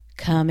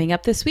Coming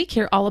up this week,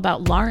 hear all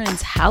about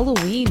Lauren's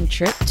Halloween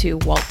trip to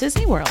Walt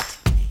Disney World.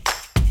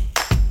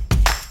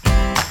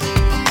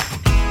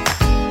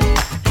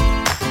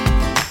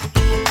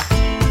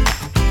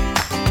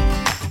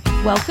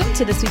 Welcome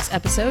to this week's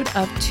episode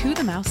of To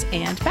the Mouse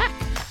and Back.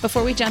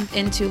 Before we jump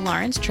into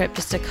Lauren's trip,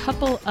 just a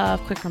couple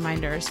of quick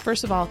reminders.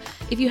 First of all,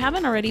 if you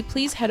haven't already,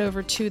 please head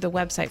over to the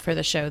website for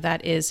the show.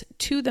 That is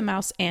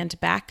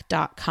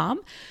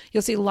tothemouseandback.com.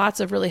 You'll see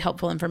lots of really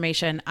helpful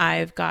information.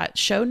 I've got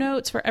show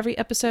notes for every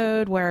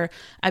episode where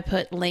I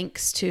put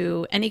links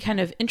to any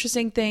kind of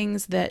interesting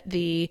things that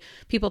the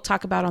people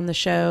talk about on the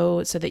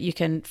show so that you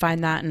can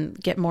find that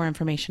and get more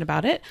information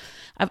about it.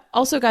 I've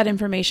also got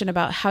information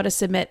about how to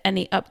submit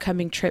any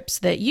upcoming trips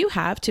that you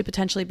have to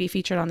potentially be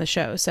featured on the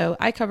show. So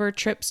I cover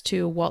trips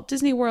to Walt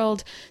Disney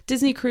World,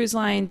 Disney Cruise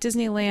Line,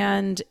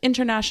 Disneyland,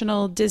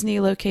 international Disney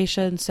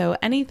locations, so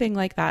anything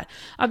like that.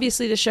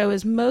 Obviously, the show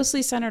is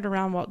mostly centered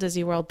around Walt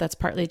Disney World. That's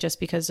partly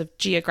just because of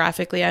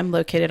geographically, I'm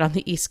located on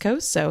the East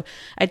Coast, so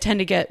I tend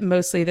to get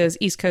mostly those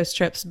East Coast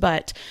trips,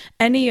 but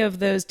any of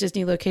those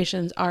Disney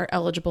locations are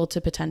eligible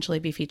to potentially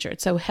be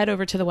featured. So head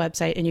over to the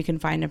website and you can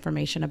find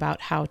information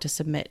about how to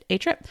submit a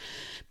trip.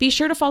 Be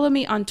sure to follow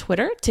me on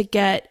Twitter to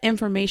get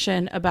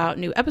information about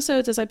new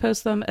episodes as I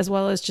post them, as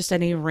well as just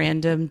any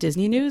random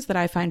Disney news that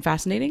I find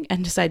fascinating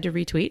and decide to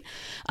retweet.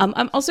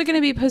 I'm also going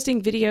to be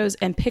posting videos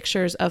and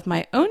pictures of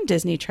my own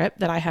Disney trip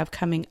that I have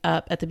coming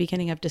up at the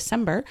beginning of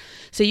December.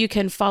 So you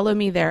can follow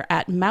me there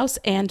at Mouse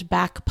and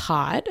Back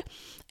Pod,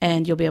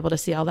 and you'll be able to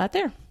see all that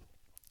there.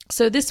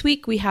 So this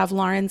week we have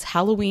Lauren's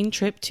Halloween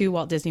trip to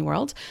Walt Disney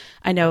World.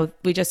 I know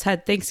we just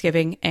had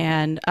Thanksgiving,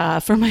 and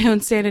for my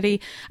own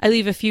sanity, I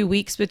leave a few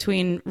weeks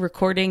between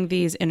recording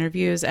these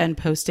interviews and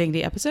posting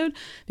the episode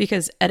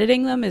because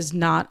editing them is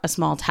not a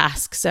small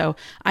task. So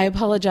I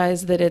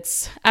apologize that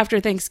it's after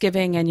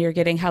Thanksgiving and you're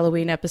getting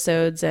Halloween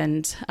episodes,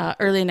 and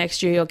early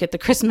next year you'll get the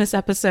Christmas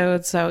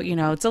episodes. So, you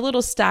know, it's a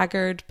little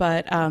staggered,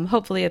 but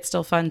hopefully it's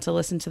still fun to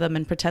listen to them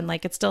and pretend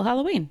like it's still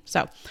Halloween.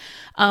 So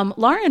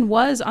Lauren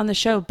was on the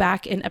show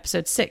back in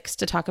episode 6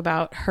 to talk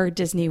about her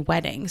Disney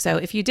wedding. So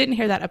if you didn't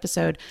hear that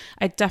episode,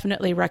 I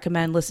definitely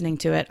recommend listening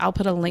to it. I'll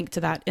put a link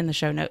to that in the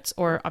show notes,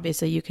 or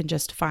obviously you can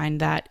just find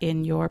that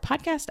in your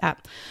podcast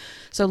app.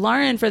 So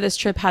Lauren for this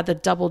trip had the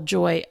double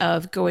joy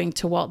of going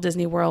to Walt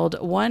Disney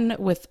World, 1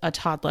 with a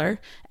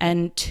toddler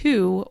and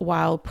 2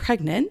 while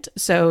pregnant.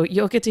 So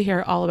you'll get to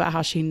hear all about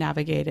how she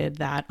navigated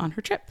that on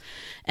her trip.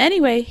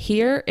 Anyway,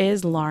 here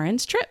is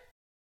Lauren's trip.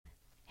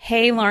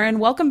 Hey, Lauren,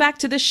 welcome back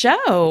to the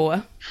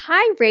show.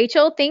 Hi,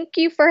 Rachel. Thank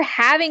you for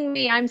having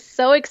me. I'm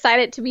so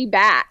excited to be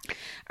back.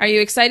 Are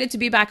you excited to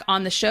be back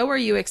on the show, or are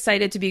you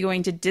excited to be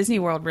going to Disney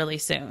World really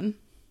soon?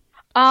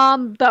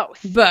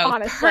 Both.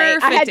 Honestly.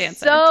 Perfect I had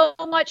answer. so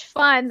much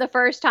fun the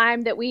first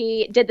time that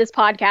we did this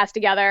podcast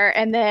together.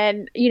 And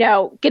then, you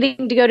know,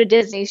 getting to go to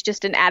Disney is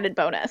just an added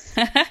bonus.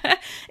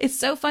 It's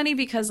so funny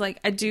because I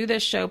do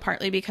this show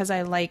partly because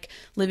I like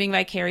living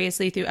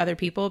vicariously through other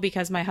people,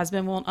 because my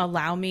husband won't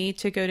allow me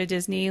to go to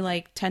Disney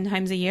 10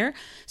 times a year.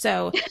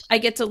 So I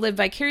get to live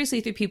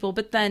vicariously through people,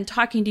 but then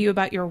talking to you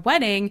about your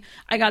wedding,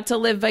 I got to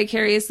live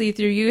vicariously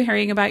through you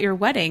hearing about your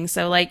wedding.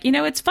 So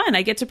it's fun.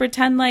 I get to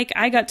pretend like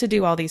I got to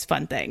do all these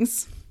fun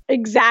things.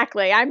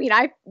 Exactly. I mean,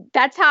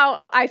 that's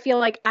how I feel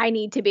like I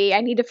need to be. I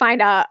need to find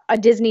a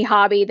Disney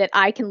hobby that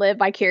I can live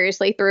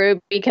vicariously through,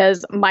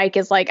 because Mike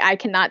is like, I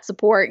cannot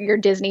support your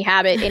Disney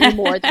habit any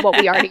more than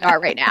what we already are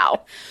right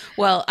now.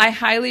 Well, I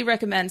highly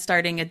recommend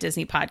starting a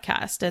Disney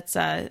podcast.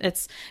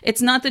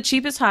 It's not the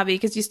cheapest hobby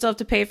because you still have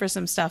to pay for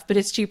some stuff, but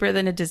it's cheaper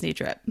than a Disney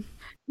trip.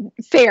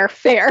 Fair.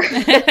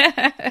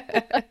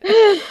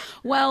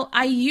 Well,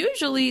 I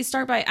usually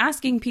start by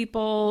asking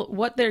people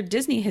what their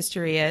Disney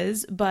history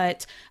is,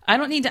 but I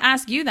don't need to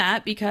ask you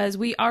that because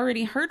we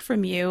already heard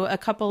from you a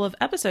couple of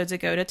episodes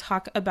ago to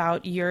talk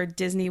about your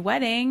Disney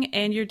wedding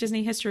and your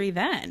Disney history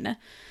then.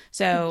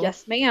 So,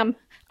 yes, ma'am.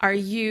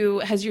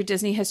 Has your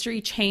Disney history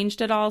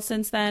changed at all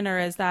since then, or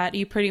is that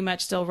you pretty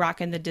much still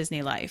rocking the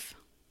Disney life?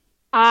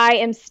 I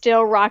am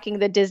still rocking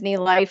the Disney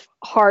life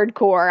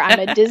hardcore. I'm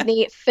a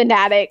Disney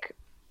fanatic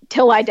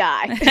till I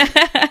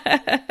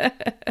die.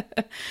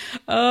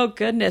 Oh,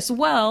 goodness.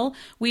 Well,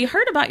 we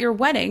heard about your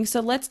wedding, so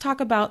let's talk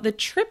about the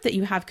trip that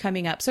you have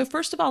coming up. So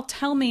first of all,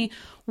 tell me,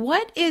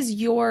 what is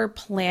your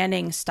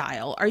planning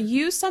style? Are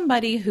you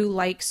somebody who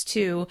likes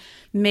to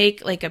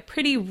make a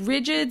pretty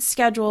rigid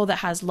schedule that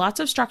has lots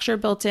of structure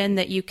built in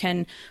that you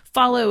can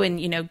follow and,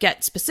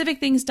 get specific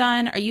things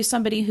done? Are you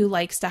somebody who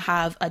likes to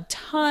have a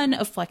ton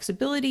of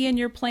flexibility in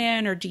your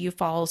plan, or do you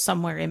fall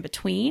somewhere in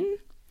between?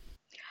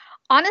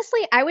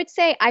 Honestly, I would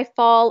say I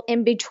fall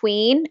in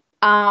between.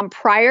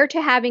 Prior to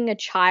having a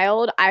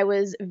child, I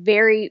was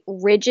very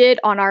rigid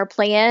on our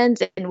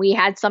plans, and we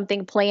had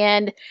something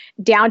planned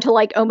down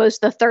to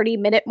almost the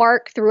 30-minute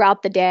mark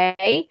throughout the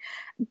day.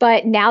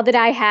 But now that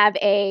I have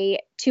a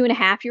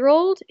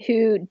 2.5-year-old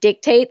who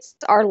dictates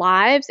our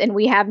lives and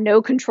we have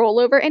no control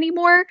over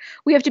anymore,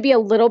 we have to be a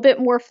little bit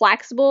more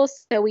flexible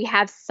so we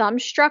have some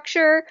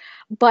structure.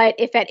 But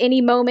if at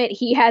any moment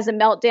he has a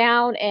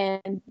meltdown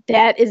and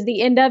that is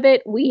the end of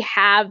it, we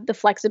have the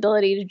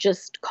flexibility to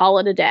just call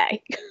it a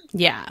day.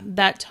 Yeah,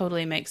 that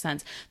totally makes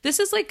sense. This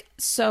is like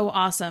so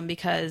awesome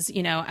because,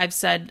 you know, I've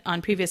said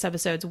on previous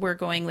episodes, we're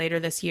going later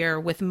this year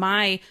with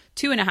my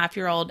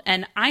 2.5-year-old,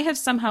 and I have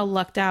somehow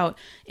lucked out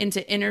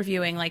into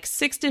interviewing like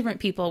 6 different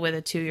people with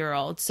a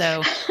 2-year-old.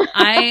 So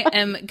I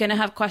am going to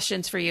have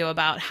questions for you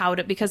about how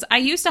to, because I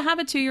used to have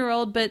a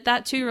 2-year-old, but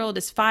that 2-year-old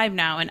is 5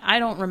 now, and I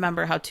don't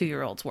remember how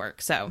 2-year-olds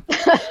work. So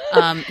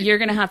you're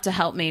going to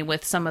help me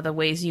with some of the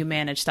ways you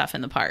manage stuff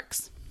in the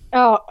parks.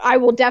 Oh, I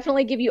will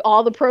definitely give you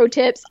all the pro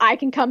tips I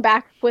can come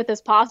back with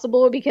as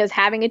possible because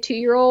having a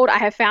 2-year-old I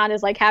have found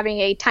is like having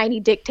a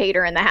tiny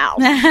dictator in the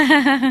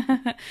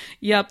house.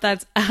 Yep,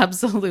 that's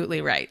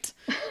absolutely right.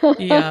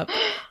 Yep.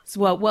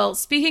 Well,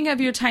 speaking of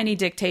your tiny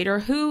dictator,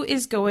 who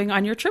is going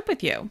on your trip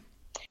with you?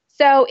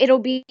 So it'll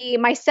be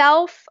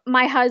myself,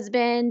 my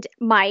husband,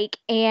 Mike,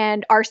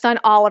 and our son,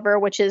 Oliver,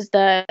 which is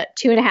the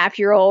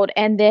 2.5-year-old,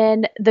 and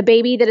then the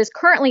baby that is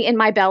currently in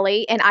my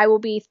belly. And I will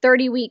be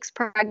 30 weeks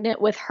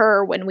pregnant with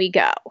her when we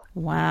go.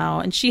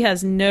 Wow. And she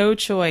has no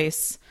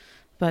choice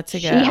but to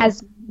go. She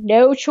has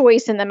no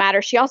choice in the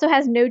matter. She also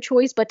has no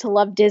choice but to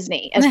love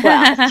Disney as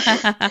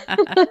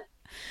well.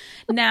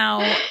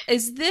 Now,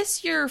 is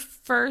this your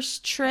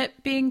first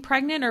trip being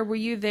pregnant, or were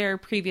you there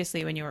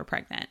previously when you were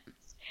pregnant?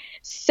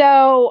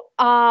 So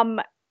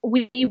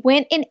we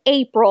went in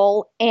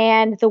April,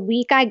 and the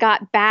week I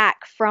got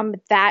back from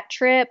that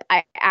trip,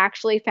 I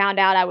actually found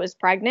out I was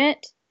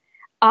pregnant.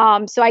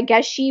 So I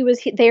guess she was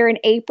there in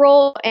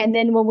April, and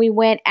then when we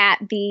went at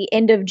the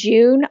end of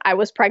June, I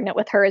was pregnant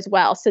with her as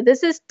well. So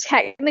this is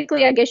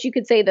technically, I guess you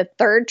could say, the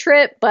third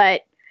trip,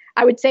 but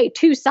I would say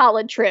 2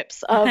 solid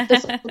trips of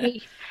this will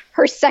be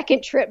her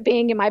second trip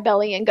being in my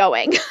belly and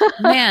going.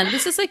 Man,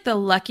 this is like the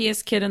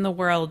luckiest kid in the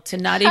world to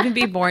not even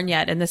be born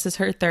yet. And this is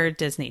her 3rd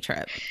Disney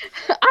trip.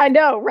 I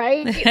know,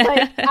 right?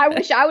 Like, I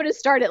wish I would have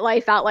started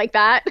life out like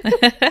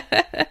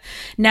that.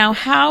 Now,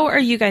 how are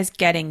you guys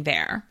getting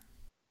there?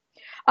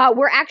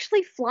 We're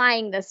actually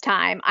flying this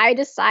time. I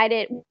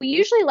decided we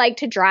usually like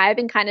to drive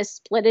and kind of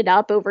split it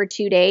up over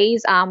 2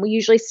 days. We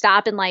usually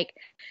stop in like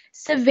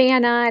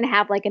Savannah and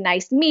have like a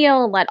nice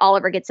meal and let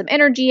Oliver get some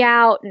energy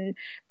out and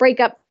break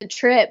up the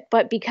trip.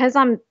 But because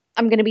I'm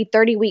going to be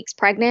 30 weeks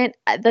pregnant,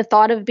 the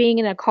thought of being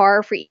in a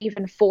car for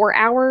even 4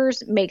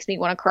 hours makes me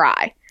want to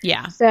cry.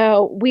 Yeah.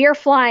 So we are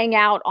flying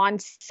out on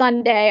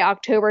Sunday,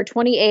 October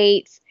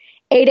 28th,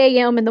 8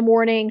 a.m. in the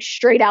morning,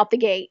 straight out the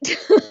gate.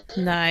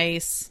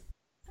 Nice.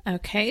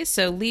 Okay.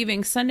 So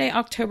leaving Sunday,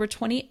 October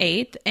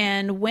 28th.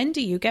 And when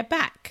do you get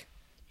back?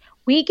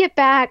 We get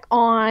back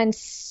on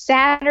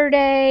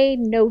Saturday,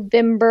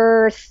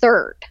 November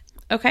 3rd.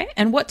 Okay.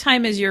 And what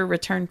time is your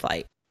return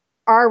flight?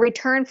 Our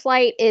return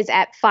flight is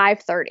at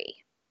 5:30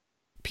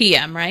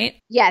 p.m., right?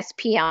 Yes,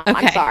 p.m. Okay.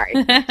 I'm sorry.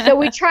 So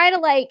we try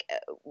to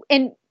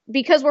and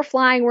because we're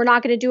flying, we're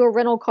not going to do a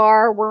rental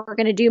car. We're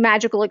going to do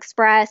Magical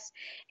Express.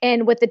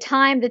 And with the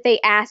time that they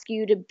ask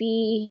you to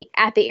be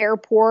at the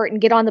airport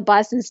and get on the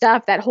bus and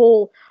stuff, that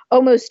whole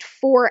almost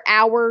 4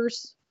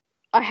 hours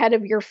ahead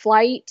of your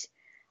flight,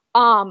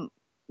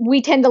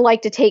 we tend to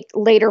like to take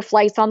later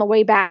flights on the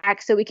way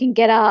back so we can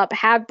get up,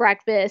 have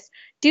breakfast,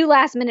 do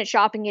last minute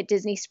shopping at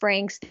Disney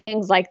Springs,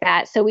 things like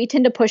that. So we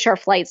tend to push our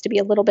flights to be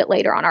a little bit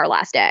later on our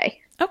last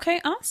day. Okay,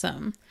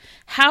 awesome.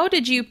 How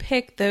did you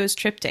pick those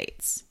trip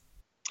dates?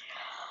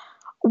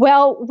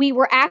 Well, we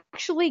were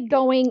actually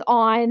going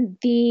on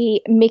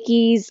the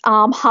Mickey's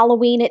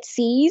Halloween at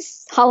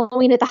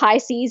the High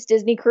Seas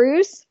Disney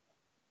cruise.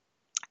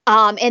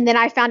 And then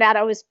I found out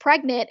I was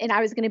pregnant and I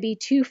was going to be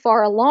too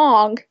far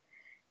along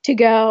to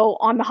go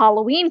on the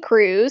Halloween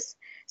cruise.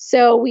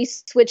 So we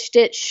switched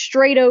it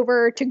straight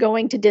over to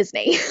going to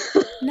Disney.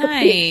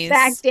 Nice. The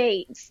exact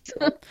dates.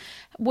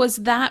 Was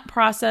that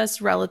process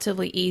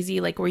relatively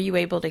easy? Like, were you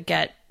able to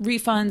get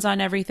refunds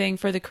on everything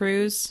for the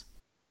cruise?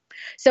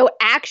 So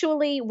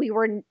actually, we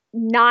were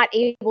not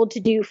able to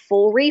do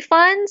full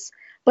refunds,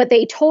 but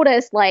they told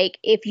us, like,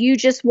 if you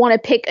just want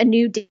to pick a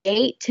new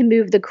date to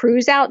move the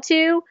cruise out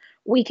to,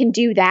 we can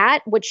do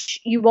that,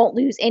 which you won't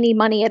lose any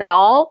money at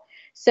all.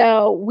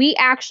 So we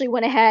actually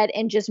went ahead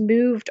and just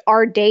moved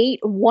our date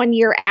 1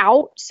 year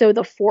out. So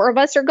the 4 of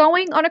us are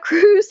going on a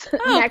cruise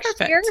next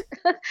year.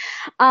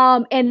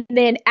 And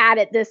then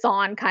added this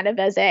on kind of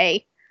as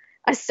a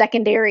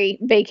secondary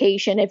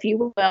vacation, if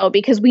you will,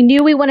 because we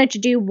knew we wanted to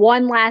do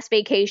one last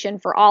vacation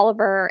for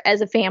Oliver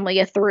as a family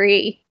of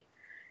 3.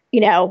 You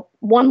know,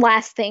 one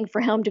last thing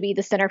for him to be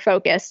the center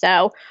focus.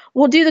 So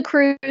we'll do the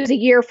cruise a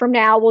year from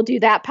now. We'll do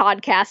that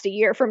podcast a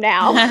year from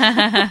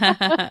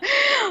now.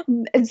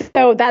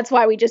 So that's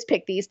why we just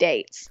picked these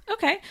dates.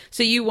 Okay.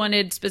 So you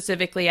wanted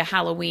specifically a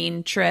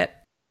Halloween trip?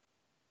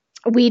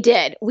 We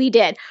did. We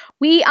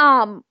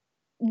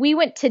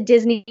went to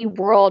Disney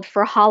World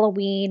for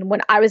Halloween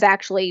when I was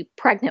actually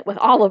pregnant with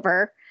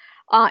Oliver.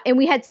 And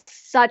we had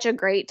such a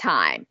great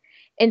time.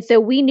 And so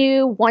we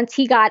knew once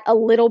he got a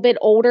little bit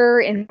older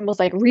and was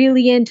like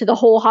really into the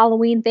whole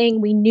Halloween thing,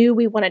 we knew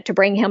we wanted to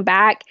bring him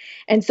back.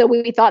 And so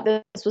we thought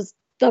this was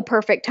the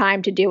perfect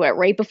time to do it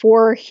right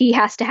before he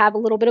has to have a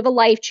little bit of a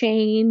life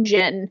change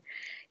and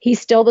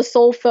he's still the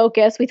sole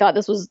focus. We thought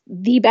this was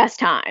the best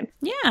time.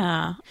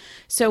 Yeah.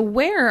 So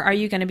where are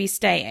you going to be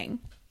staying?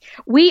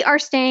 We are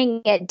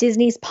staying at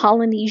Disney's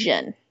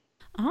Polynesian.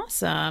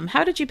 Awesome.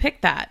 How did you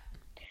pick that?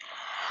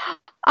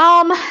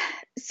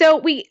 So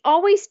we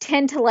always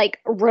tend to like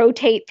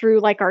rotate through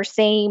like our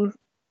same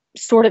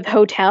sort of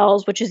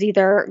hotels, which is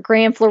either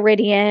Grand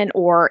Floridian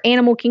or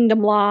Animal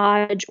Kingdom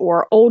Lodge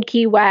or Old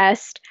Key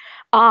West.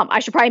 I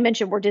should probably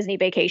mention we're Disney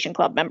Vacation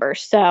Club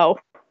members. So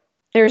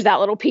there's that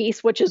little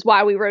piece, which is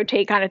why we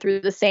rotate kind of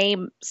through the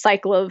same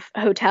cycle of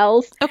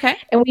hotels. Okay.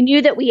 And we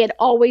knew that we had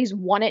always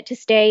wanted to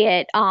stay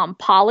at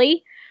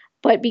Poly,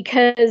 but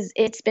because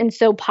it's been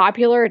so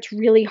popular, it's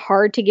really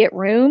hard to get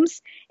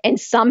rooms. And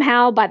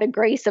somehow, by the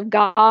grace of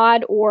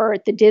God, or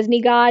the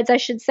Disney gods, I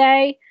should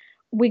say,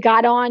 we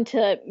got on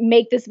to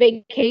make this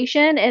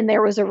vacation and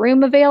there was a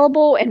room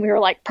available and we were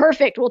like,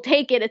 perfect, we'll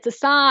take it. It's a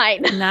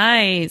sign.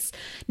 Nice.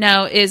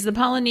 Now, is the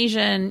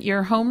Polynesian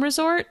your home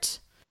resort?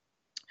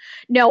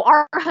 No,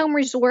 our home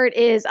resort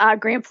is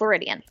Grand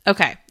Floridian.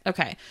 Okay.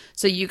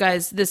 So you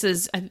guys,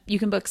 you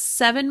can book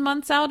 7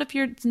 months out if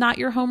it's not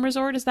your home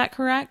resort. Is that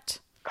correct?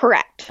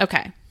 Correct.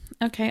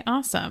 Okay,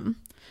 awesome.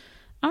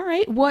 All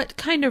right. What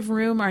kind of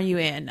room are you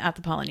in at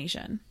the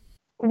Polynesian?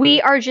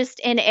 We are just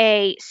in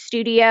a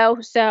studio,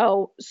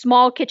 so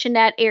small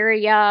kitchenette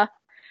area,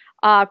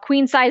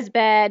 queen size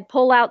bed,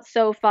 pull out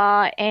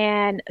sofa,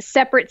 and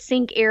separate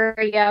sink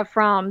area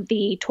from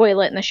the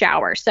toilet and the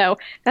shower. So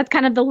that's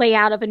kind of the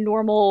layout of a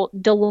normal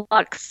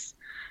deluxe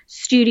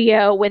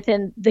studio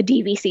within the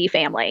DVC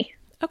family.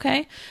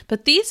 Okay.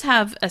 But these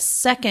have a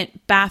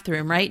second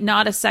bathroom, right?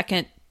 Not a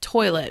second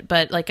toilet,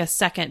 but like a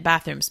second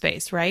bathroom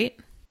space, right?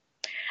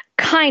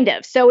 Kind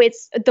of. So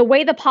it's the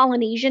way the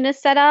Polynesian is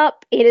set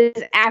up, it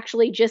is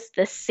actually just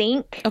the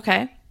sink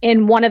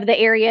in one of the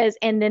areas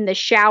and then the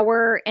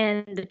shower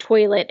and the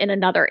toilet in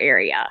another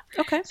area.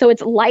 Okay. So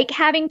it's like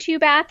having 2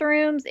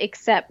 bathrooms,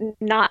 except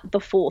not the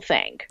full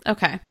thing.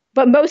 Okay.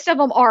 But most of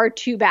them are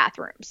 2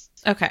 bathrooms.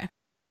 Okay.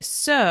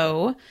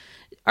 So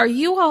are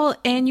you all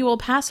annual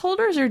pass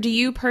holders or do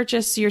you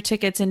purchase your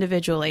tickets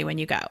individually when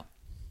you go?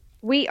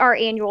 We are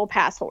annual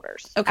pass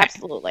holders. Okay.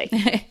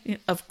 Absolutely.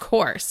 Of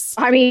course.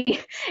 I mean,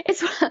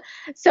 it's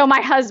so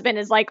my husband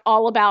is like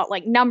all about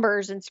like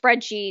numbers and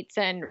spreadsheets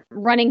and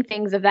running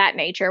things of that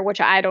nature, which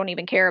I don't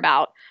even care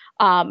about.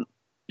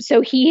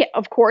 So he,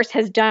 of course,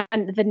 has done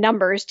the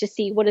numbers to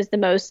see what is the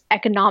most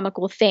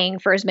economical thing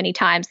for as many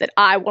times that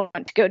I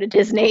want to go to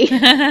Disney.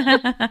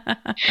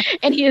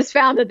 And he has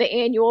found that the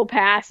annual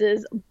pass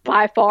is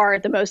by far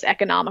the most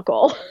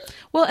economical.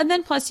 Well, and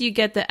then plus you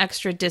get the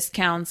extra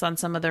discounts on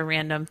some of the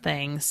random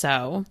things.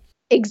 So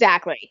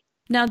exactly.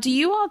 Now, do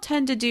you all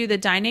tend to do the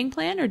dining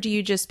plan or do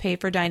you just pay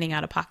for dining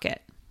out of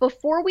pocket?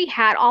 Before we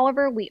had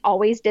Oliver, we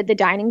always did the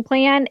dining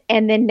plan.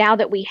 And then now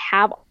that we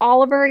have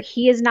Oliver,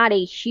 he is not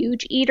a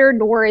huge eater,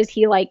 nor is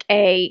he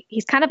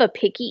he's kind of a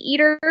picky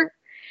eater.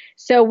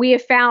 So we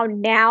have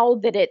found now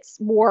that it's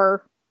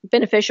more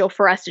beneficial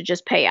for us to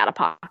just pay out of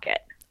pocket.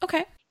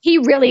 Okay. He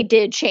really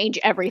did change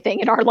everything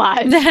in our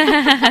lives.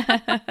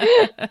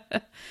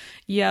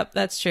 Yep,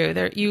 that's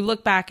true. You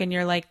look back and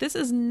you're like, this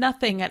is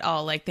nothing at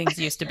all like things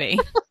used to be.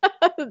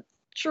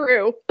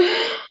 True.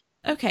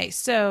 Okay,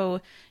 so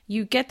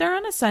you get there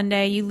on a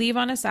Sunday, you leave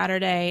on a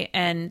Saturday,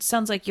 and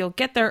sounds like you'll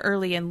get there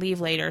early and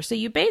leave later. So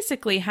you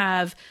basically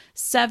have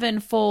 7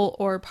 full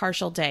or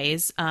partial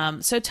days.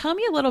 So tell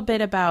me a little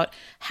bit about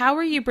how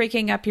are you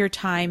breaking up your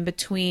time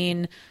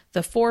between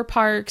the 4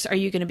 parks? Are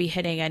you going to be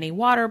hitting any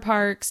water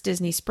parks,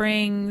 Disney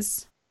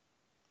Springs?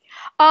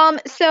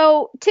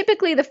 So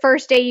typically the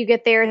first day you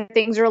get there,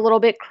 things are a little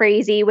bit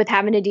crazy with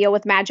having to deal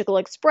with Magical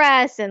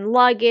Express and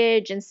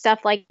luggage and stuff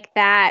like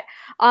that.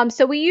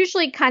 So we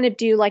usually kind of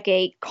do like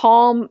a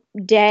calm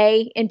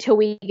day until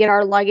we get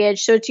our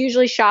luggage. So it's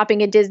usually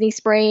shopping at Disney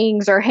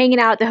Springs or hanging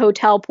out at the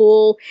hotel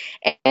pool.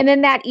 And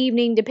then that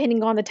evening,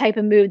 depending on the type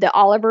of mood that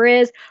Oliver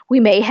is, we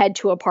may head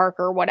to a park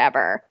or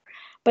whatever.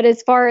 But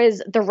as far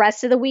as the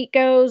rest of the week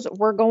goes,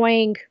 we're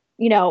going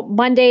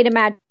Monday to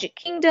Magic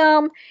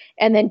Kingdom,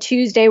 and then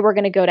Tuesday we're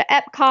going to go to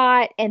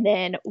Epcot, and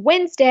then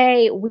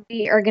Wednesday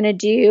we are going to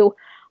do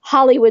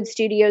Hollywood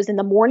Studios in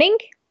the morning,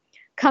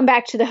 come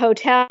back to the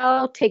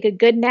hotel, take a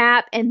good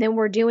nap, and then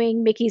we're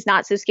doing Mickey's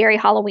Not So Scary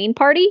Halloween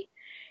Party.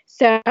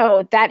 So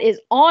that is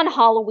on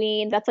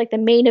Halloween. That's like the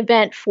main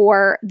event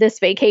for this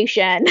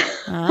vacation.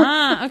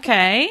 Ah,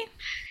 okay.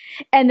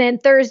 And then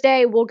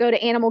Thursday, we'll go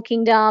to Animal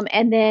Kingdom.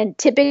 And then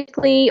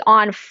typically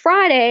on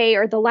Friday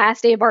or the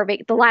last day of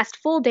the last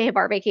full day of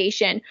our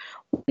vacation,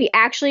 we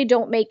actually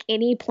don't make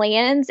any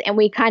plans and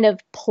we kind of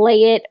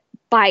play it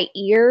by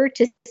ear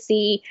to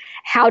see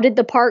how did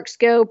the parks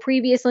go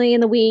previously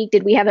in the week?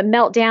 Did we have a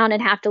meltdown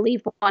and have to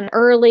leave one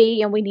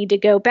early and we need to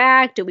go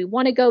back? Do we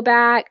want to go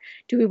back?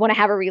 Do we want to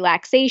have a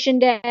relaxation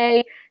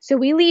day? So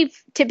we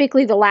leave,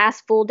 typically the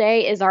last full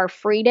day is our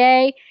free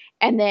day.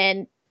 And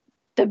then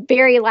the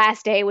very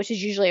last day, which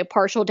is usually a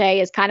partial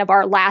day, is kind of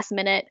our last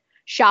minute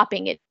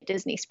shopping at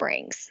Disney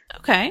Springs.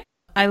 Okay.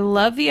 I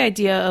love the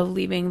idea of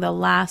leaving the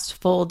last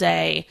full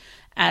day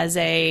as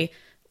a,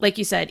 like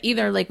you said,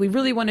 either like we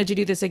really wanted to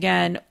do this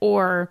again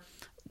or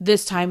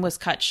this time was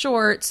cut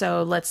short,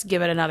 so let's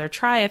give it another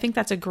try. I think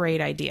that's a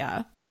great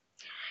idea.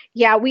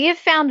 Yeah, we have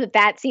found that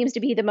that seems to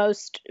be the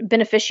most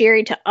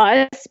beneficiary to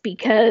us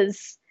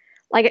because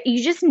like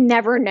you just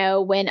never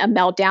know when a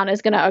meltdown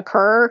is going to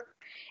occur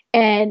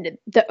and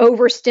the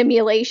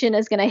overstimulation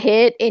is going to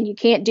hit and you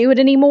can't do it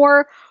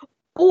anymore,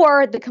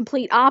 or the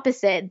complete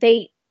opposite.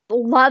 They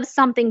love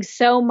something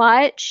so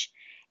much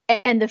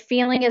and the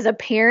feeling as a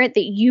parent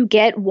that you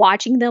get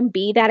watching them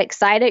be that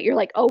excited, you're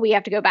like, oh, we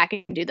have to go back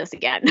and do this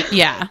again.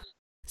 Yeah.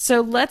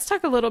 So let's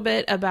talk a little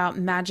bit about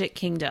Magic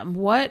Kingdom.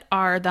 What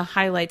are the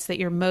highlights that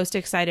you're most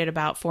excited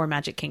about for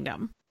Magic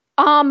Kingdom?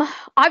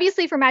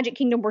 Obviously for Magic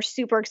Kingdom, we're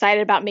super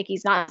excited about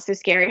Mickey's Not So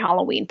Scary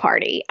Halloween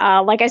Party.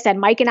 Like I said,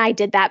 Mike and I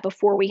did that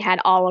before we had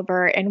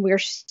Oliver, and we're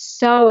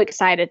so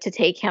excited to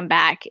take him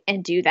back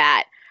and do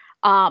that.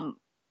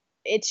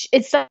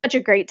 It's such a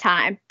great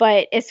time.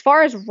 But as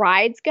far as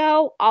rides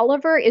go,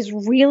 Oliver is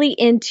really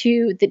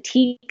into the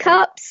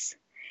teacups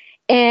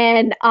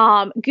and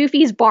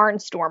Goofy's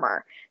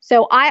Barnstormer.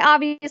 So I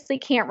obviously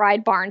can't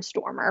ride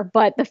Barnstormer,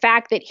 but the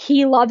fact that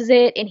he loves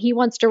it and he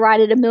wants to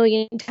ride it a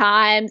million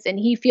times and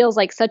he feels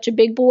like such a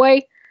big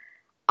boy,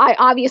 I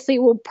obviously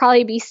will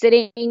probably be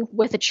sitting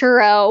with a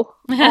churro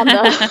on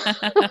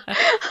the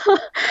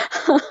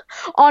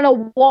on a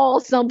wall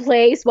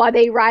someplace while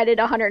they ride it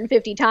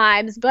 150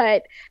 times.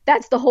 But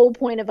that's the whole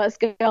point of us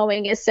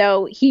going, is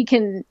so he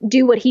can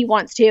do what he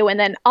wants to, and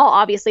then I'll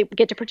obviously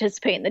get to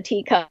participate in the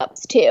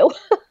teacups too.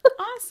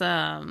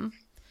 Awesome.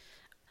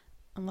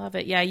 I love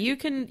it. Yeah, you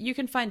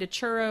can find a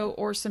churro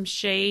or some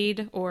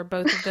shade or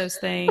both of those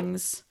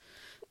things.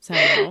 So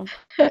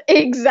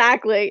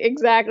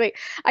Exactly.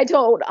 I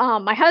told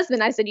my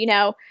husband, I said,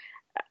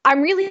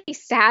 I'm really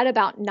sad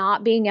about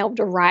not being able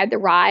to ride the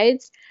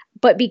rides,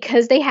 but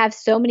because they have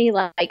so many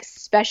like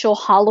special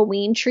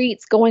Halloween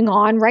treats going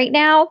on right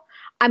now,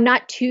 I'm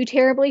not too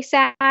terribly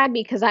sad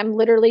because I'm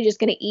literally just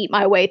going to eat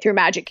my way through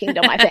Magic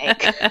Kingdom, I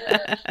think.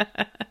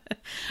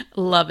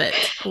 Love it.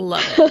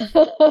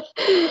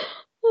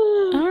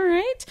 All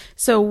right.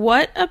 So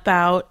what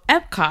about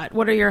Epcot?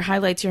 What are your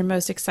highlights you're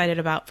most excited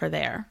about for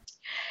there?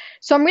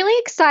 So I'm really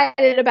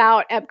excited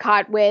about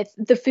Epcot with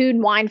the Food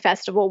and Wine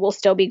Festival will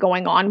still be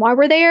going on while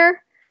we're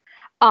there,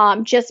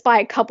 just by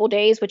a couple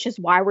days, which is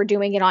why we're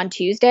doing it on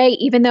Tuesday.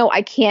 Even though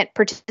I can't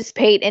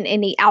participate in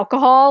any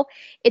alcohol,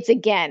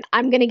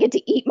 I'm going to get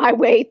to eat my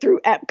way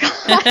through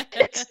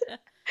Epcot.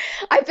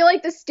 I feel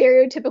like the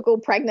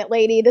stereotypical pregnant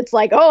lady that's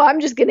like, oh, I'm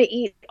just going to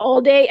eat all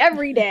day,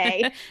 every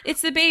day.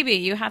 It's the baby.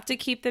 You have to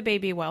keep the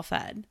baby well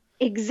fed.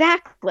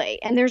 Exactly.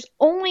 And there's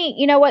only,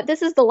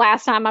 this is the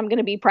last time I'm going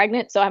to be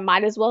pregnant, so I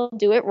might as well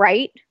do it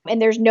right.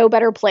 And there's no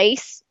better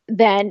place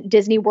than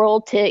Disney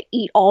World to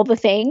eat all the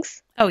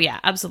things. Oh, yeah,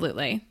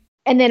 absolutely.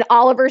 And then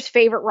Oliver's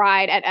favorite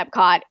ride at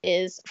Epcot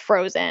is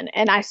Frozen.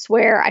 And I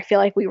swear, I feel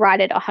like we ride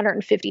it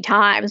 150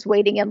 times,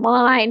 waiting in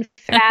line,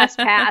 fast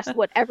pass,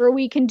 whatever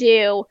we can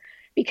do,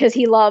 because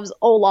he loves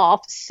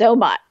Olaf so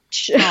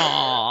much.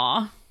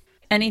 Aww.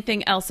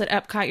 Anything else at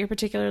Epcot you're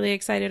particularly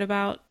excited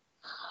about?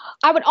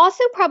 I would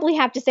also probably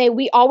have to say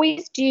we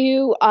always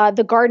do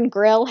the Garden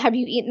Grill. Have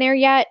you eaten there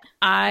yet?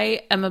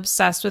 I am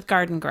obsessed with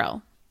Garden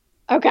Grill.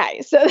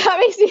 Okay, so that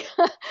makes me,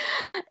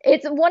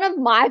 it's one of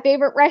my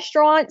favorite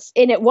restaurants,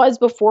 and it was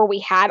before we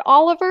had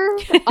Oliver,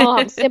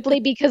 simply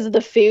because of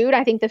the food.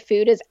 I think the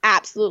food is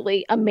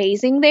absolutely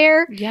amazing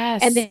there.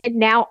 Yes. And then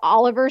now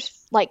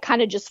Oliver's like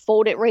kind of just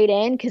fold it right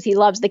in because he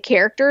loves the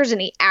characters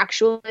and he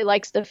actually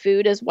likes the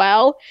food as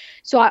well.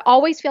 So I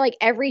always feel like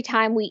every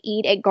time we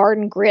eat at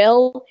Garden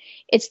Grill,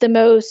 it's the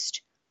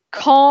most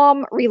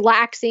calm,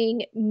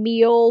 relaxing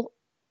meal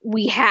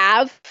we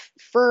have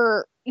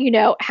for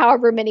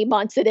however many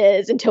months it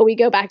is until we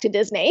go back to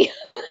Disney.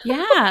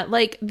 Yeah,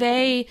 like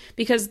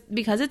because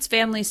it's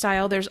family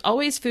style, there's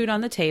always food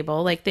on the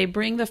table. Like they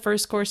bring the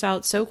first course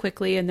out so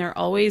quickly and they're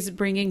always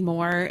bringing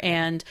more,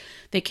 and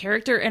the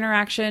character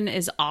interaction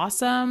is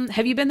awesome.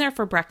 Have you been there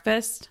for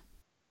breakfast?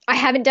 I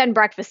haven't done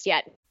breakfast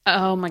yet.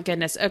 Oh my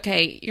goodness.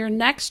 Okay, your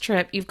next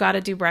trip, you've got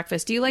to do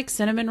breakfast. Do you like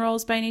cinnamon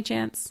rolls by any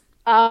chance?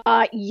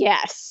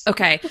 Yes.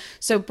 Okay.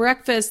 So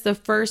breakfast, the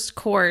first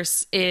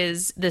course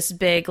is this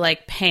big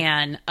like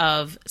pan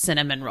of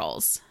cinnamon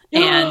rolls.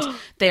 And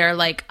they're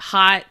like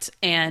hot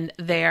and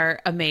they're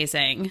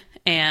amazing.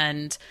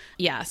 And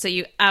yeah, so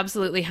you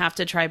absolutely have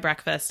to try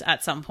breakfast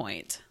at some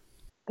point.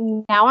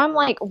 now I'm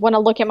like want to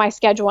look at my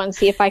schedule and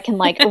see if I can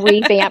like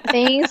revamp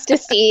things to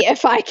see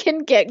if I can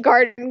get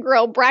Garden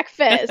Grill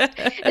breakfast.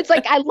 It's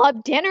like I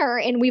love dinner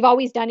and we've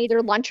always done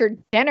either lunch or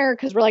dinner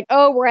because we're like,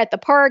 oh, we're at the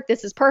park.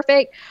 This is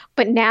perfect.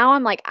 But now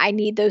I'm like, I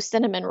need those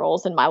cinnamon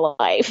rolls in my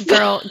life.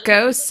 Girl,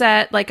 go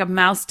set like a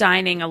mouse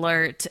dining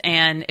alert,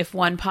 and if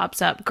one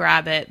pops up,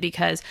 grab it,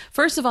 because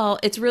first of all,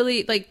 it's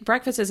really like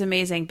breakfast is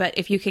amazing, but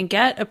if you can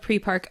get a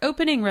pre-park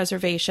opening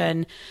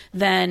reservation,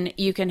 then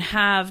you can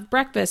have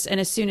breakfast, and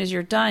as soon as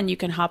you're done, you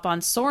can hop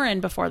on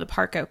Soarin' before the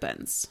park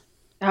opens.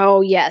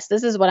 Oh yes,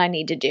 this is what I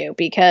need to do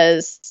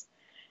because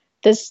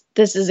this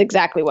is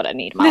exactly what I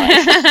need in my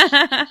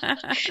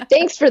life.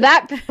 Thanks for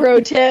that pro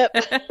tip.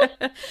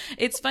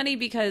 It's funny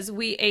because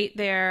we ate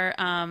there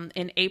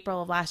in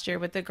April of last year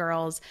with the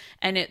girls,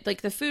 and it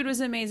like the food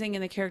was amazing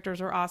and the characters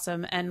were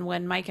awesome. And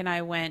when Mike and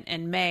I went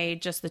in May,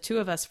 just the two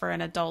of us for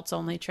an adults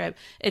only trip,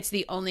 it's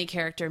the only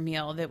character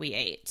meal that we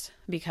ate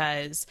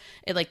because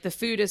it like the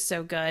food is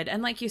so good.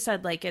 And like you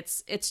said, like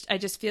it's I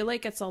just feel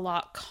like it's a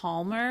lot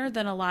calmer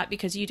than a lot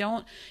because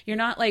you're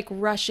not like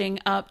rushing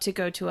up to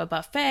go to a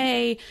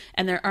buffet,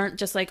 and there aren't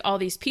just like all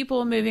these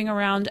people moving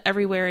around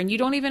everywhere, and you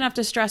don't even have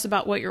to stress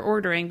about what you're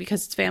ordering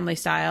because it's family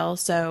style.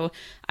 So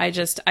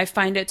I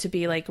find it to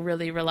be like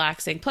really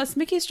relaxing. Plus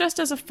Mickey's dressed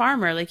as a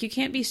farmer. Like you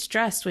can't be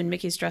stressed when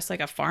Mickey's dressed like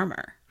a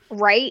farmer.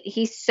 Right?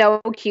 He's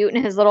so cute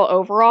in his little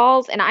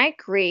overalls. And I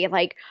agree.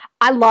 Like,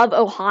 I love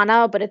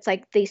Ohana, but it's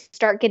like they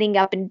start getting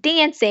up and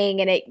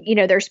dancing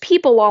and there's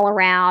people all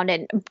around.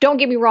 And don't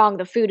get me wrong,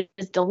 the food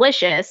is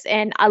delicious.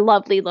 And I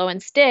love Lilo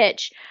and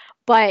Stitch.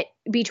 But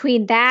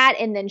between that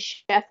and then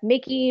Chef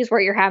Mickey's,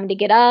 where you're having to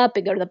get up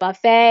and go to the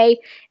buffet,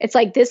 it's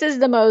like this is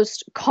the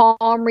most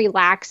calm,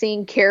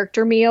 relaxing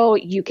character meal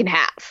you can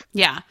have.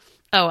 Yeah.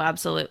 Oh,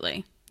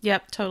 absolutely.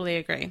 Yep. Totally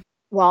agree.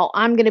 Well,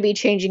 I'm going to be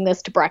changing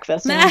this to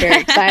breakfast, and I'm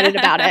very excited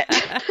about it.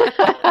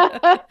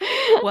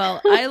 Well,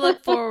 I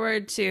look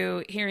forward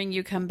to hearing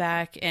you come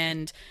back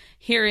and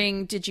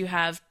hearing, did you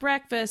have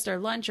breakfast or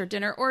lunch or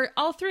dinner or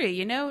all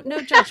three? No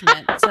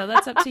judgment. So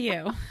that's up to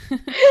you.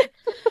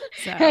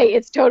 So. Hey,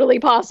 it's totally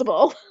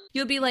possible.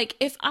 You'll be like,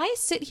 if I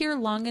sit here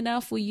long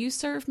enough, will you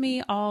serve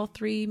me all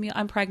three meals?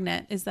 I'm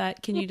pregnant.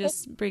 Can you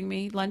just bring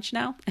me lunch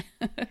now?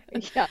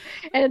 Yeah.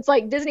 And it's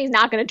like, Disney's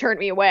not going to turn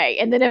me away.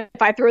 And then if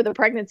I throw the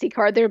pregnancy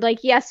card, they're like,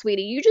 yes,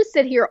 sweetie, you just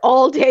sit here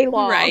all day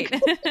long. Right.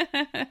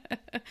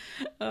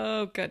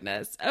 Oh,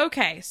 goodness.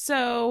 Okay.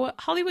 So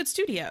Hollywood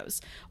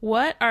Studios,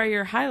 what are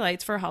your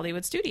highlights for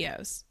Hollywood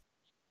Studios?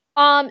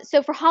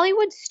 So for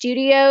Hollywood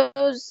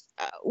Studios,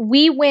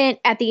 we went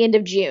at the end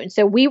of June.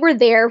 So we were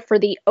there for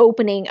the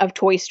opening of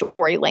Toy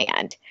Story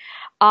Land,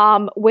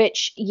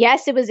 which,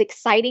 yes, it was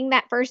exciting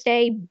that first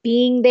day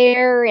being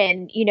there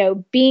and,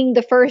 being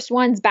the first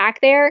ones back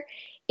there.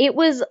 It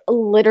was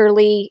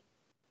literally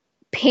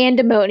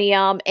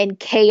pandemonium and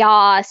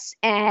chaos,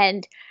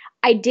 and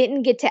I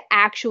didn't get to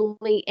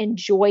actually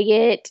enjoy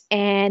it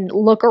and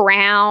look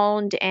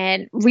around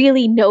and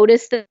really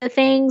notice the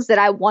things that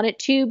I wanted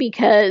to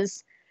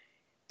because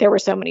there were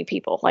so many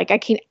people. Like I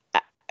can't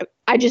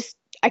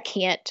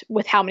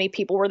with how many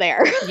people were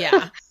there.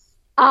 Yeah.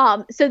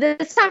 So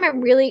this time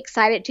I'm really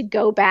excited to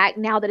go back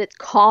now that it's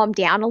calmed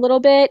down a little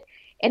bit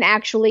and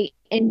actually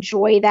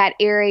enjoy that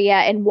area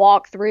and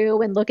walk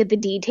through and look at the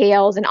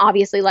details. And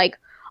obviously like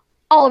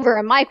Oliver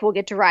and Mike will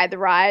get to ride the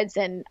rides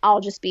and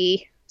I'll just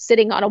be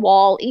sitting on a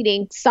wall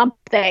eating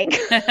something.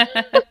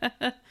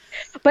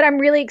 But I'm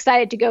really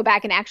excited to go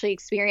back and actually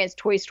experience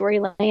Toy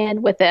Story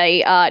Land with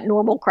a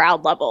normal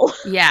crowd level.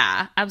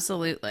 Yeah,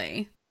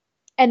 absolutely.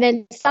 And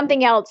then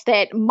something else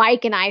that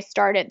Mike and I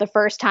started the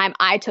first time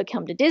I took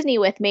him to Disney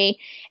with me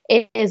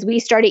is we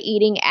started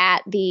eating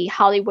at the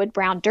Hollywood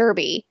Brown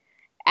Derby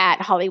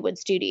at Hollywood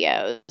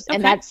Studios. Okay.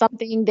 And that's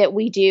something that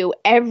we do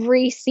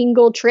every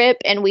single trip,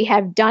 and we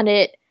have done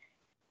it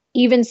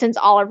even since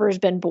Oliver's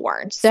been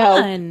born. So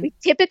Fun. We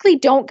typically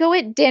don't go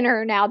at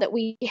dinner now that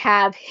we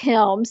have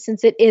him,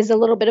 since it is a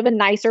little bit of a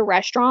nicer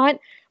restaurant,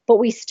 but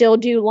we still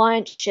do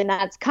lunch. And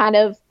that's kind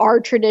of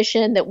our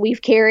tradition that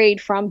we've carried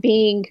from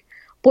being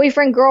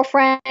boyfriend,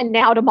 girlfriend,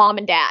 now to mom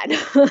and dad.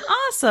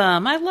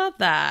 Awesome. I love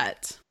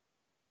that.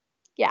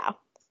 Yeah.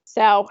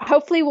 So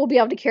hopefully we'll be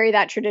able to carry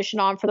that tradition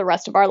on for the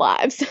rest of our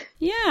lives.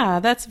 Yeah,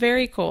 that's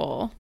very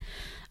cool.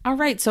 All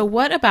right. So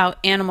what about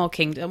Animal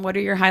Kingdom? What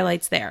are your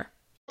highlights there?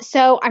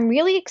 So I'm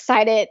really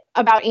excited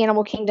about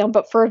Animal Kingdom,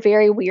 but for a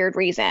very weird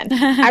reason.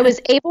 I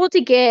was able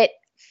to get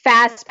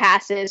fast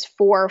passes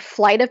for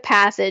Flight of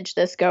Passage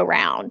this go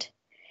round.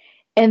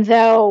 And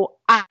though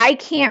I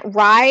can't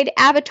ride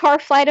Avatar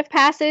Flight of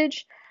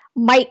Passage,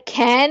 Mike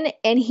can,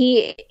 and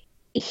he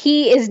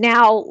is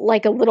now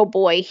like a little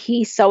boy.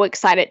 He's so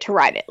excited to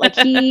ride it. Like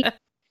he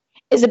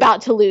is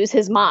about to lose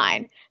his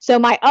mind. So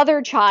my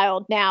other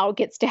child now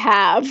gets to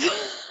have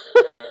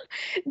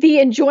the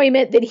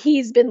enjoyment that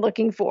he's been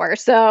looking for.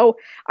 So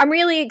I'm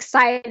really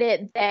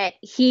excited that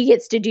he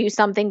gets to do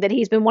something that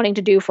he's been wanting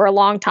to do for a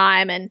long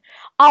time. And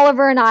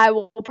Oliver and I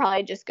will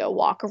probably just go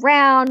walk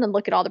around and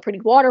look at all the pretty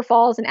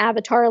waterfalls in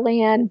Avatar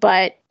Land.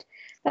 But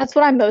that's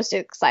what I'm most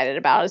excited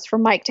about, is for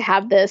Mike to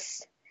have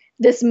this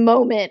this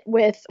moment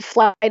with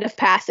Flight of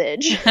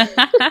Passage.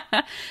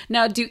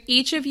 Now, do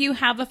each of you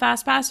have a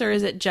fast pass, or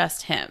is it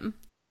just him?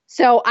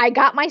 So I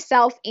got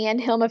myself and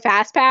him a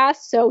fast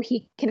pass so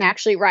he can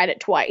actually ride it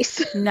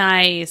twice.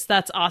 Nice.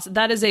 That's awesome.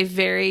 That is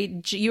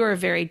you are a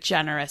very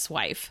generous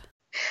wife.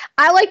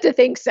 I like to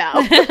think so.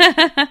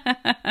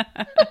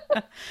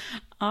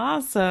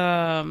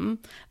 Awesome.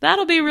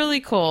 That'll be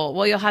really cool.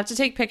 Well, you'll have to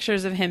take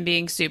pictures of him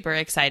being super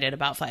excited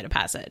about Flight of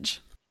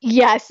Passage.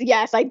 Yes,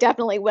 I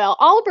definitely will.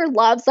 Oliver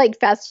loves like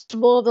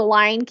Festival of the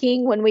Lion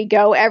King when we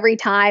go every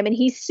time, and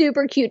he's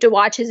super cute to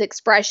watch his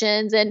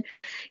expressions and,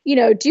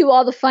 do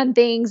all the fun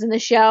things in the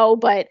show.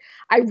 But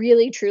I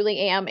really, truly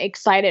am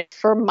excited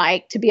for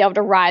Mike to be able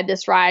to ride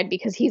this ride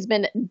because he's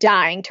been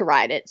dying to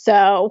ride it.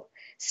 So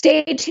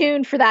stay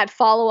tuned for that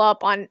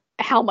follow-up on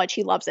how much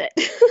he loves it.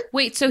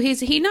 Wait, so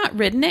he not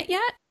ridden it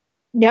yet?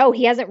 No,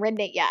 he hasn't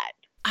ridden it yet.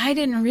 I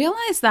didn't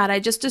realize that. I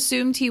just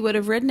assumed he would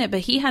have ridden it,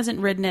 but he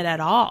hasn't ridden it at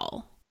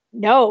all.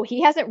 No,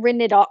 he hasn't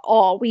ridden it at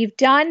all. We've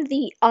done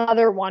the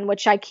other one,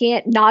 which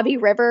Navi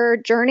River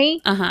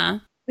Journey. Uh-huh.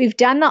 We've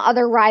done the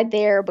other ride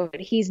there, but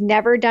he's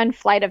never done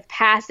Flight of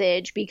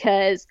Passage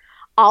because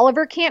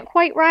Oliver can't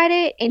quite ride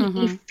it, and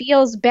he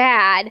feels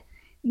bad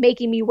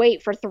making me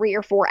wait for 3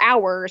 or 4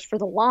 hours for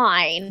the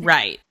line.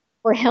 Right.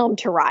 For him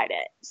to ride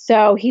it.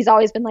 So he's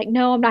always been like,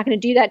 no, I'm not going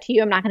to do that to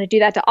you. I'm not going to do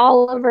that to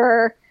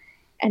Oliver.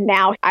 And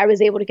now I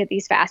was able to get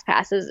these fast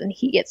passes and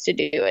he gets to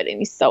do it. And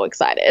he's so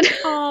excited.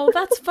 Oh,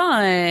 that's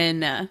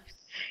fun.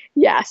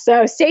 Yeah.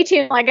 So stay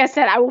tuned. Like I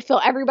said, I will fill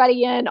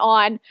everybody in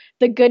on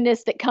the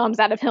goodness that comes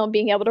out of him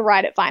being able to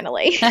ride it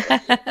finally.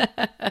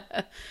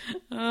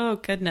 Oh,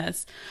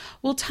 goodness.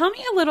 Well, tell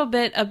me a little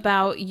bit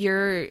about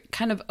your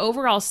kind of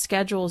overall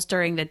schedules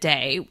during the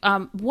day.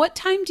 What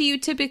time do you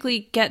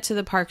typically get to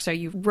the parks? Are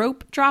you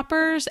rope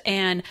droppers?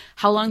 And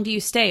how long do you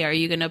stay? Are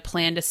you going to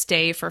plan to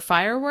stay for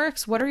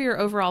fireworks? What are your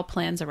overall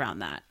plans around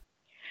that?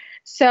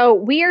 So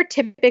we are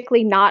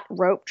typically not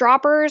rope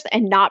droppers,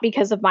 and not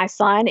because of my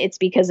son. It's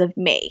because of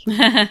me.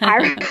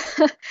 I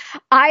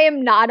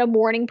am not a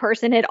morning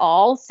person at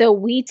all. So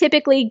we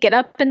typically get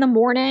up in the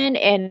morning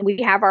and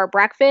we have our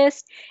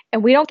breakfast,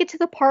 and we don't get to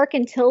the park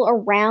until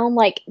around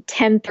like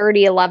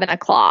 10:30, 11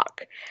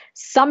 o'clock.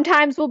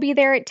 Sometimes we'll be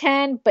there at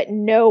 10, but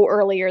no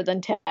earlier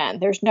than 10.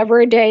 There's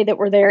never a day that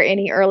we're there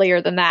any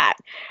earlier than that.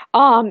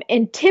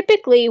 And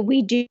typically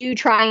we do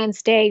try and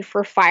stay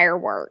for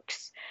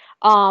fireworks.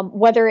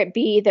 Whether it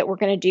be that we're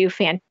going to do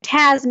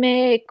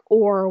Fantasmic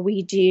or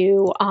we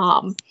do,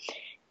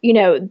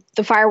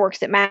 the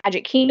fireworks at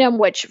Magic Kingdom,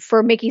 which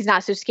for Mickey's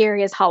Not So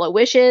Scary is Hollow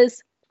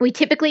Wishes. We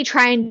typically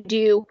try and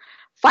do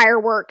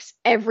fireworks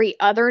every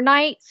other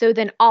night. So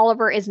then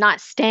Oliver is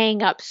not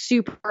staying up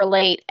super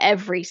late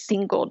every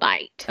single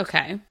night.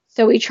 Okay.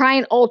 So we try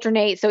and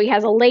alternate. So he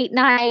has a late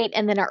night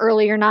and then an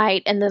earlier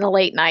night and then a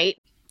late night.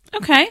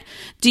 Okay.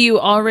 Do you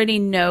already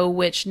know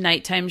which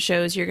nighttime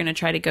shows you're going to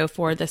try to go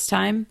for this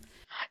time?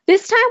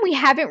 This time we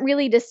haven't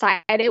really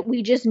decided.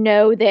 We just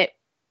know that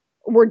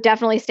we're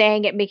definitely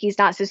staying at Mickey's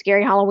Not So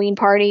Scary Halloween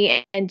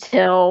Party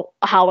until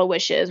Hollow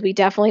Wishes. We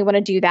definitely want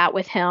to do that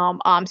with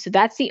him. So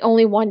that's the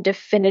only one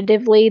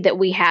definitively that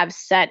we have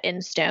set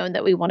in stone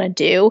that we want to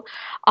do.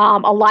 A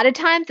lot of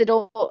times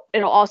it'll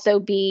also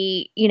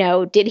be,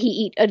 did he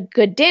eat a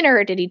good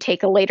dinner? Did he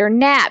take a later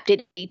nap?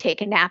 Did he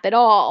take a nap at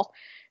all?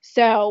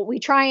 So we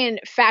try and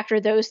factor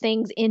those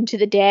things into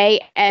the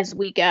day as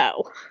we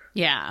go.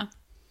 Yeah.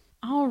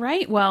 All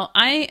right. Well,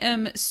 I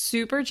am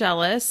super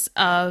jealous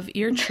of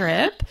your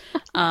trip.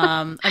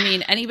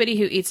 Anybody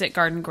who eats at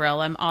Garden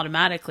Grill, I'm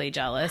automatically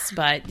jealous,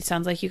 but it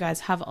sounds like you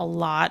guys have a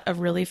lot of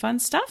really fun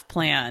stuff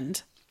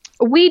planned.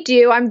 We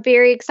do. I'm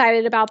very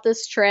excited about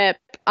this trip.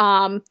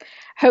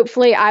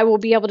 Hopefully I will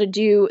be able to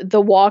do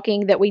the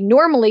walking that we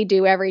normally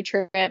do every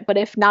trip. But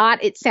if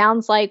not, it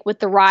sounds like with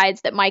the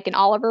rides that Mike and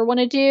Oliver want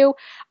to do,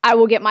 I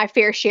will get my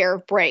fair share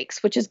of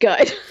breaks, which is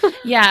good.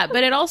 Yeah,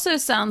 but it also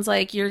sounds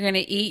like you're going to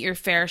eat your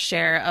fair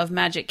share of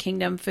Magic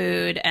Kingdom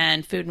food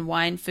and Food and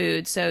Wine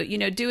food. So,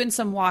 doing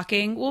some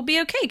walking will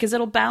be okay because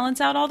it'll balance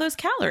out all those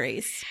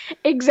calories.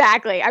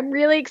 Exactly. I'm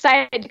really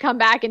excited to come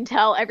back and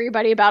tell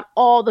everybody about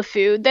all the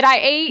food that I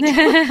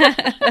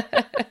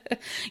ate.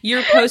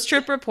 Your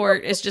post-trip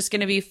report is just going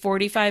to be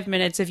 45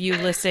 minutes of you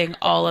listing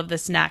all of the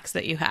snacks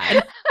that you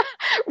had.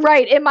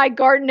 Right. In my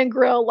Garden and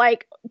Grill,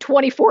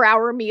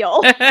 24-hour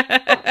meal.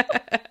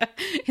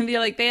 And they're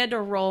like, they had to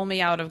roll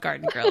me out of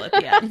Garden Grill at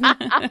the end.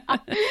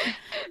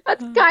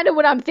 That's kind of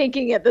what I'm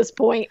thinking at this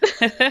point.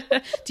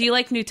 Do you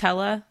like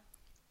Nutella?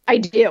 I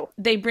do.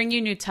 They bring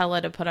you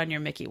Nutella to put on your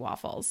Mickey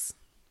waffles.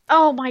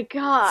 Oh my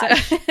God.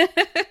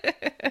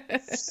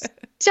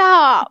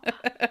 Stop.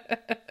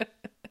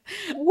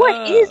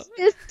 What is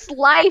this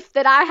life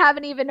that I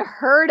haven't even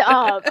heard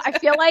of? I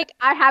feel like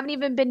I haven't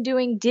even been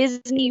doing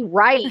Disney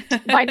right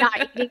by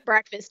not eating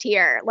breakfast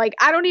here.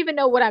 I don't even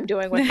know what I'm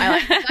doing with my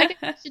life.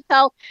 I should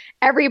tell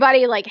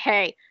everybody,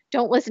 hey,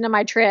 don't listen to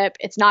my trip.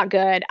 It's not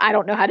good. I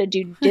don't know how to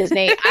do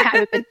Disney. I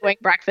haven't been doing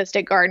breakfast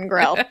at Garden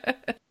Grill.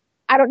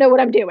 I don't know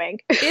what I'm doing.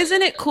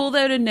 Isn't it cool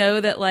though to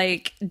know that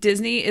like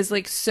Disney is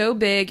like so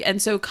big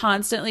and so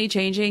constantly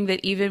changing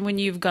that even when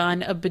you've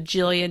gone a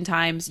bajillion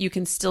times, you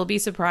can still be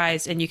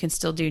surprised and you can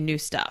still do new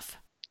stuff?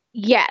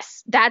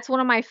 Yes, that's one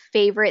of my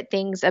favorite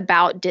things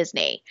about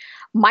Disney.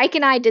 Mike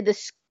and I did the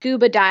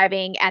scuba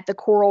diving at the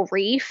Coral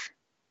Reef.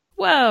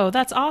 Whoa,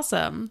 that's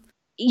awesome.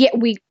 Yeah,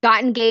 we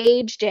got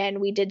engaged and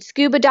we did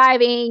scuba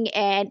diving,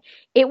 and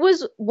it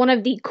was one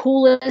of the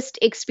coolest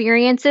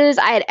experiences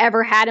I had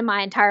ever had in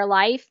my entire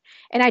life.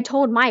 And I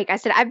told Mike, I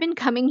said, I've been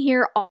coming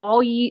here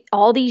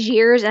all these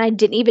years and I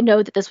didn't even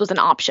know that this was an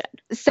option.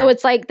 So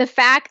it's like the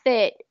fact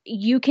that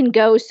you can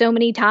go so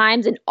many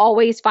times and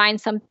always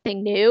find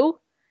something new.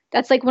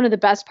 That's like one of the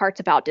best parts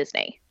about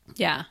Disney.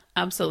 Yeah,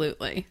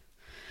 absolutely.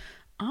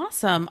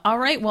 Awesome. All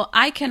right. Well,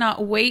 I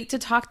cannot wait to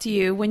talk to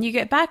you when you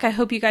get back. I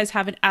hope you guys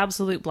have an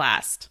absolute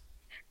blast.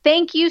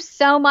 Thank you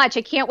so much.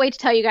 I can't wait to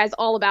tell you guys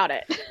all about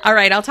it. All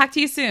right. I'll talk to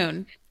you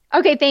soon.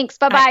 Okay, thanks.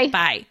 Bye-bye.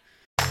 Bye.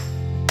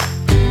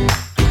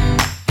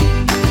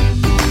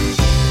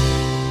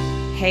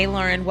 Hey,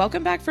 Lauren,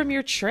 welcome back from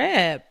your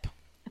trip.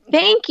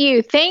 Thank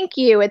you. Thank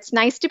you. It's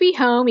nice to be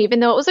home. Even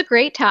though it was a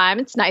great time,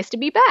 it's nice to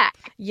be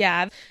back.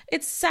 Yeah,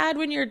 it's sad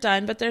when you're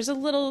done, but there's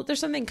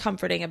something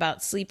comforting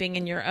about sleeping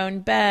in your own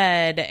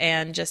bed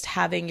and just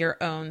having your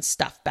own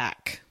stuff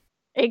back.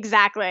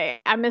 Exactly.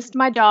 I missed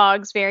my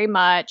dogs very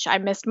much. I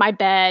missed my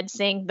bed,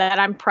 seeing that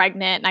I'm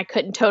pregnant and I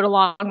couldn't tote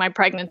along my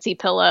pregnancy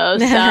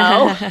pillows.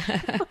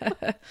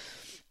 So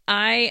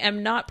I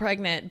am not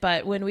pregnant,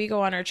 but when we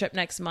go on our trip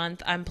next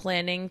month, I'm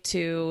planning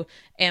to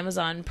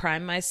Amazon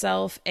Prime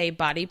myself a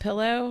body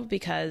pillow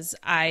because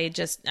I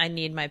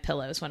need my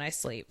pillows when I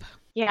sleep.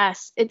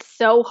 yes, it's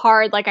so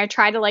hard. Like I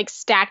try to like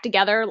stack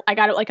together. I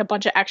got like a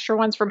bunch of extra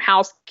ones from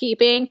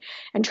housekeeping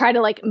and try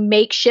to like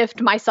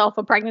makeshift myself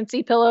a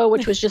pregnancy pillow,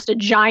 which was just a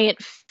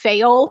giant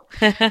fail.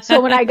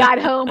 So when I got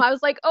home, I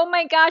was like, oh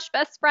my gosh,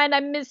 best friend, I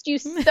missed you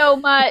so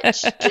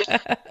much.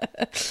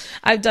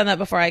 I've done that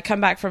before. I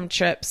come back from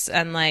trips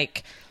and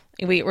like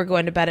we're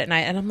going to bed at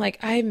night and I'm like,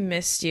 I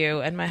missed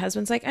you. And my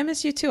husband's like, I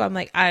miss you too. I'm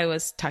like, I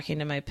was talking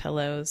to my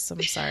pillows.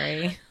 I'm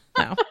sorry.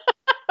 No.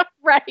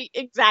 Right,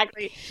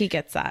 exactly. He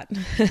gets that.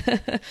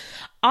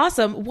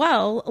 Awesome.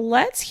 Well,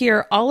 let's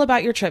hear all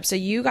about your trip. So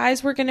you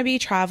guys were going to be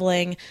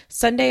traveling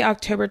Sunday,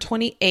 October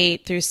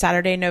 28th through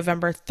Saturday,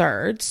 November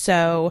 3rd.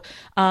 So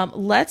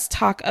let's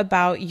talk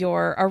about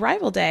your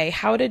arrival day.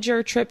 How did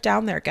your trip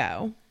down there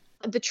go?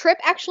 The trip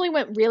actually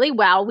went really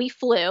well. We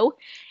flew.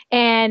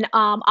 And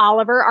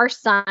Oliver, our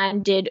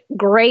son, did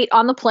great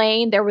on the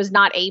plane. There was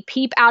not a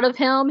peep out of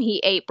him.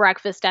 He ate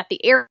breakfast at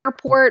the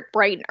airport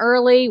bright and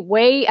early,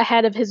 way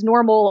ahead of his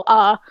normal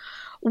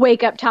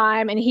wake up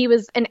time. And he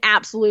was an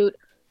absolute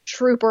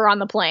trooper on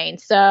the plane.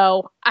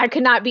 So I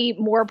could not be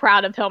more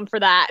proud of him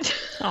for that.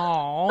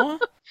 Aww.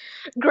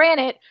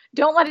 Granted,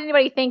 don't let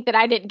anybody think that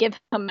I didn't give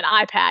him an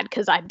iPad,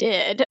 because I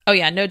did. Oh,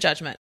 yeah. No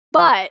judgment.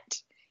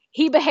 But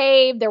he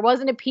behaved. There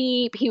wasn't a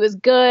peep. He was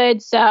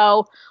good.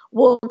 So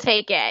we'll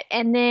take it.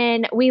 And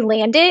then we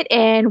landed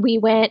and we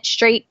went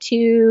straight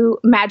to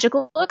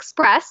Magical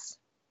Express.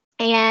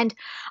 And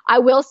I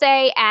will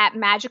say at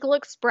Magical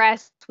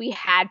Express, we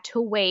had to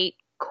wait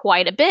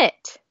quite a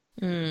bit,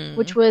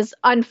 which was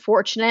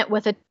unfortunate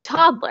with a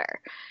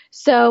toddler.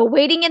 So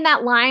waiting in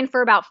that line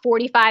for about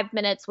 45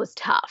 minutes was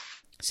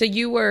tough. So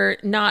you were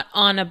not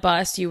on a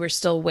bus. You were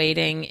still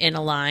waiting in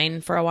a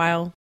line for a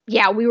while?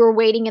 Yeah, we were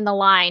waiting in the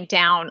line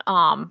down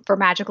for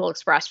Magical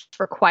Express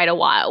for quite a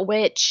while,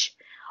 which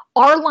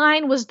our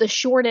line was the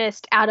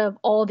shortest out of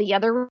all the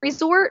other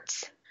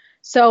resorts.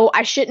 So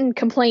I shouldn't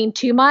complain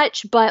too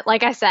much. But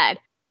like I said,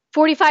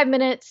 45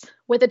 minutes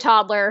with a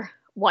toddler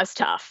was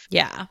tough.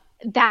 Yeah.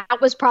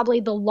 That was probably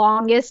the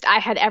longest I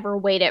had ever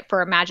waited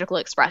for a Magical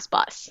Express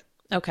bus.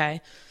 Okay.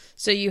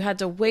 So you had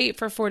to wait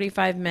for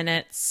 45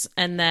 minutes.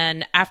 And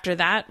then after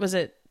that, was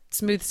it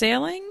smooth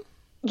sailing?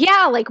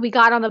 Yeah, like we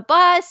got on the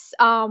bus.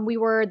 We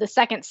were the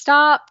second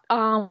stop.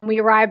 We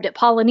arrived at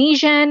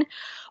Polynesian.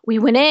 We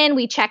went in,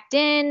 we checked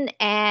in,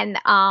 and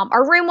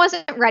our room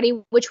wasn't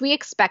ready, which we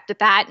expected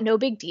that. No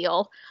big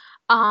deal.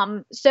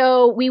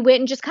 So we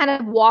went and just kind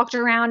of walked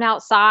around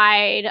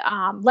outside,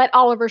 let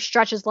Oliver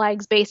stretch his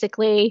legs,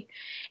 basically.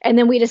 And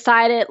then we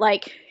decided,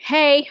 like,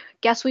 hey,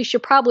 guess we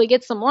should probably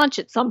get some lunch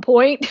at some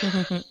point.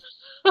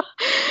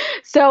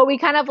 So we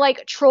kind of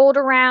like trolled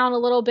around a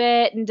little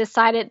bit and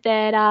decided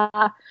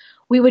that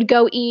we would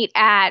go eat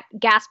at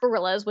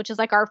Gasparilla's, which is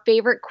like our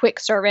favorite quick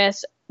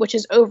service, which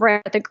is over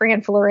at the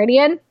Grand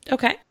Floridian.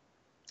 Okay.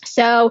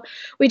 So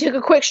we took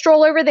a quick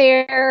stroll over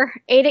there,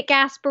 ate at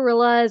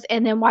Gasparilla's,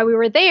 and then while we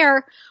were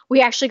there, we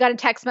actually got a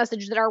text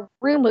message that our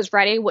room was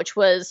ready, which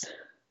was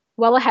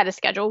well ahead of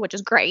schedule, which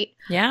is great.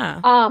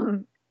 Yeah.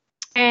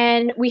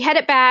 And we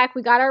headed back.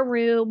 We got our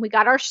room. We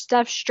got our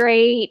stuff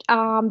straight.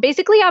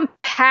 Basically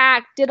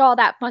unpacked, did all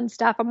that fun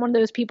stuff. I'm one of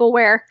those people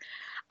where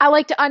I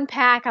like to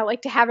unpack. I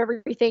like to have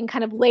everything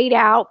kind of laid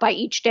out by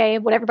each day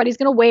of what everybody's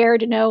going to wear,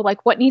 to know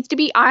like what needs to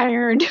be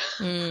ironed.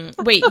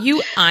 Wait,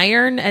 you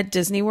iron at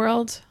Disney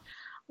World?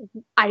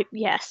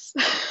 Yes.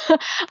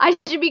 I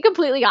should be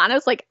completely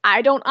honest. Like,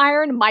 I don't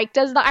iron. Mike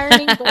does the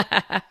ironing.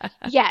 But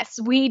yes,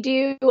 we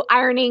do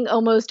ironing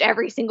almost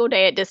every single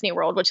day at Disney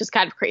World, which is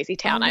kind of crazy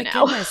Oh town, I my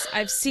know. goodness.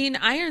 I've seen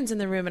irons in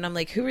the room and I'm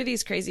like, who are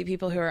these crazy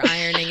people who are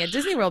ironing at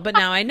Disney World? But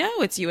now I know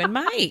it's you and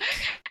Mike.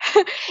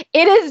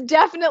 It is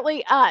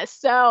definitely us.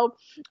 So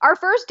our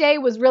first day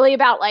was really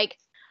about like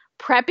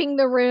prepping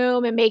the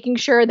room and making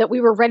sure that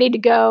we were ready to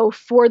go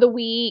for the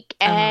week,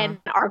 and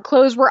our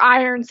clothes were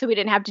ironed so we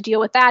didn't have to deal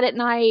with that at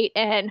night,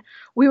 and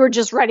we were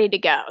just ready to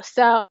go.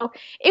 So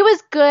it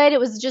was good. It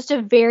was just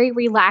a very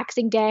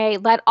relaxing day.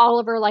 Let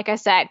Oliver, like I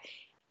said,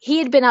 he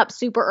had been up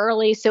super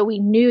early, so we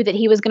knew that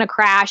he was going to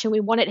crash, and we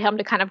wanted him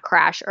to kind of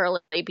crash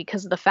early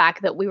because of the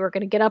fact that we were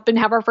going to get up and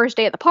have our first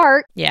day at the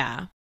park.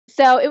 Yeah.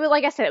 So it was,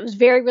 like I said, it was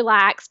very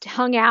relaxed,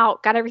 hung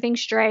out, got everything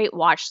straight,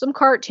 watched some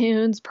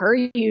cartoons per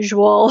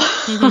usual.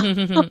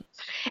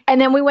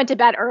 And then we went to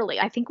bed early.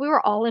 I think we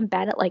were all in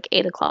bed at like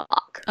 8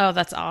 o'clock. Oh,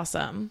 that's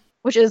awesome.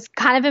 Which is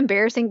kind of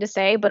embarrassing to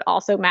say, but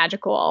also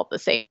magical all at the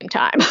same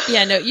time.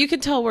 Yeah, no, you can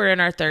tell we're in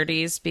our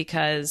 30s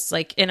because,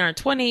 like, in our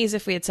 20s,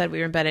 if we had said we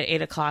were in bed at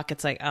 8 o'clock,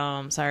 it's like, oh,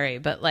 I'm sorry.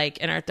 But, like,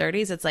 in our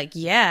 30s, it's like,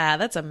 yeah,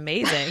 that's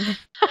amazing.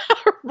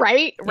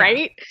 Right? Yeah.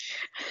 Right?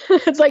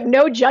 It's like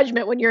no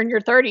judgment when you're in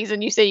your 30s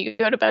and you say you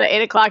go to bed at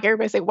 8 o'clock.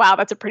 Everybody say, wow,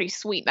 that's a pretty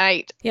sweet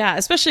night. Yeah,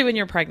 especially when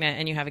you're pregnant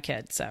and you have a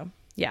kid. So,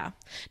 yeah.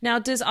 Now,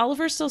 does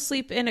Oliver still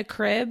sleep in a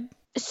crib?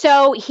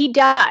 So he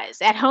does.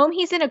 At home,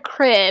 he's in a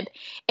crib,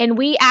 and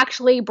we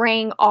actually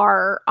bring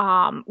our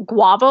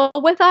guava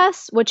with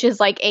us, which is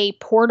like a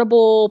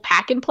portable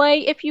pack and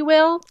play, if you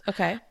will.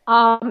 Okay.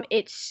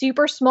 It's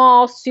super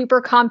small, super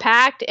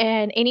compact,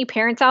 and any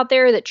parents out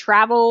there that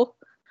travel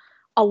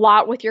a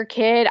lot with your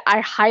kid,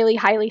 I highly,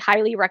 highly,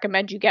 highly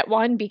recommend you get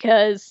one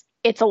because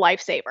it's a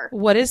lifesaver.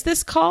 What is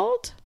this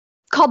called?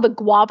 It's called the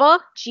Guava,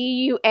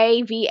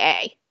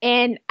 Guava.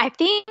 And I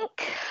think,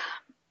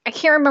 I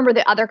can't remember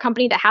the other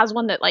company that has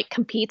one that like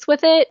competes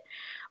with it,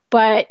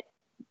 but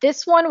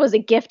this one was a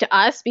gift to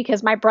us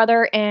because my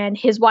brother and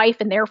his wife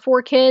and their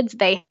 4 kids,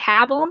 they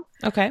have them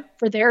Okay.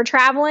 for their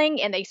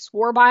traveling, and they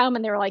swore by them,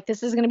 and they were like,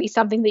 this is going to be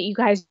something that you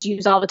guys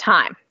use all the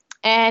time.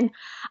 And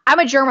I'm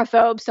a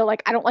germaphobe, so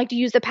like I don't like to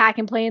use the pack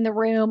and play in the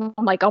room.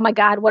 I'm like, oh my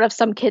God, what if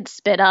some kids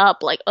spit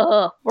up? Like,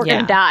 we're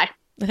Yeah. gonna die.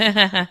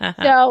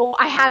 So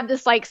I have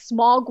this like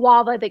small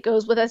guava that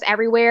goes with us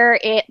everywhere.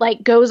 It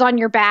like goes on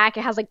your back.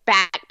 It has like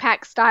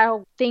backpack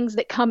style things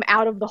that come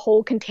out of the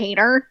whole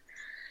container.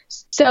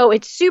 So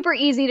it's super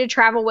easy to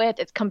travel with.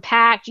 It's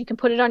compact. You can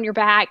put it on your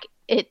back.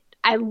 I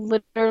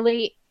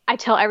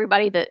tell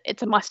everybody that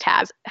it's a must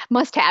have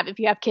if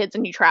you have kids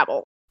and you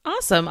travel.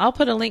 Awesome. I'll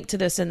put a link to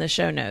this in the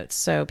show notes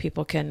so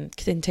people can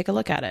take a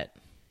look at it.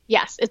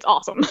 Yes, it's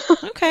awesome.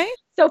 Okay.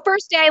 So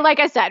first day, like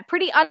I said,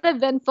 pretty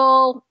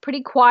uneventful,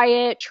 pretty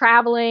quiet,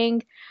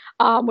 traveling,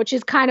 which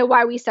is kind of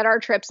why we set our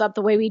trips up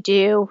the way we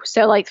do.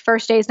 So like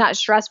first day is not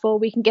stressful.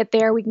 We can get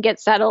there, we can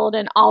get settled,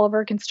 and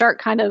Oliver can start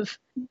kind of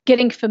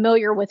getting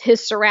familiar with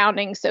his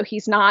surroundings so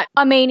he's not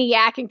a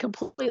maniac and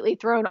completely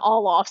thrown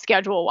all off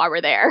schedule while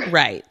we're there.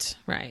 Right.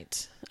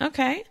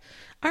 Okay.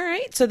 All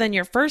right. So then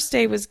your first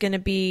day was going to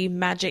be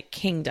Magic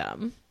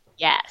Kingdom.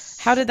 Yes.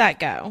 How did that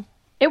go?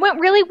 It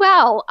went really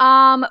well.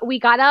 We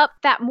got up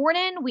that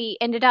morning. We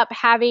ended up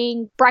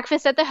having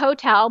breakfast at the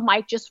hotel.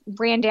 Mike just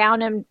ran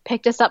down and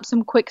picked us up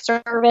some quick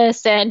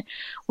service, and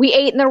we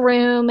ate in the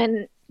room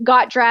and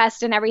got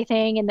dressed and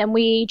everything. And then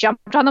we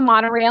jumped on the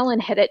monorail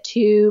and headed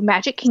to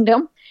Magic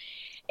Kingdom.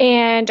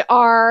 And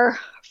our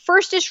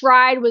first-ish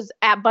ride was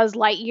at Buzz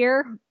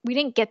Lightyear. We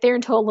didn't get there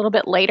until a little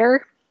bit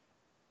later.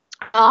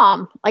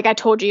 Like I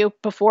told you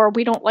before,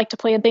 we don't like to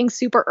plan things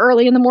super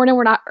early in the morning.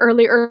 We're not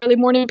early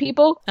morning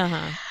people.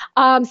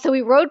 So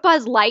we rode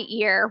Buzz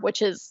Lightyear,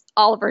 which is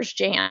Oliver's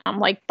jam.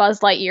 Like Buzz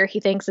Lightyear, he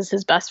thinks is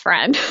his best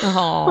friend.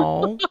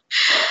 Oh.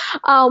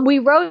 We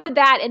rode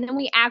that, and then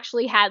we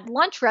actually had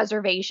lunch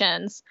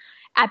reservations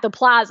at the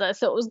plaza.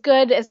 So it was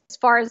good as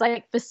far as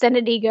like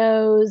vicinity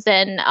goes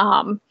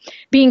and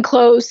being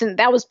close, and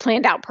that was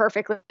planned out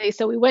perfectly.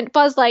 So we went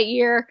Buzz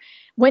Lightyear,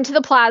 went to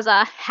the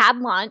plaza, had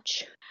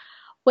lunch,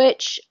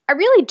 which I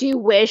really do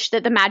wish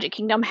that the Magic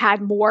Kingdom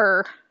had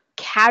more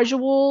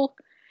casual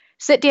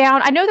sit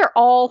down. I know they're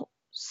all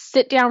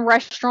sit down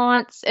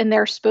restaurants and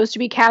they're supposed to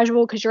be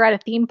casual because you're at a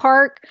theme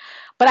park,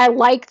 but I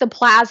like the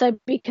plaza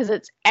because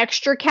it's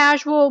extra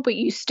casual, but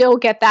you still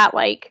get that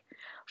like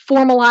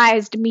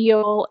formalized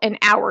meal, an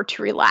hour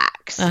to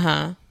relax.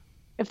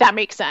 If that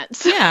makes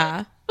sense.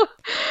 Yeah.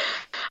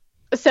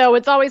 So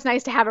it's always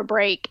nice to have a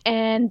break.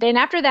 And then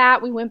after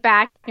that, we went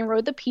back and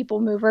rode the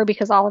People Mover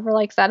because Oliver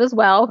likes that as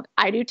well.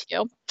 I do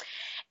too.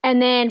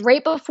 And then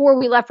right before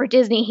we left for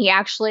Disney, he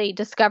actually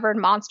discovered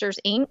Monsters,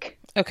 Inc.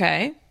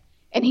 Okay.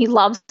 And he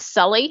loves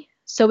Sully.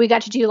 So we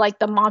got to do like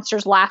the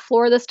Monsters Laugh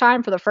Floor this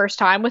time for the first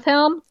time with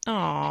him.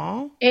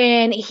 Aw.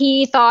 And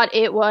he thought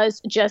it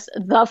was just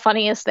the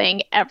funniest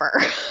thing ever.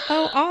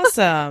 Oh,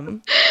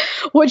 awesome.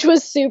 Which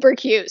was super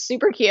cute,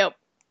 super cute.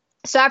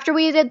 So after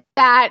we did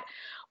that,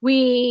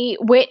 We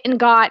went and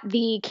got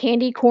the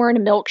candy corn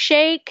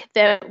milkshake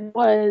that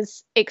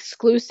was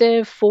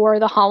exclusive for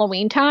the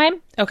Halloween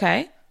time.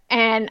 Okay.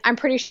 And I'm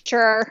pretty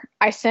sure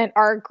I sent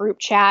our group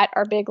chat,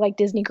 our big like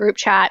Disney group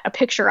chat, a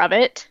picture of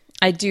it.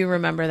 I do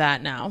remember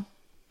that now.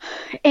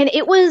 And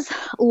it was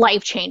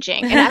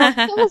life-changing. And I don't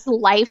think it was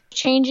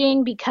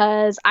life-changing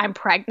because I'm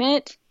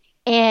pregnant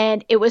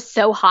and it was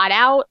so hot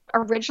out.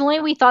 Originally,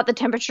 we thought the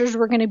temperatures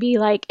were going to be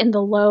like in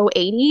the low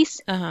 80s.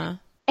 Uh-huh.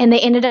 And they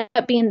ended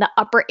up being the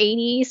upper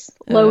 80s,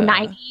 low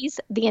 90s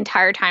the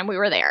entire time we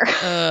were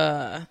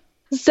there.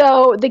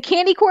 So the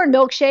candy corn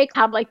milkshake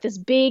had like this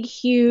big,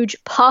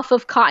 huge puff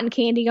of cotton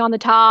candy on the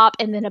top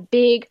and then a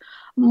big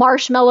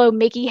marshmallow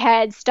Mickey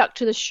head stuck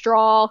to the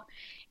straw.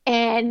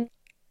 And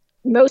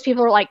most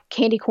people are like,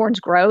 candy corn's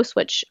gross,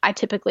 which I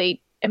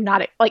typically am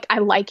not, like, I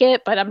like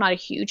it, but I'm not a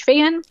huge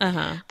fan.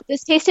 Uh-huh. But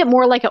this tasted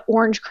more like an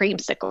orange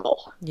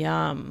creamsicle.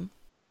 Yum.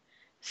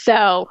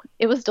 So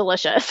it was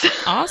delicious.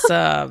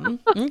 Awesome.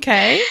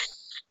 Okay.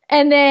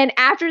 And then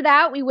after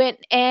that, we went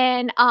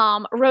and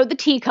rode the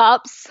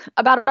teacups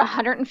about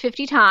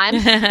 150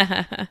 times,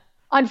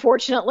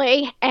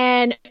 unfortunately.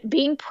 And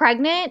being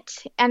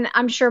pregnant, and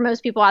I'm sure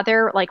most people out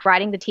there like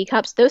riding the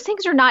teacups, those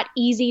things are not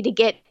easy to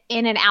get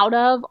in and out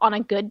of on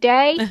a good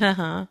day,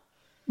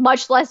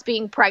 much less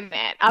being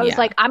pregnant. I was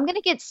like, I'm going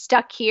to get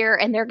stuck here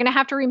and they're going to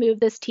have to remove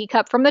this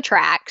teacup from the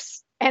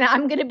tracks. And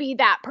I'm going to be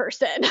that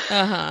person.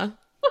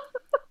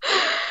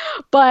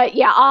 But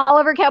yeah,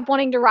 Oliver kept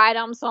wanting to ride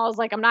them. So I was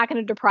like, I'm not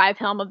going to deprive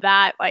him of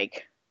that.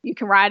 Like, you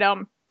can ride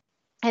them.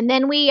 And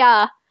then we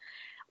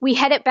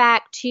headed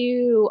back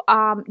to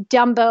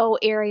Dumbo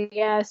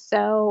area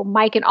so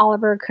Mike and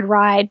Oliver could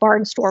ride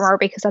Barnstormer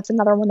because that's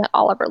another one that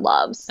Oliver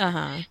loves.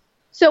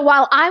 So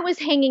while I was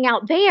hanging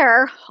out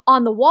there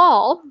on the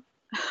wall,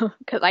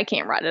 because I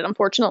can't ride it,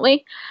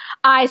 unfortunately,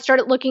 I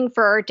started looking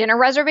for dinner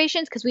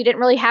reservations because we didn't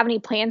really have any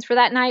plans for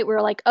that night. We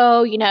were like,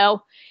 oh, you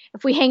know,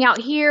 if we hang out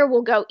here,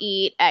 we'll go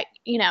eat at,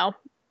 you know,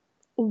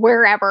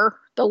 wherever,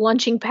 the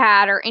lunching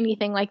pad or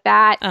anything like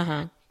that.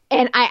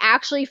 And I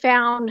actually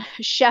found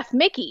Chef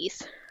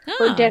Mickey's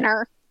for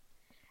dinner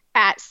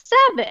at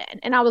 7.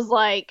 And I was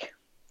like,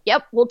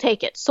 yep, we'll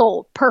take it.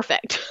 Sold.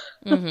 Perfect.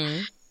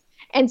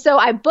 And so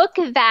I booked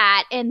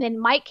that, and then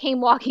Mike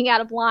came walking out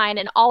of line,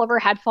 and Oliver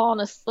had fallen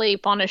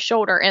asleep on his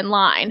shoulder in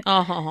line.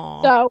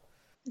 So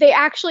they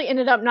actually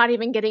ended up not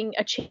even getting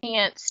a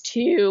chance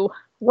to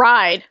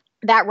ride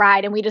that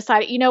ride. And we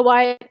decided, you know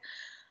what?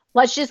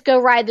 Let's just go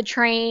ride the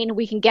train.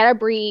 We can get a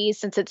breeze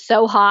since it's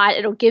so hot.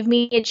 It'll give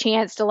me a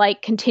chance to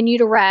like continue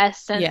to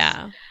rest. Since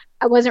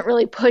I wasn't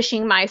really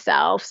pushing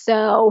myself.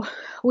 So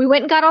we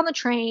went and got on the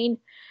train.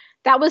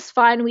 That was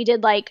fun. We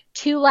did like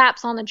 2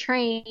 laps on the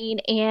train.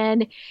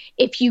 And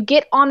if you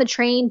get on the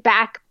train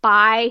back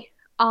by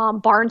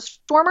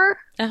Barnstormer,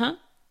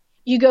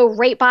 you go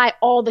right by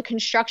all the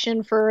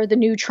construction for the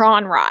new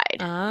Tron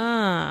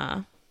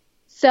ride.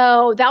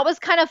 So that was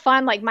kind of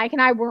fun. Like Mike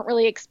and I weren't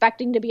really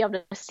expecting to be able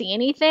to see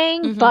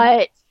anything,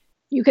 but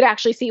you could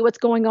actually see what's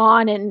going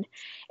on. And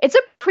it's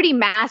a pretty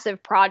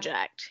massive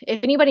project.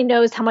 If anybody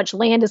knows how much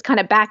land is kind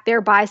of back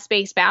there by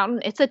Space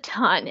Mountain, it's a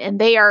ton. And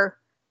they're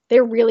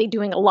really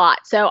doing a lot.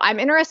 So I'm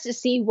interested to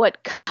see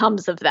what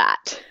comes of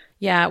that.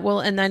 Yeah, well,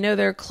 and I know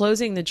they're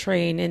closing the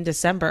train in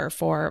December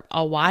for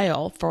a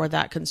while for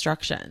that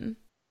construction.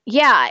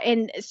 Yeah,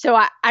 and so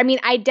I mean,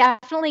 I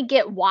definitely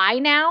get why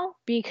now,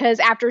 because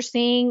after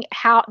seeing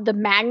how the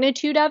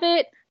magnitude of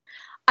it,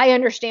 I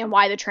understand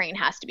why the train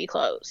has to be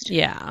closed.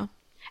 Yeah.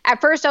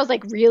 At first, I was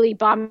like really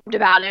bummed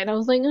about it. I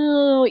was like,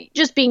 oh,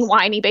 just being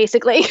whiny,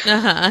 basically.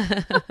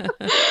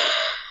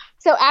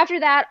 So after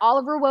that,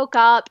 Oliver woke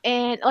up,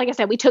 and like I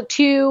said, we took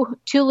two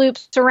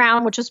loops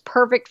around, which was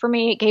perfect for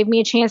me. It gave me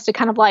a chance to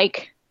kind of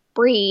like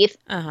breathe.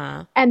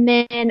 And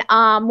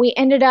then we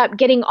ended up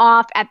getting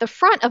off at the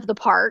front of the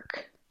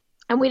park,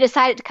 and we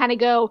decided to kind of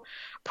go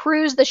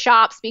peruse the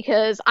shops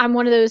because I'm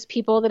one of those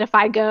people that if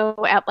I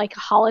go at like a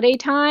holiday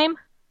time,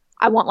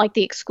 I want like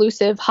the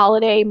exclusive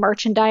holiday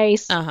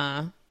merchandise.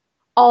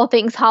 All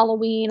things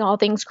Halloween, all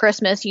things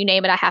Christmas, you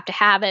name it, I have to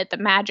have it. The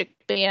magic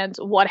bands,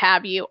 what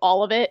have you,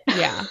 all of it.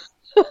 Yeah.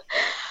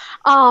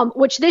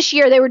 Which this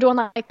year they were doing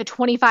like the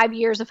 25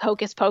 years of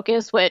Hocus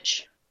Pocus,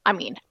 which, I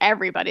mean,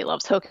 everybody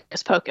loves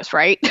Hocus Pocus,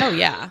 right? Oh,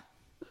 yeah.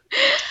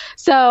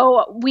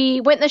 So we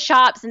went in the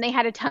shops and they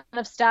had a ton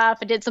of stuff.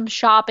 I did some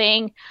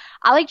shopping.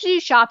 I like to do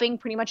shopping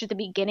pretty much at the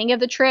beginning of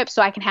the trip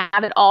so I can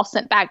have it all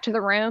sent back to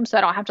the room so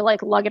I don't have to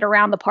like lug it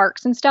around the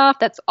parks and stuff.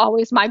 That's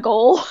always my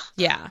goal.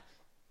 Yeah.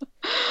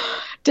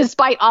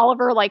 Despite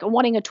Oliver like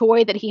wanting a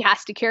toy that he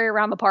has to carry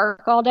around the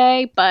park all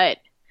day. But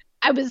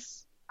I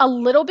was a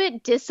little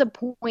bit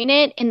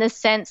disappointed in the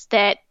sense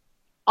that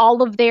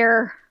all of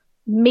their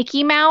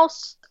Mickey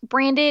Mouse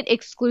branded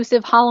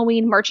exclusive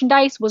Halloween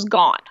merchandise was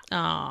gone.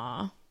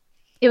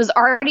 It was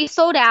already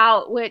sold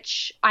out,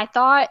 which I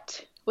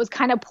thought was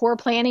kind of poor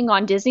planning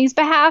on Disney's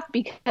behalf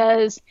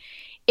because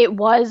it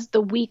was the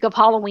week of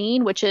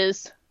Halloween, which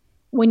is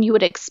when you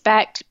would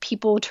expect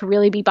people to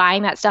really be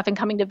buying that stuff and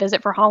coming to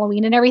visit for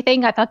Halloween and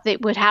everything. I thought they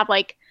would have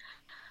like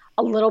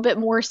a little bit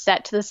more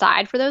set to the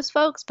side for those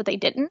folks, but they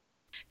didn't.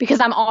 Because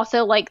I'm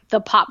also like the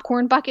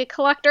popcorn bucket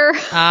collector.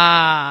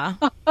 Ah.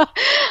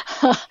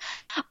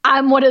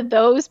 I'm one of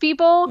those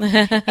people.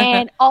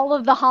 And all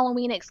of the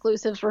Halloween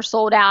exclusives were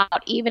sold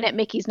out, even at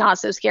Mickey's Not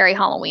So Scary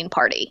Halloween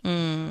Party.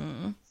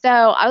 So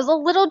I was a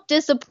little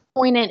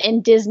disappointed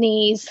in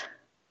Disney's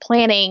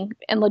planning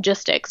and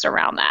logistics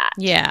around that.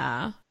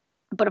 Yeah.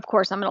 But of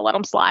course, I'm going to let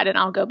them slide and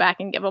I'll go back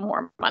and give them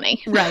more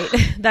money. Right.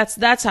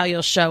 That's how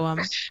you'll show them.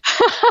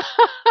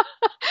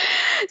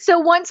 So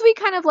once we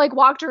kind of like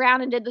walked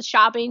around and did the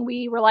shopping,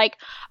 we were like,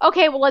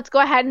 okay, well, let's go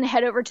ahead and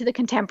head over to the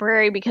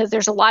Contemporary because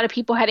there's a lot of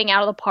people heading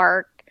out of the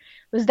park.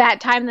 It was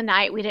that time of the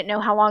night. We didn't know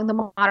how long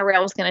the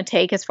monorail was going to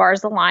take as far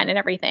as the line and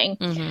everything.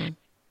 Mm-hmm.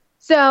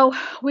 So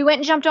we went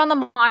and jumped on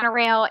the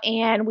monorail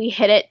and we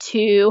hit it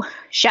to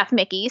Chef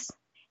Mickey's.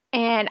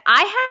 And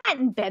I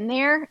hadn't been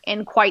there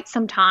in quite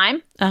some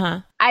time.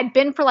 I'd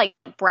been for like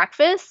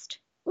breakfast.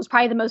 It was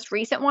probably the most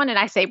recent one. And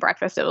I say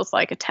breakfast, it was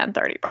like a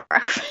 10:30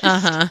 breakfast.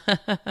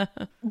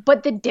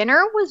 But the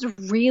dinner was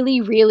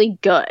really, really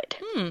good.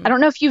 I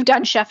don't know if you've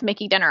done Chef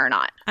Mickey dinner or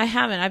not. I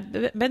haven't.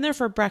 I've been there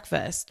for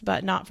breakfast,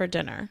 but not for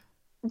dinner.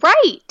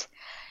 Right.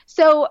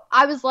 So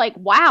I was like,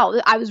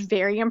 wow, I was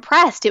very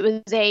impressed. It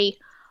was a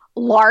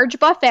large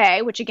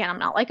buffet, which again, I'm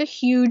not like a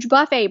huge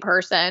buffet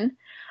person,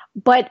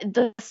 but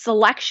the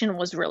selection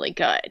was really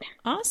good.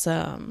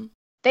 Awesome.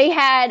 They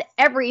had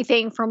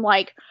everything from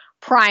like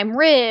prime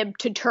rib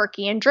to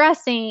turkey and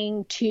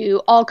dressing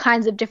to all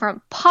kinds of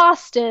different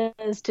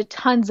pastas to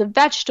tons of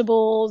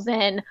vegetables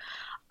and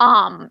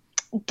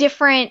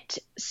different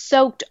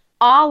soaked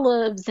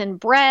olives and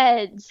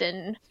breads.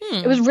 And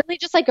it was really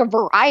just like a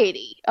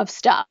variety of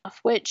stuff,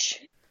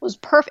 which was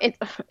perfect,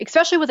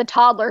 especially with a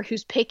toddler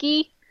who's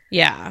picky.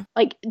 Yeah.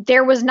 Like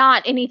there was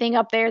not anything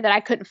up there that I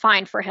couldn't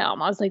find for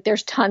him. I was like,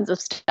 there's tons of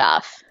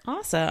stuff.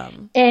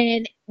 Awesome.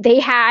 And they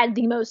had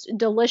the most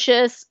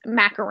delicious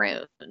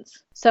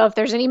macaroons. So if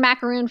there's any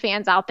macaroon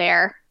fans out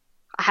there,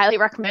 I highly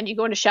recommend you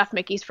going to Chef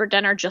Mickey's for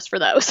dinner just for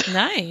those.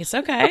 Nice.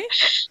 Okay.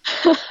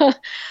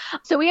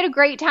 So we had a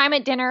great time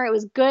at dinner. It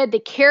was good. The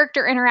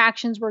character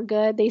interactions were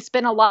good. They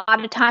spent a lot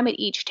of time at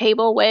each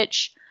table,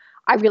 which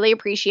I really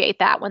appreciate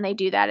that when they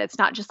do that. It's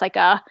not just like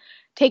a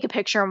take a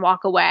picture and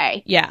walk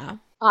away. Yeah.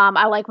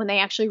 I like when they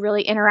actually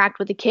really interact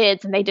with the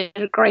kids, and they did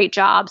a great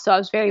job. So I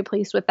was very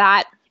pleased with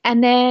that.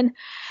 And then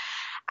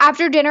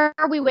after dinner,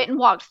 we went and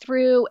walked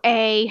through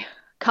a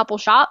couple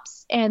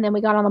shops, and then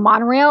we got on the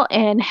monorail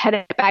and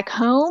headed back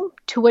home,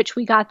 to which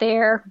we got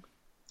there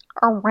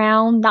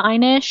around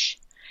 9-ish.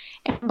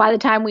 And by the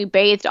time we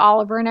bathed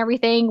Oliver and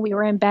everything, we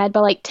were in bed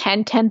by like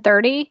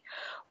 10:30,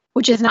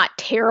 which is not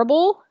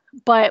terrible.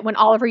 But when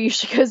Oliver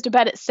usually goes to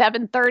bed at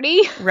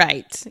 7:30.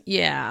 Right.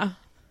 Yeah.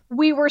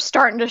 We were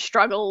starting to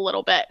struggle a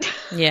little bit.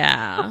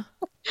 Yeah.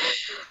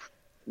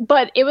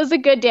 But it was a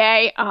good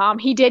day.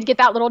 He did get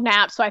that little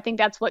nap, so I think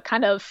that's what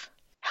kind of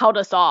held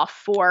us off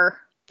for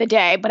the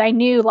day. But I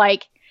knew,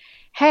 like,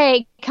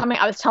 hey,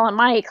 I was telling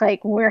Mike,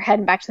 like, when we were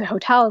heading back to the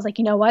hotel, I was like,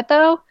 you know what,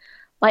 though?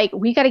 Like,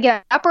 we got to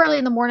get up early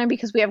in the morning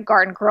because we have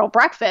Garden Grill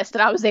breakfast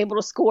that I was able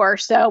to score.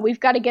 So we've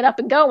got to get up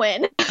and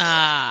going.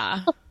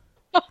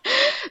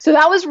 So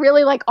that was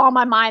really like on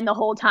my mind the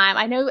whole time.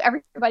 I know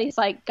everybody's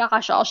like,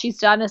 gosh, all she's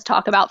done is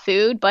talk about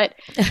food, but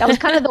that was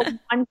kind of the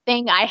one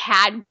thing I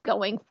had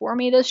going for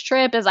me this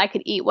trip is I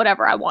could eat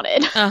whatever I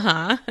wanted.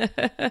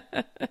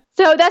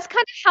 So that's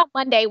kind of how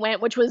Monday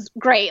went, which was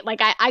great.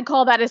 Like I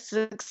call that a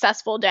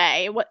successful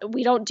day.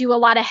 We don't do a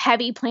lot of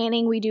heavy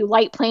planning. We do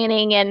light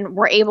planning and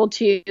we're able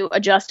to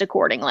adjust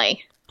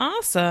accordingly.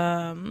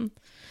 Awesome.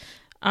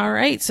 All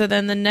right. So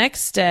then the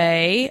next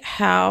day,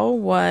 how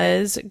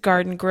was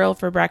Garden Grill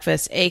for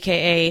breakfast,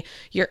 aka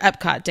your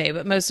Epcot day,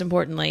 but most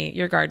importantly,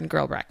 your Garden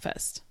Grill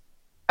breakfast?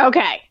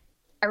 Okay.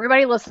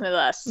 Everybody listen to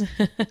this.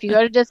 If you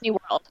go to Disney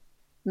World,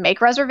 make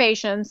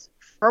reservations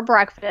for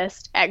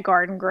breakfast at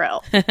Garden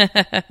Grill.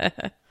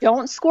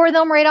 Don't score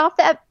them right off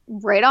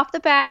the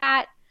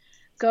bat.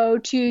 Go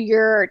to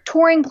your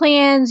touring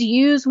plans,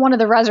 use one of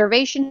the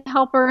reservation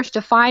helpers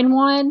to find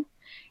one,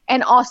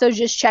 and also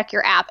just check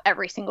your app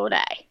every single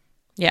day.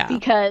 Yeah.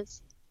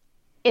 Because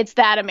it's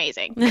that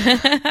amazing.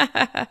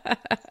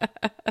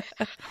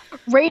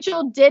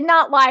 Rachel did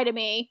not lie to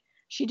me.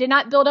 She did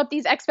not build up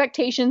these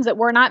expectations that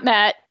were not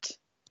met.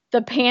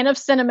 The pan of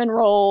cinnamon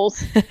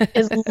rolls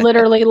is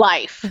literally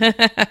life.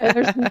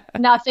 There's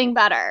nothing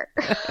better.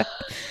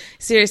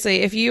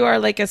 Seriously, if you are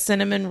like a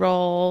cinnamon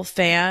roll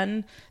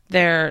fan,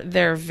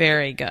 they're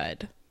very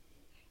good.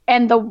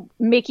 And the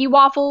Mickey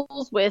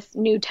waffles with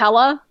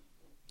Nutella.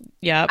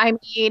 Yep. I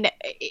mean,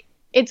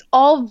 it's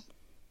all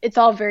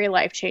very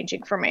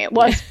life-changing for me. It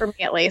was for me,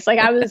 at least. Like,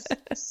 I was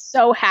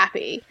so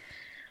happy.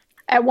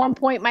 At one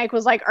point, Mike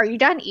was like, are you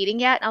done eating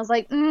yet? And I was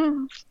like,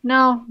 no,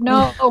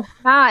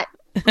 not.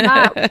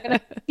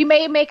 You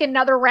may make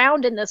another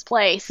round in this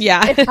place.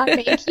 Yeah. If I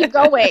may keep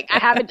going. I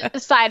haven't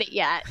decided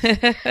yet.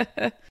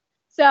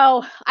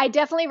 So I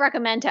definitely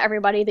recommend to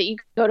everybody that you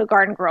go to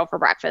Garden Grill for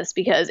breakfast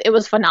because it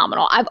was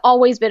phenomenal. I've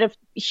always been a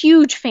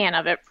huge fan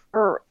of it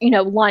for,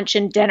 lunch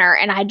and dinner.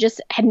 And I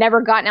just had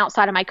never gotten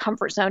outside of my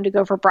comfort zone to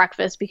go for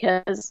breakfast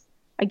because,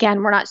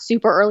 again, we're not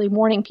super early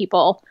morning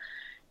people.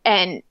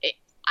 And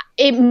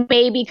it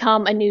may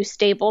become a new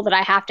staple that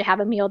I have to have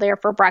a meal there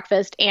for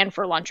breakfast and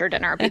for lunch or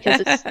dinner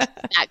because it's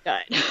that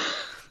good.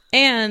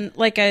 And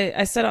like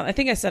I said, I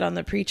think I said on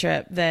the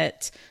pre-trip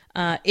that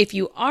if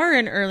you are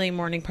an early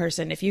morning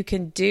person, if you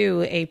can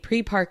do a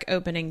pre-park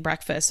opening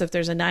breakfast, so if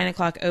there's a 9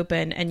 o'clock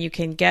open and you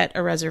can get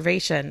a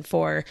reservation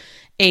for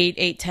 8,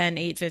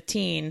 8:10,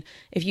 8:15,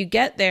 if you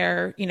get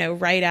there,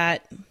 right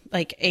at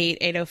like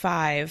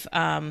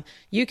 8:05,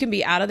 you can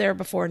be out of there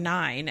before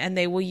 9, and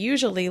they will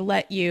usually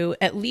let you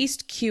at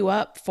least queue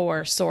up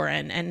for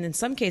Soarin', and in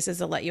some cases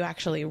they'll let you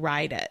actually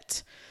ride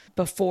it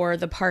before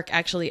the park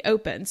actually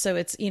opens. So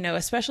it's,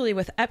 especially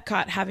with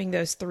Epcot having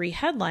those 3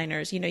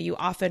 headliners, you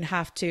often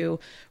have to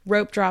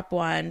rope drop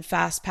one,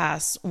 fast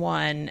pass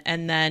one,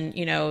 and then,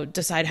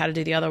 decide how to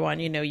do the other one.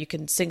 You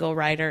can single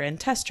rider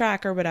and test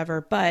track or whatever.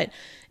 But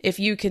if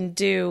you can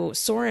do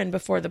Soarin'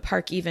 before the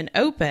park even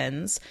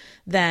opens,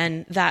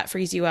 then that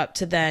frees you up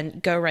to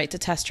then go right to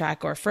test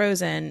track or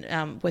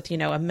Frozen with,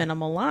 a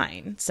minimal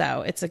line.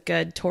 So it's a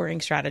good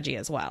touring strategy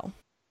as well.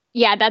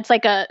 Yeah, that's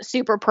like a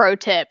super pro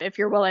tip if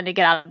you're willing to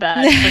get out of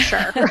bed for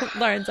sure.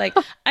 Lauren's like,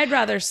 I'd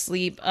rather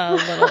sleep a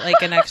little, like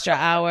an extra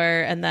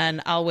hour, and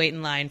then I'll wait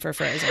in line for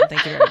Frozen.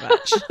 Thank you very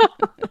much.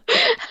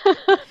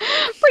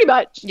 Pretty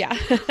much. Yeah.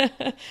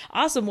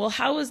 Awesome. Well,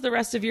 how was the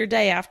rest of your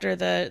day after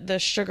the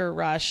sugar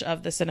rush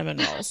of the cinnamon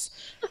rolls?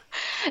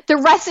 The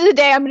rest of the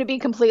day, I'm going to be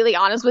completely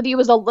honest with you,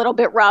 was a little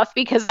bit rough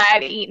because I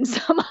had eaten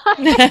so much.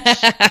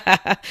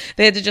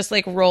 They had to just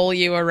like roll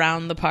you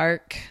around the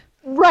park.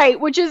 Right,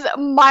 which is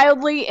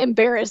mildly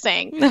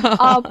embarrassing.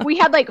 We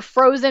had like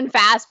Frozen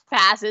fast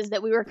passes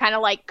that we were kind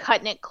of like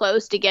cutting it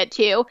close to get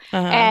to.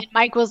 And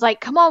Mike was like,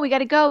 come on, we got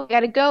to go.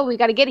 We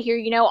got to get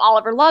here.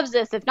 Oliver loves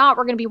this. If not,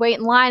 we're going to be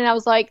waiting in line. And I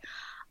was like,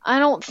 I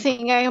don't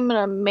think I'm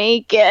going to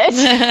make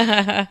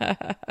it.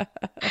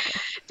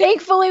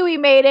 Thankfully, we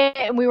made it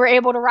and we were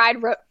able to ride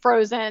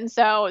Frozen.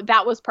 So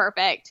that was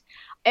perfect.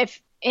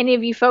 If any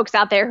of you folks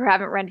out there who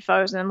haven't read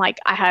Frozen,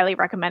 I highly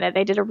recommend it.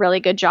 They did a really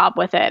good job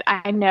with it.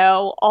 I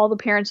know all the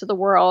parents of the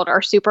world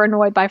are super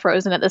annoyed by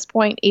Frozen at this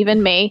point,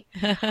 even me.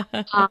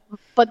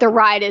 But the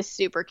ride is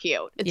super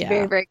cute. It's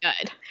very, very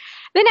good.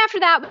 Then after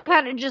that, we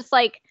kind of just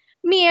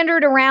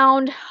meandered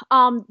around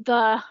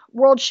the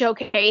World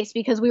Showcase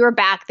because we were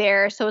back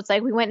there. So it's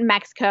we went in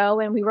Mexico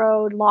and we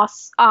rode the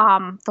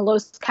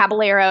Los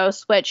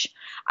Caballeros, which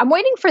I'm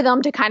waiting for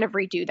them to kind of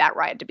redo that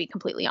ride, to be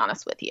completely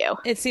honest with you.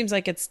 It seems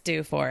like it's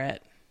due for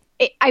it.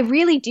 I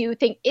really do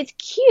think it's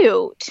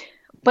cute,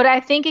 but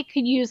I think it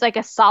could use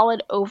a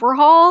solid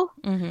overhaul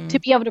to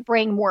be able to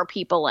bring more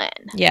people in.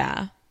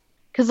 Yeah.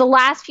 Because the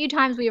last few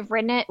times we have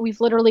ridden it, we've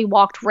literally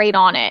walked right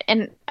on it.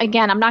 And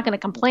again, I'm not going to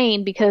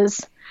complain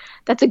because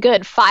that's a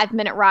good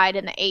 5-minute ride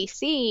in the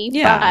AC.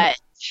 Yeah.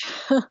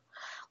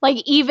 But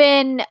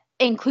even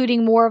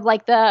including more of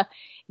the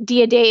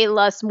Dia de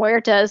las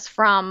Muertas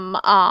from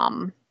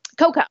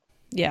Coco.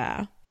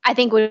 Yeah. I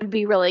think would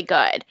be really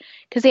good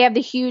because they have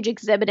the huge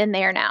exhibit in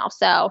there now.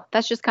 So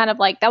that's just kind of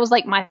that was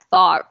my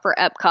thought for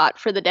Epcot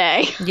for the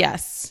day.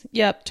 Yes.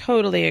 Yep.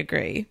 Totally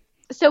agree.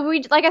 So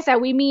like I said,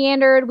 we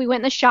meandered, we went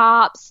in the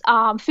shops.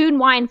 Food and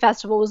Wine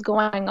Festival was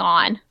going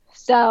on.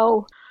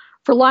 So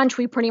for lunch,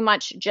 we pretty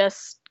much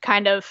just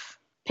kind of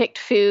picked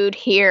food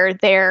here,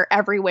 there,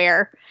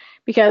 everywhere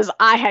because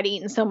I had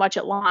eaten so much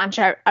at lunch.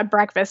 At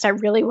breakfast, I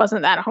really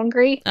wasn't that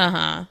hungry.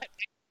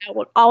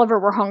 Oliver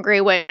were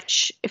hungry,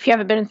 which if you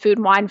haven't been in Food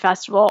and Wine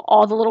Festival,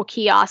 all the little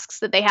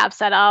kiosks that they have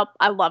set up,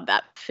 I love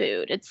that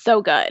food. It's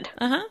so good.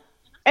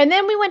 And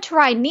then we went to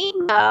ride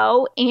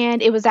Nemo,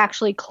 and it was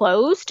actually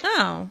closed.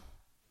 Oh.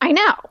 I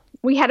know.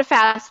 We had a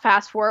fast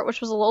pass for it,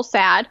 which was a little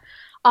sad.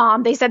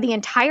 They said the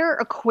entire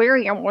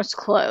aquarium was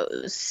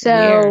closed.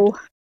 So, weird.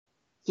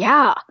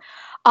 Yeah.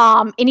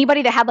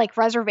 Anybody that had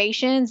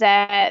reservations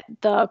at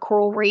the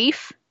Coral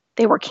Reef,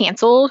 they were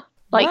canceled.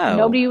 Whoa.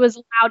 Nobody was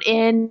allowed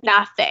in,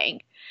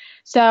 nothing.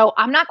 So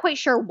I'm not quite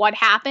sure what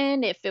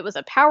happened, if it was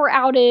a power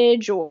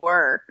outage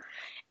or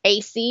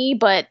AC,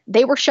 but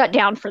they were shut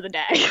down for the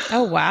day.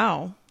 Oh,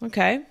 wow.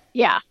 Okay.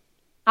 Yeah.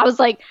 I was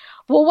like,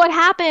 well, what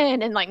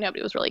happened? And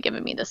nobody was really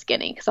giving me the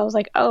skinny because I was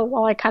like, oh,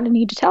 well, I kind of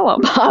need to tell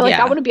them.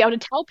 I want to be able to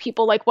tell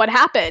people what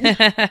happened.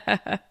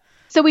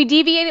 So we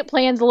deviated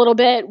plans a little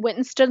bit, went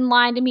and stood in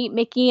line to meet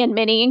Mickey and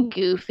Minnie and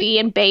Goofy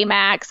and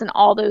Baymax and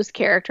all those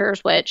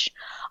characters, which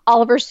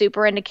Oliver's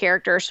super into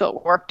characters, so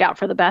it worked out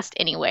for the best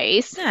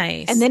anyways.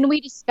 Nice. And then we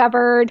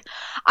discovered,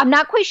 I'm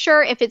not quite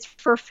sure if it's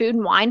for Food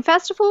and Wine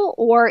Festival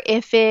or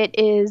if it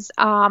is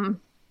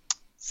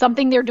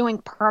something they're doing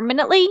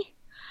permanently.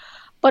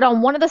 But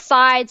on one of the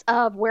sides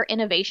of where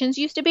Innovations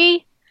used to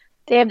be,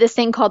 they have this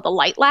thing called the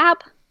Light Lab.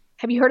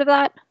 Have you heard of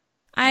that?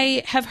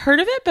 I have heard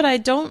of it, but I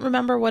don't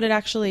remember what it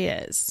actually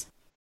is.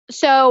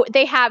 So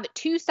they have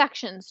 2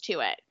 sections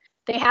to it.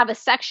 They have a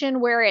section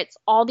where it's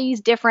all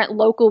these different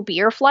local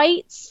beer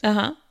flights.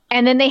 Uh-huh.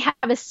 And then they have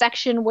a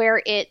section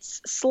where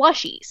it's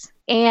slushies.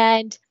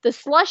 And the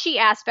slushy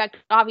aspect,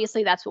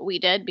 obviously that's what we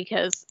did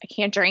because I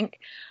can't drink.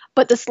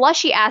 But the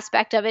slushy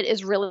aspect of it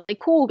is really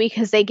cool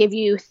because they give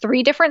you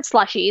 3 different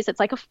slushies. It's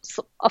like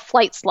a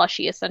flight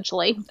slushie,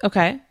 essentially.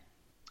 Okay.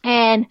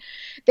 And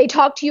they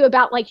talk to you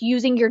about like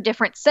using your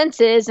different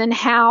senses and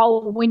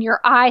how when your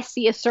eyes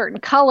see a certain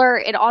color,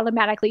 it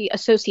automatically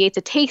associates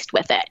a taste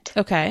with it.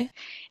 Okay.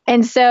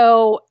 And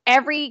so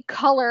every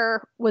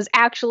color was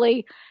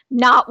actually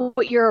not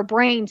what your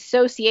brain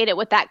associated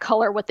with that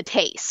color with the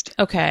taste.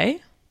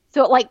 Okay.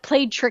 So it like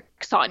played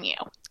tricks on you.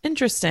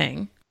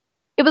 Interesting.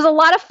 It was a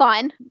lot of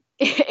fun.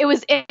 It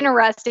was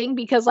interesting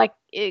because like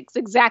it's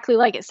exactly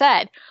like it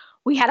said.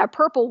 We had a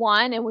purple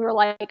one and we were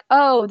like,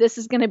 oh, this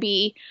is going to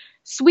be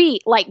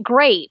sweet like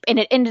grape. And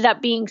it ended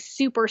up being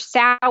super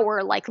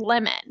sour like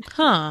lemon.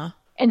 Huh.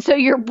 And so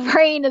your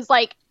brain is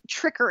like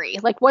trickery.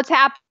 Like what's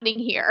happening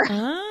here?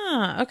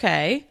 Ah,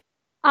 okay.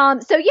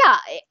 So yeah,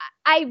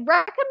 I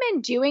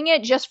recommend doing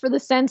it just for the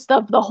sense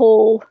of the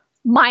whole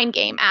mind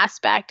game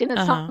aspect. And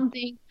it's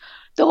something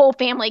the whole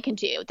family can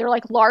do. They're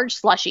like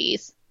large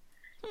slushies.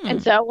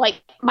 And so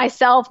like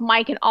myself,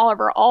 Mike, and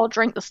Oliver all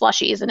drank the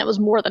slushies and it was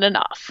more than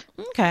enough.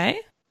 Okay.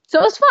 So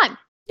it was fun.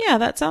 Yeah,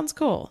 that sounds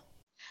cool.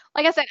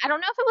 Like I said, I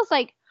don't know if it was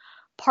like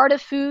part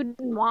of Food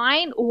and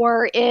Wine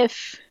or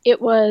if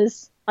it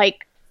was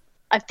like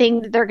a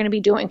thing that they're going to be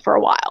doing for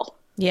a while.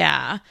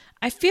 Yeah.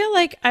 I feel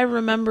like I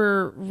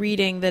remember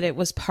reading that it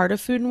was part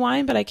of Food and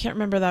Wine, but I can't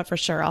remember that for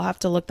sure. I'll have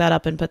to look that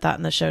up and put that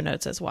in the show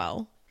notes as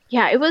well.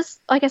 Yeah, it was,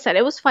 like I said,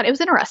 it was fun. It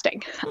was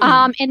interesting.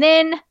 And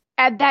then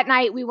at that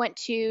night, we went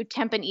to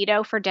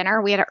Tempanido for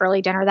dinner. We had an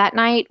early dinner that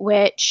night,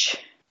 which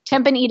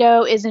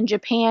Tempanido is in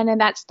Japan, and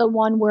that's the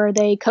one where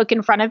they cook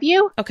in front of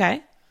you.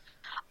 Okay.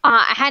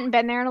 I hadn't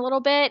been there in a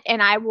little bit,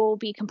 and I will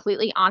be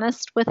completely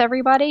honest with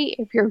everybody.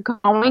 If you're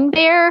going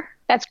there,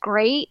 that's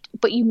great,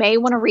 but you may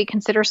want to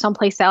reconsider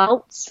someplace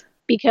else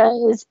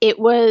because it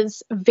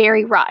was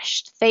very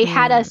rushed. They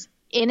had us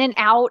in and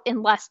out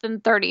in less than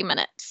 30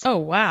 minutes. Oh,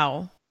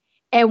 wow.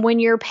 And when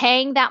you're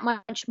paying that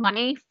much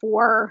money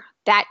for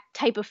that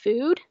type of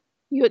food,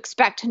 you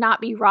expect to not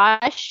be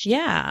rushed.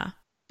 Yeah.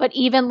 But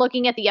even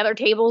looking at the other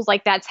tables,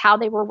 like that's how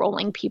they were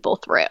rolling people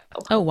through.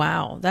 Oh,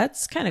 wow.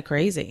 That's kind of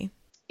crazy.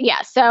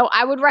 Yeah. So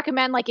I would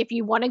recommend, like, if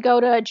you want to go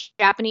to a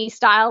Japanese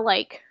style,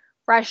 like,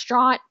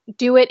 restaurant,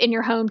 do it in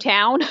your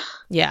hometown.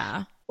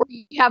 Yeah. Where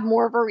you have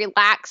more of a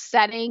relaxed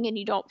setting and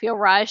you don't feel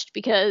rushed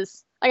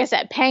because, like I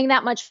said, paying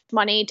that much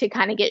money to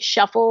kind of get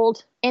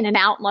shuffled in and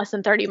out in less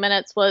than 30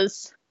 minutes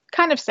was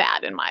kind of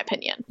sad, in my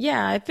opinion.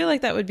 Yeah, I feel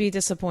like that would be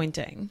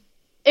disappointing.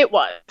 It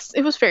was.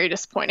 It was very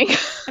disappointing.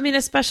 I mean,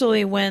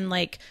 especially when,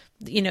 like,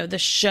 you know, the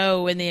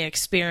show and the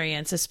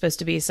experience is supposed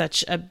to be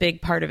such a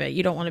big part of it.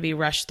 You don't want to be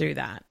rushed through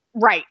that.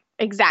 Right.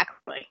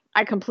 Exactly.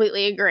 I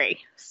completely agree.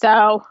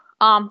 So,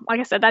 like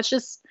I said, that's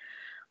just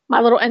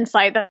my little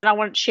insight that I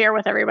want to share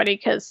with everybody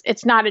because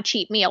it's not a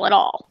cheap meal at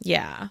all.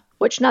 Yeah.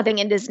 Which nothing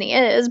in Disney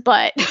is,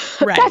 but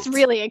Right. That's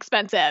really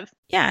expensive.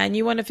 Yeah, and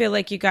you want to feel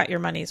like you got your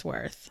money's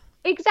worth.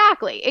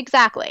 Exactly.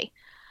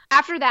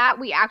 After that,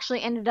 we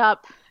actually ended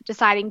up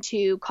deciding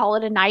to call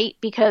it a night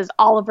because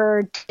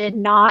Oliver did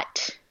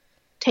not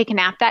take a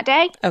nap that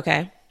day.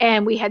 Okay.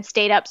 And we had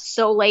stayed up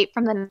so late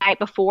from the night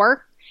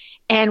before.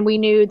 And we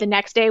knew the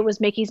next day was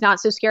Mickey's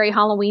Not So Scary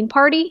Halloween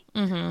party.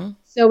 Mm-hmm.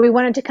 So we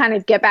wanted to kind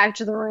of get back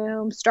to the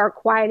room, start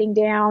quieting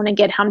down, and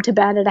get him to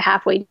bed at a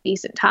halfway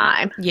decent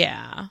time.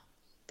 Yeah.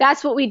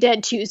 That's what we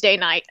did Tuesday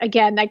night.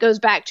 Again, that goes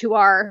back to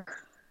our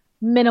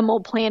minimal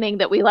planning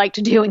that we like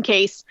to do in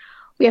case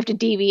we have to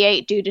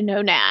deviate due to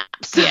no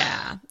naps.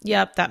 Yeah.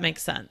 Yep, that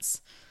makes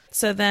sense.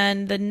 So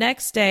then the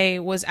next day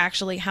was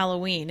actually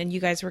Halloween, and you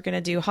guys were going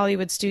to do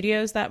Hollywood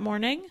Studios that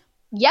morning?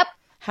 Yep.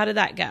 How did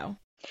that go?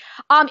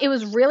 It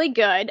was really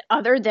good,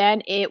 other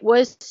than it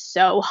was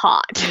so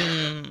hot.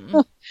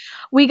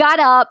 We got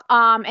up,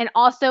 and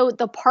also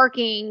the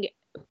parking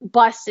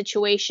bus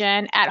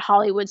situation at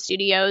Hollywood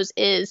Studios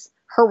is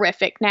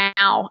horrific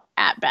now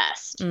at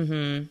best.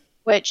 Mm-hmm.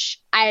 Which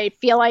I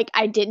feel like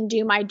I didn't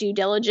do my due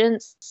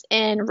diligence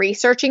in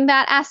researching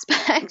that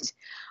aspect,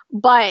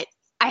 but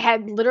I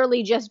had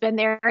literally just been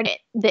there at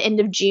the end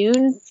of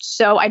June,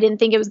 so I didn't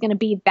think it was going to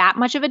be that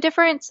much of a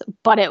difference,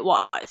 but it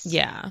was.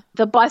 Yeah.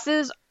 The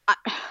buses,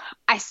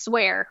 I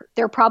swear,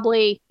 they're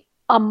probably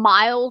a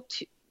mile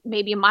to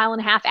maybe a mile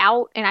and a half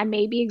out, and I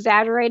may be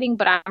exaggerating,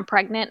 but I'm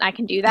pregnant and I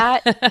can do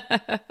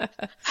that.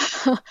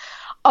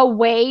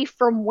 Away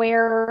from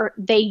where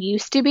they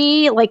used to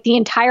be, like the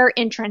entire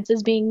entrance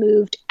is being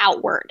moved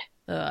outward.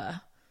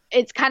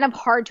 It's kind of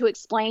hard to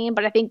explain,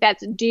 but I think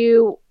that's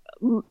due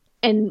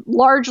and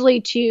largely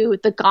to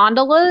the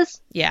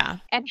gondolas. Yeah.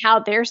 And how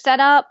they're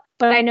set up.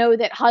 But I know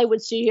that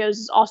Hollywood Studios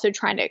is also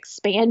trying to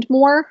expand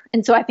more.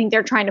 And so I think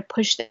they're trying to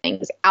push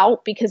things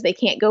out because they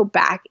can't go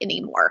back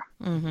anymore.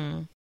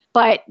 Mm-hmm.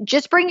 But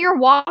just bring your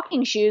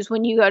walking shoes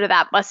when you go to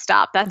that bus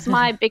stop. That's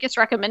my biggest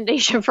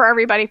recommendation for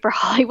everybody for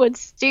Hollywood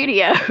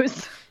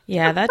Studios.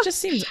 Yeah, that just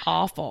seems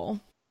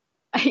awful.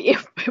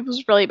 it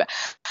was really bad.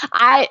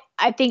 I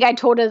think I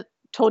told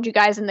you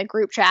guys in the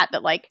group chat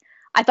that like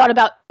I thought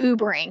about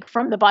Ubering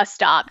from the bus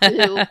stop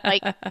to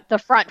like the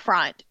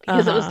front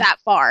because it was that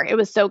far. It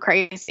was so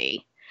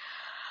crazy.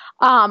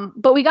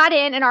 But we got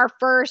in, and our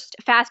first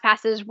fast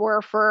passes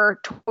were for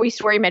Toy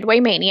Story Midway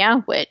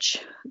Mania,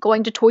 which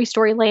going to Toy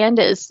Story Land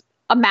is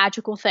a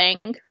magical thing.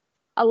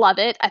 I love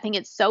it. I think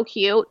it's so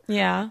cute.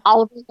 Yeah.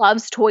 Oliver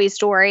loves Toy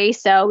Story,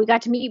 so we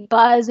got to meet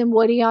Buzz and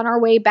Woody on our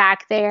way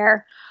back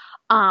there.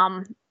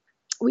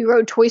 We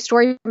rode Toy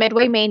Story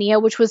Midway Mania,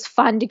 which was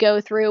fun to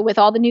go through with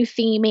all the new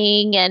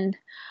theming and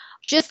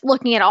just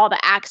looking at all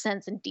the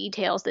accents and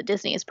details that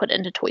Disney has put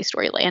into Toy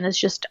Story Land is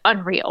just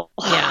unreal.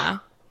 Yeah.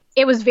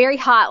 It was very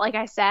hot, like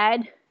I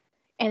said,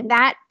 and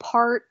that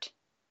part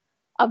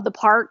of the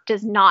park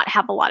does not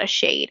have a lot of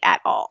shade at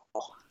all.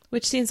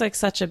 Which seems like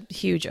such a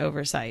huge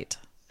oversight.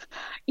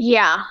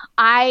 Yeah,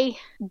 I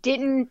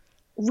didn't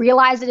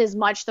realize it as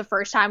much the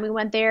first time we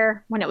went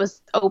there when it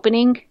was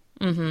opening.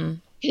 Mm-hmm.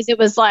 Because it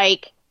was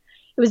like,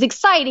 it was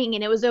exciting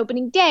and it was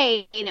opening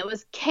day and it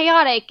was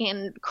chaotic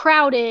and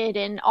crowded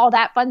and all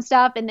that fun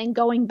stuff. And then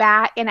going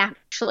back and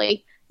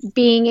actually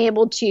being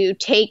able to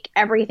take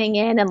everything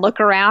in and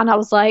look around, I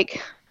was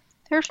like,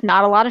 there's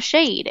not a lot of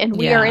shade and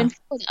we are in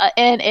Florida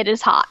and it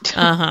is hot.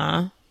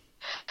 Uh-huh.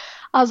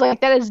 I was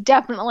like, that is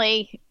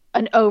definitely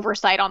an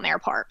oversight on their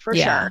part for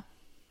sure.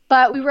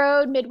 But we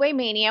rode Midway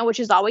Mania, which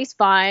is always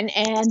fun.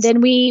 And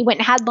then we went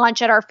and had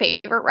lunch at our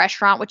favorite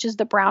restaurant, which is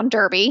the Brown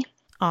Derby.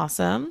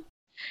 Awesome.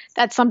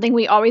 That's something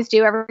we always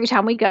do every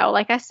time we go,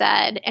 like I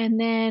said. And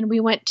then we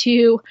went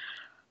to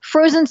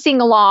Frozen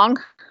Sing-Along,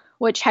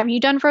 which, have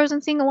you done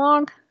Frozen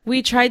Sing-Along?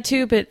 We tried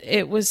to, but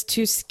it was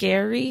too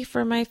scary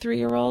for my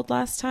 3-year-old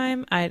last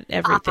time.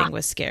 Everything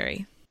was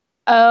scary.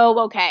 Oh,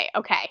 okay.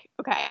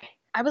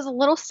 I was a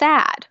little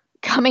sad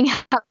coming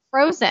out of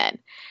Frozen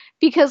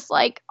because,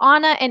 like,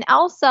 Anna and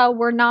Elsa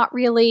were not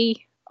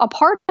really a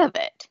part of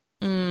it.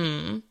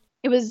 Mm.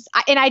 It was,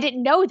 and I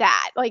didn't know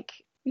that. Like,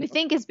 you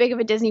think as big of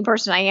a Disney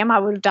person I am, I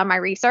would have done my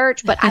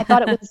research, but I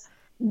thought it was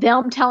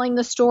them telling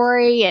the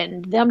story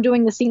and them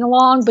doing the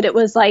sing-along, but it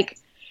was like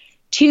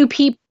two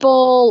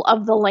people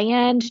of the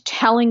land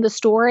telling the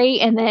story,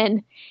 and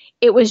then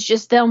it was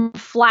just them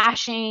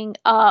flashing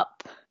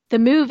up the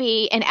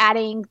movie and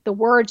adding the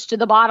words to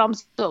the bottom,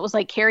 so it was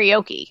like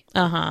karaoke.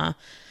 Uh-huh.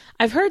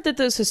 I've heard that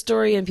those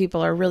historian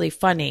people are really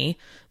funny,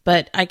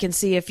 but I can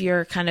see if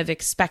you're kind of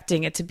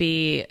expecting it to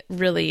be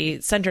really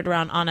centered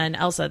around Anna and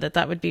Elsa,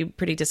 that would be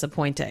pretty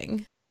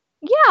disappointing.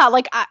 Yeah,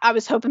 like I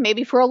was hoping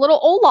maybe for a little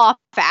Olaf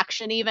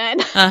action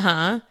even.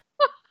 Uh-huh.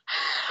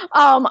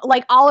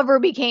 Like Oliver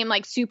became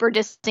like super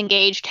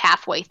disengaged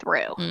halfway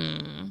through.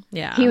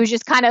 Yeah. He was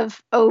just kind of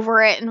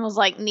over it and was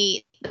like,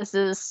 neat. This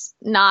is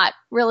not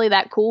really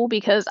that cool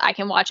because I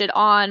can watch it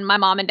on my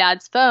mom and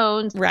dad's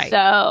phones. Right.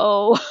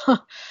 So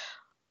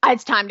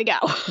it's time to go.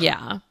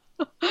 Yeah.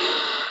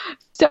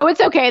 So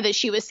it's okay that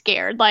she was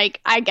scared. Like,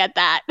 I get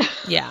that.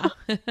 Yeah.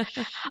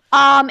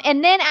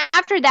 And then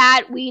after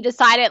that, we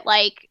decided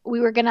like we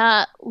were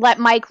gonna let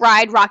Mike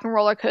ride Rock and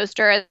Roller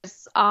Coaster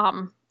as,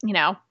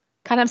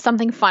 kind of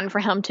something fun for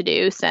him to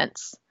do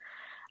since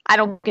I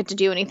don't get to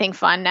do anything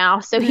fun now.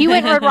 So he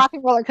went and rode Rock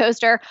and Roller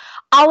Coaster.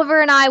 Oliver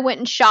and I went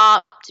and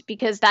shopped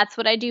because that's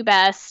what I do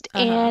best.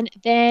 Uh-huh. And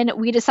then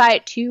we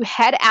decided to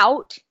head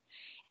out.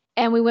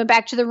 And we went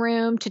back to the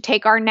room to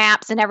take our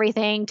naps and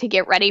everything to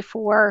get ready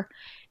for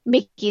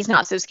Mickey's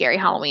Not So Scary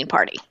Halloween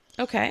Party.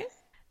 Okay.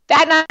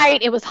 That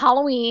night, it was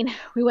Halloween.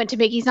 We went to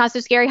Mickey's Not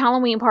So Scary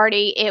Halloween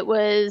Party. It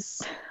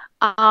was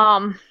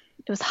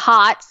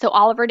hot, so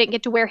Oliver didn't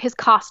get to wear his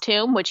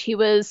costume, which he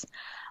was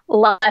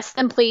less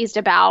than pleased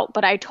about.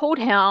 But I told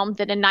him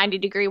that in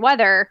 90-degree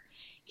weather,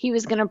 he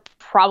was going to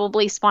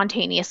probably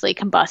spontaneously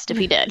combust if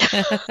he did.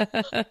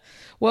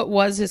 What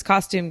was his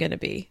costume going to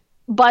be?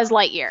 Buzz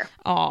Lightyear.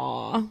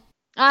 Aw.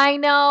 I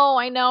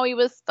know. He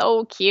was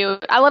so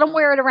cute. I let him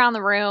wear it around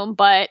the room,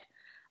 but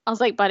I was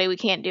like, buddy, we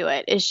can't do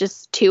it. It's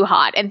just too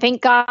hot. And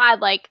thank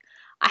God, like,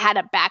 I had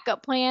a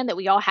backup plan that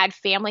we all had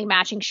family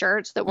matching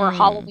shirts that were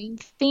Halloween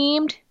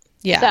themed.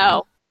 Yeah.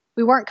 So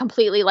we weren't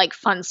completely like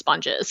fun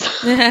sponges.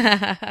 So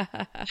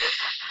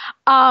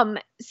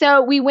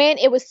we went,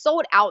 it was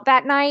sold out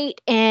that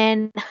night.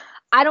 And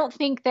I don't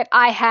think that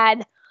I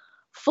had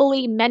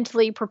fully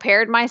mentally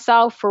prepared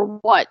myself for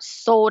what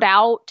sold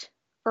out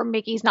for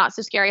Mickey's Not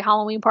So Scary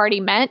Halloween Party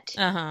meant.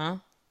 Uh-huh.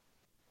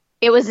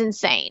 It was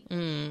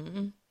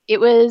insane. It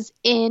was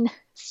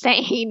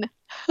insane.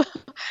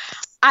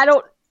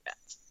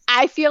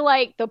 I feel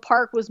like the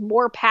park was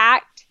more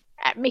packed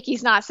at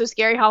Mickey's Not So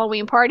Scary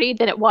Halloween Party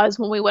than it was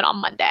when we went on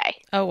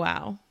Monday. Oh,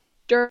 wow.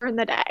 During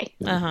the day.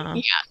 Uh-huh.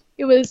 Yeah.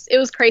 It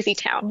was crazy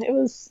town. It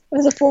was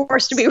a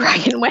force to be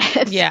reckoned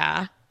with.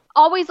 Yeah.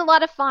 Always a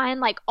lot of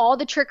fun, like all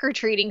the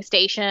trick-or-treating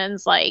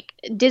stations, like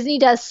Disney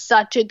does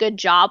such a good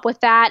job with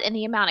that and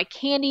the amount of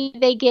candy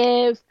they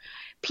give.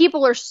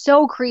 People are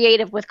so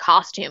creative with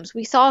costumes.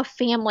 We saw a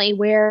family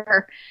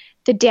where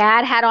the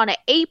dad had on an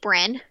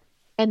apron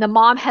and the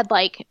mom had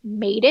like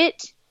made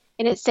it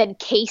and it said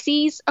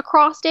Casey's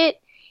across it.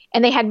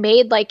 and they had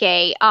made like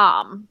a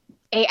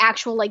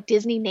actual like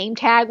Disney name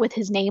tag with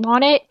his name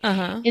on it.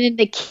 Uh-huh. And then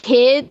the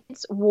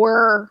kids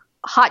were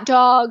hot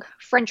dog,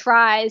 French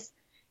fries,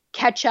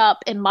 ketchup,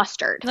 and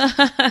mustard,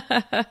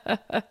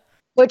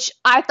 which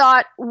I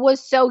thought was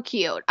so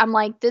cute. I'm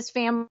like, this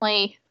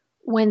family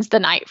wins the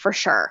night for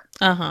sure.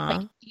 Uh-huh.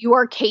 Like, you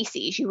are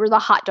Casey's. You were the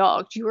hot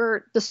dogs. You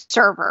were the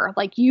server.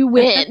 Like, you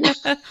win.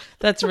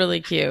 That's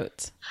really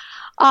cute.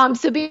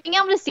 So being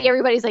able to see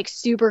everybody's like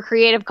super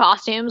creative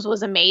costumes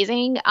was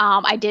amazing.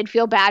 I did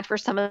feel bad for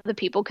some of the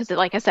people because,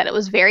 like I said, it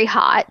was very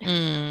hot.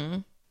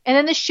 Mm. And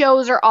then the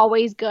shows are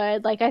always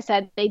good. Like I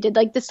said, they did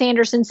like the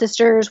Sanderson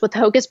sisters with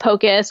Hocus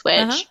Pocus,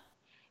 which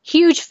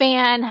huge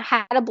fan,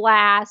 had a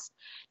blast.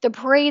 The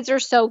parades are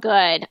so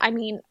good. I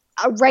mean,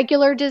 a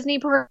regular Disney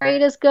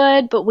parade is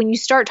good, but when you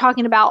start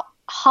talking about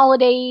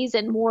holidays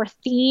and more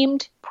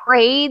themed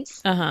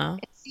parades, and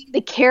seeing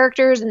the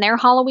characters in their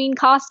Halloween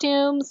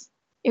costumes,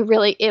 it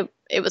really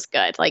it was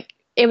good. Like,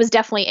 it was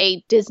definitely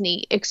a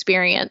Disney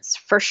experience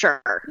for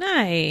sure.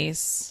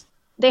 Nice.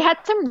 They had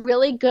some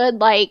really good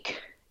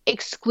like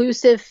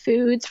exclusive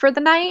foods for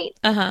the night.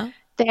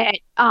 That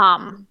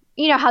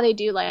you know how they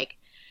do like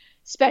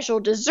special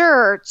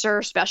desserts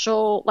or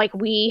special, like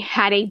we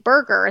had a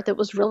burger that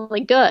was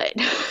really good.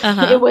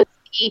 It was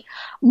the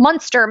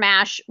Munster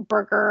Mash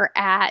burger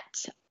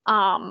at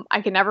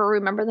I can never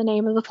remember the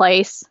name of the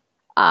place,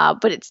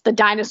 but it's the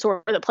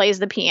dinosaur that plays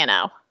the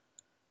piano.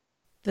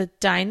 The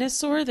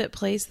dinosaur that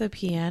plays the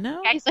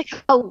piano? Yeah, he's like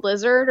a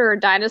lizard or a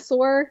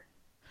dinosaur.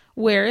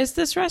 Where is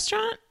this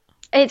restaurant?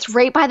 It's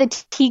right by the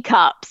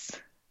teacups.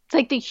 It's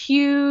like the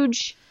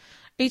huge...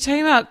 Are you talking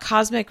about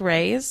Cosmic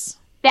Rays?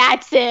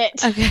 That's it.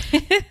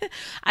 Okay.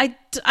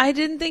 I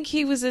didn't think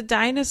he was a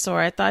dinosaur.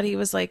 I thought he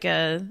was like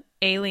a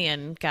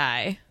alien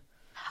guy.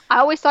 I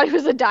always thought he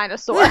was a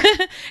dinosaur.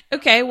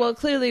 Okay, well,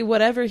 clearly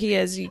whatever he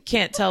is, you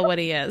can't tell what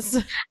he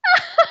is.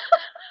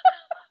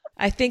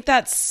 I think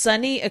that's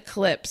Sunny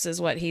Eclipse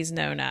is what he's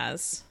known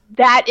as.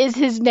 That is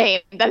his name.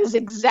 That is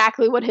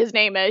exactly what his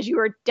name is. You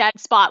were dead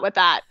spot with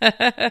that.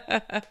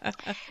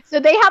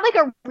 So they had like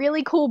a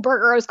really cool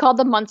burger. It was called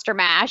the Munster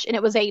Mash, and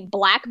it was a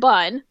black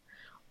bun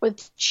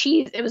with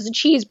cheese. It was a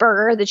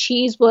cheeseburger. The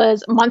cheese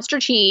was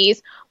Munster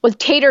cheese with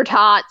tater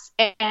tots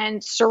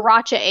and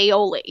sriracha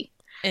aioli.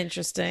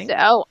 Interesting.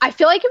 So I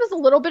feel like it was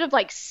a little bit of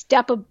like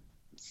step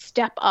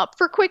up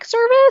for quick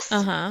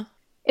service.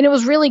 And it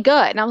was really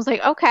good. And I was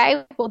like,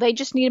 okay, well, they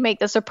just need to make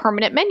this a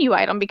permanent menu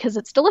item because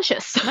it's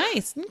delicious.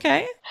 Nice.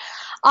 Okay.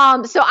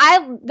 So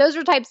those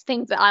are types of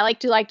things that I like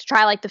to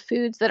try, like the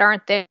foods that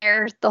aren't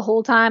there the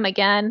whole time.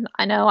 Again,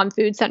 I know I'm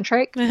food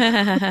centric.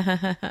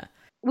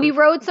 We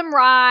rode some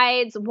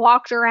rides,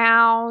 walked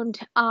around,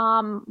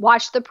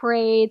 watched the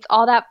parades,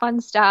 all that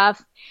fun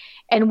stuff.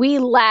 And we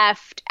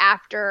left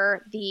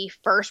after the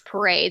first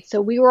parade.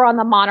 So we were on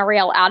the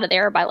monorail out of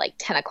there by like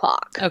 10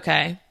 o'clock.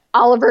 Okay.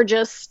 Oliver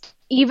just,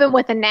 even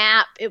with a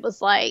nap, it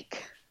was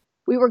like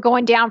we were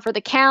going down for the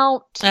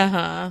count.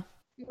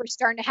 We were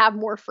starting to have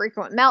more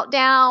frequent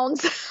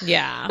meltdowns.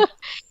 Yeah.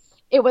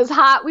 It was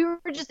hot.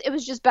 It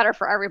was just better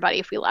for everybody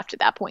if we left at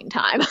that point in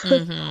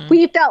time.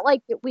 We felt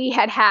like we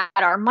had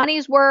our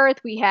money's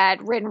worth. We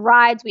had ridden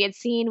rides. We had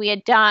seen, we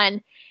had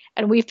done,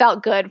 and we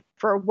felt good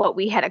for what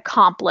we had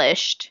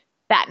accomplished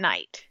that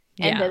night.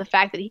 And the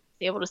fact that he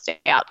was able to stay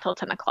out till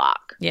 10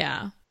 o'clock.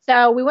 Yeah.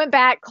 So we went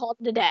back, called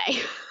it a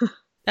day.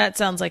 That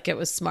sounds like it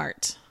was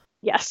smart.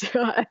 Yes,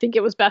 I think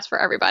it was best for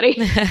everybody.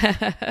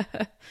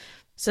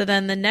 So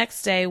then the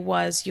next day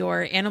was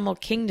your Animal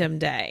Kingdom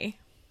day.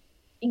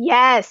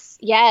 Yes.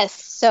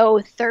 So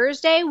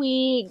Thursday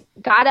we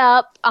got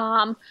up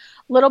a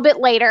little bit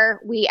later.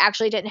 We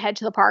actually didn't head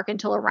to the park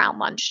until around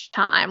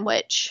lunchtime,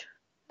 which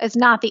is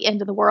not the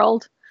end of the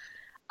world.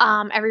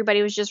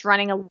 Everybody was just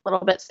running a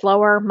little bit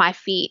slower. My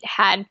feet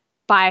had,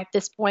 by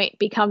this point,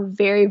 become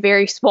very,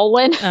 very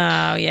swollen.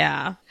 Oh,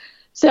 yeah.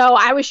 So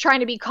I was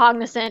trying to be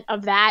cognizant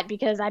of that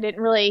because I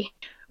didn't really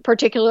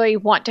particularly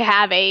want to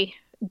have a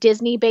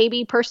Disney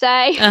baby per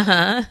se.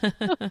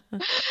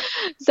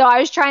 So I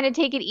was trying to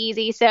take it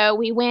easy. So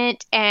we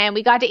went and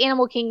we got to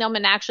Animal Kingdom,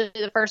 and actually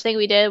the first thing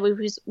we did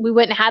was we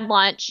went and had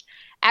lunch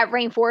at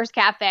Rainforest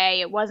Cafe.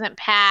 It wasn't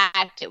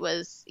packed. It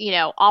was,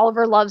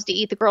 Oliver loves to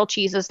eat the grilled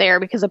cheeses there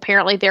because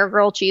apparently their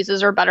grilled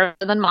cheeses are better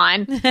than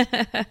mine.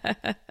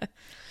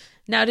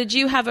 Now, did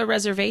you have a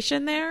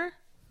reservation there?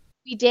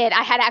 We did.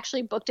 I had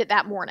actually booked it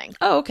that morning.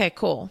 Oh, okay,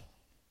 cool.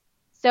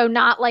 So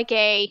not like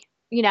a,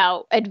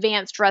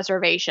 advanced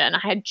reservation. I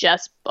had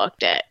just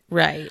booked it.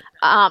 Right.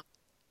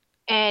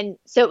 And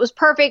so it was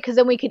perfect because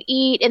then we could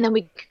eat and then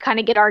we could kind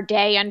of get our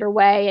day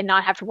underway and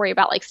not have to worry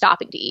about like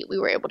stopping to eat. We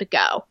were able to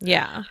go.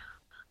 Yeah.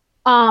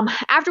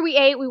 After we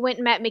ate, we went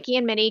and met Mickey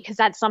and Minnie because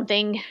that's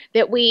something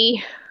that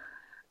we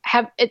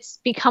have. It's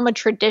become a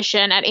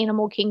tradition at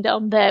Animal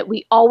Kingdom that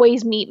we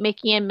always meet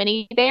Mickey and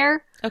Minnie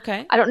there.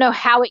 Okay. I don't know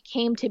how it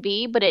came to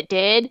be, but it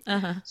did.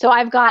 So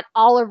I've got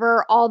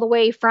Oliver all the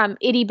way from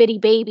itty bitty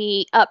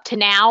baby up to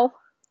now,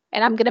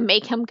 and I'm going to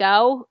make him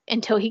go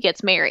until he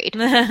gets married.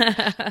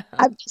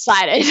 I've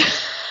decided.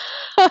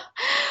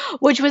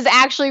 which was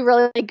actually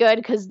really good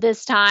because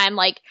this time,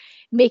 like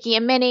Mickey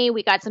and Minnie,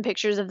 we got some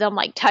pictures of them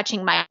like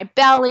touching my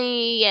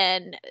belly.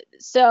 And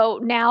so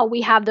now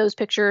we have those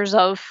pictures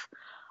of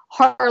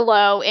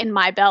Harlow in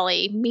my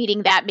belly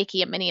meeting that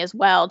Mickey and Minnie as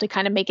well to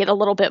kind of make it a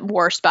little bit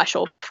more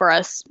special for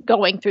us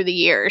going through the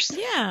years.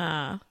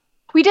 Yeah.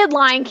 We did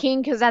Lion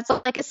King because that's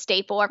like a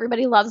staple.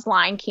 Everybody loves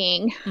Lion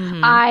King.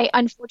 Mm-hmm. I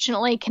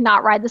unfortunately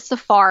cannot ride the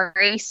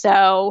safari,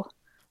 so...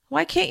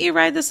 Why can't you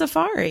ride the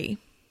safari?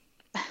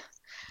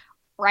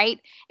 Right?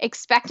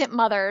 Expectant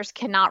mothers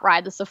cannot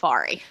ride the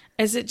safari.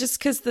 Is it just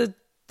because the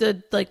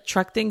like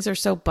truck things are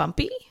so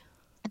bumpy?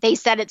 They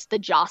said it's the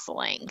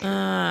jostling.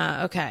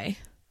 Okay.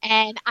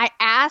 And I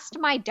asked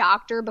my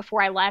doctor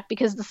before I left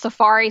because the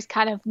safari is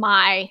kind of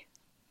my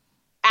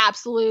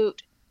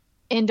absolute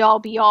end-all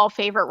be-all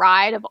favorite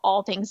ride of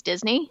all things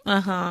Disney.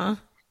 Uh-huh.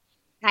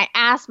 And I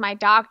asked my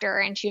doctor,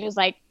 and she was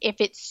like,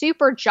 if it's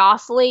super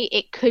jostly,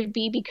 it could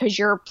be because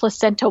your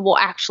placenta will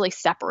actually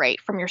separate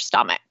from your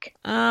stomach.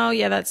 Oh,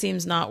 yeah, that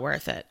seems not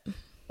worth it.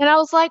 And I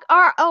was like,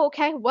 oh,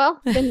 okay,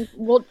 well, then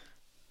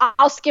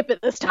I'll skip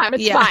it this time.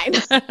 It's fine.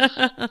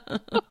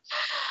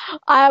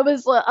 I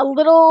was a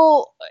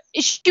little,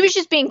 she was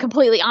just being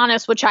completely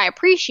honest, which I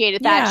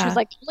appreciated that. She was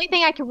like, the only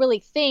thing I can really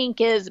think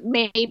is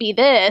maybe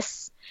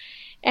this.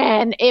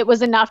 And it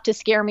was enough to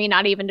scare me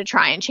not even to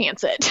try and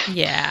chance it.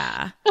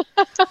 Yeah.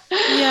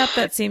 Yep,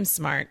 that seems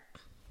smart.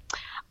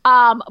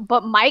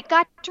 But Mike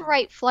got to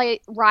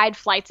ride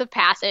Flights of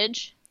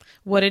Passage.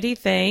 What did he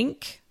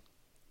think?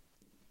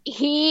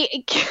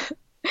 He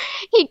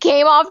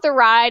came off the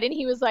ride and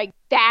he was like,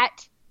 that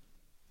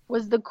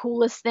was the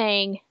coolest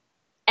thing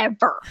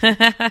ever.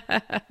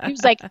 He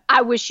was like,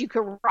 I wish you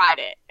could ride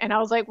it. And I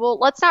was like, well,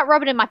 let's not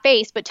rub it in my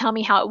face, but tell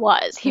me how it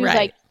was. He was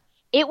like,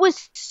 it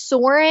was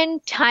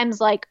Soarin'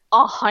 times like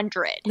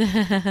 100.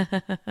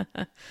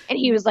 And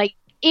he was like,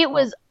 it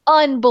was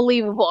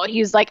unbelievable. He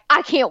was like,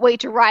 I can't wait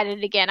to ride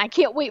it again. I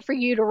can't wait for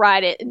you to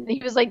ride it. And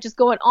he was like, just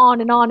going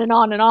on and on and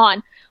on and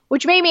on,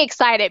 which made me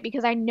excited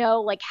because I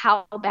know like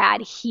how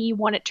bad he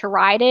wanted to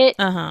ride it.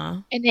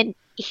 Uh-huh. And then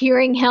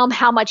hearing him,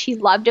 how much he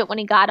loved it when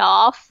he got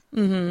off,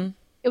 it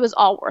was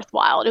all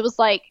worthwhile. It was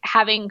like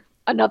having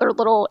another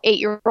little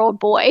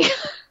 8-year-old boy.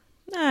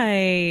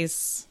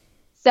 Nice.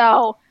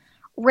 So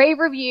rave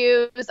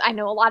reviews. I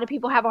know a lot of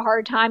people have a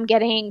hard time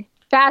getting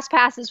fast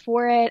passes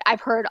for it.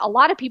 I've heard a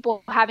lot of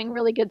people having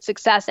really good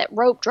success at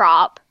rope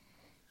drop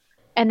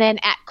and then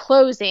at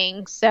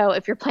closing. So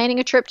if you're planning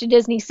a trip to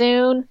Disney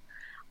soon,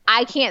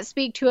 I can't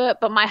speak to it,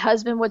 but my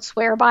husband would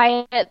swear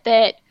by it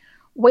that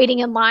waiting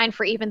in line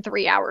for even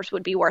 3 hours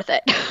would be worth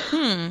it.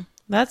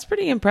 That's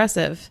pretty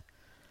impressive.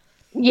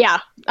 Yeah.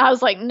 I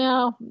was like,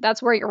 no,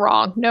 that's where you're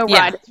wrong. No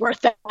ride is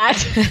worth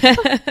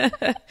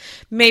that.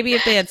 Maybe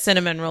if they had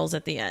cinnamon rolls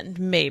at the end.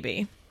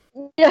 Maybe.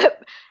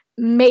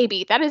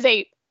 Maybe. That is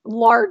a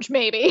large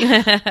maybe.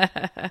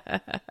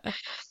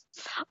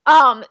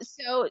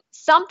 So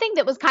something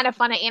that was kind of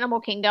fun at Animal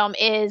Kingdom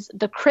is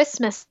the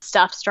Christmas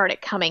stuff started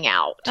coming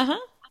out. Uh-huh.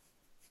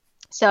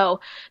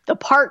 So the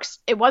parks,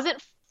 it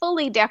wasn't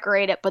fully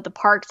decorated, but the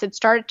parks had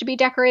started to be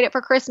decorated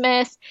for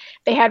Christmas.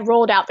 They had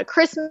rolled out the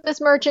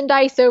Christmas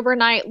merchandise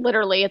overnight.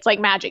 Literally, it's like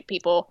magic,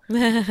 people.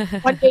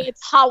 One day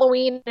it's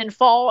Halloween and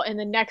fall, and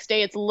the next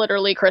day it's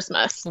literally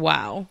Christmas.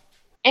 Wow.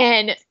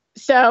 And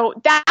so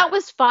that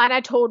was fun. I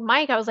told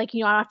Mike, I was like,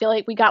 I feel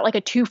like we got like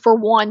a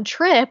 2-for-1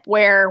 trip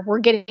where we're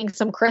getting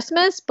some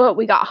Christmas, but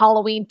we got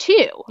Halloween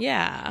too.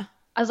 Yeah.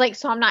 I was like,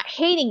 so I'm not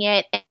hating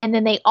it. And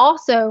then they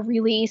also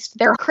released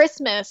their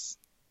Christmas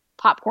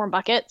popcorn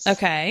buckets.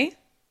 Okay.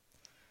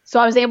 So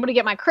I was able to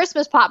get my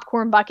Christmas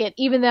popcorn bucket,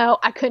 even though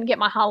I couldn't get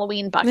my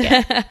Halloween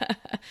bucket.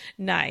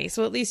 Nice.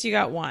 Well, at least you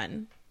got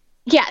one.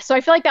 Yeah. So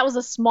I feel like that was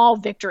a small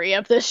victory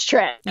of this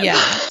trip.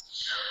 Yeah.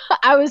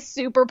 I was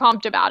super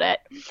pumped about it.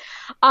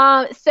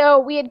 So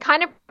we had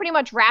kind of pretty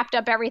much wrapped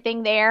up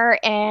everything there,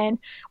 and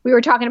we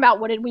were talking about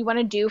what did we want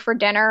to do for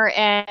dinner.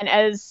 And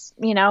as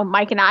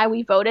Mike and I,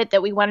 we voted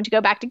that we wanted to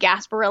go back to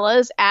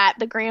Gasparilla's at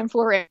the Grand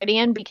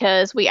Floridian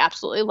because we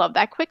absolutely love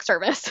that quick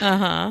service.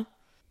 Uh-huh.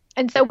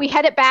 And so we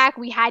headed back.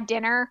 We had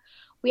dinner.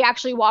 We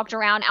actually walked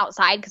around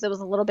outside because it was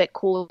a little bit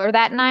cooler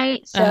that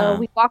night. So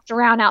we walked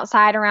around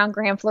outside around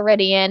Grand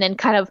Floridian and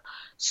kind of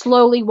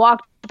slowly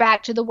walked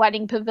back to the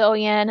wedding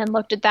pavilion and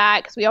looked at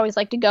that because we always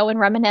like to go and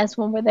reminisce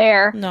when we're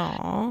there.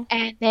 No.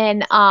 And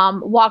then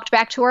walked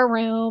back to our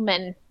room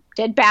and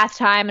did bath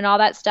time and all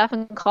that stuff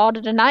and called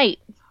it a night.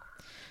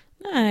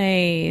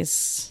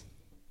 Nice.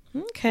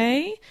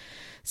 Okay.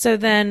 So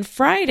then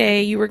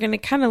Friday, you were going to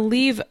kind of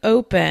leave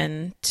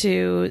open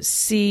to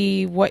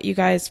see what you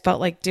guys felt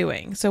like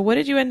doing. So what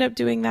did you end up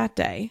doing that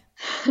day?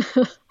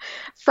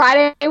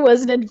 Friday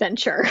was an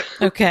adventure.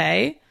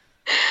 Okay.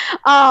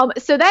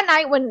 So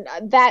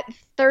that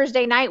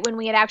Thursday night when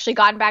we had actually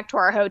gotten back to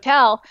our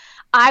hotel,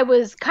 I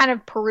was kind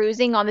of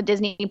perusing on the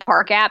Disney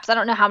park apps. I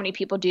don't know how many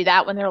people do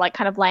that when they're like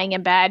kind of laying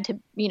in bed to,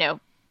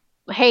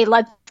 hey,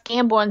 let's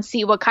gamble and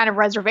see what kind of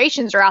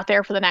reservations are out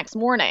there for the next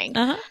morning.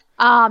 Uh-huh.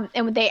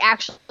 And they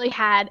actually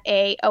had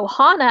a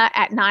Ohana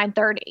at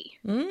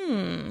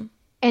 9:30.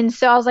 And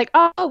so I was like,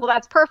 oh, well,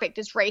 that's perfect.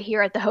 It's right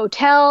here at the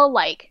hotel.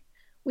 Like,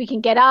 we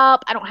can get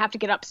up. I don't have to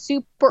get up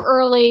super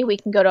early. We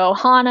can go to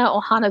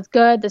Ohana. Ohana's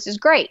good. This is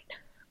great.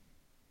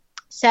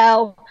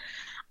 So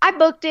I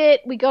booked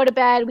it. We go to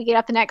bed. We get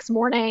up the next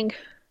morning.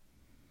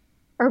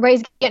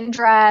 Everybody's getting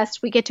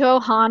dressed. We get to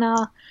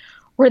Ohana.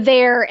 We're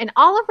there, and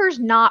Oliver's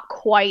not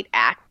quite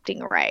acting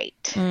right.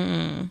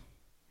 Mm.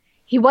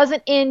 He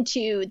wasn't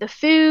into the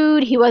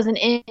food. He wasn't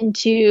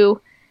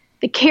into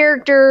the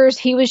characters.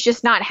 He was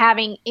just not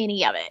having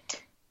any of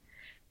it.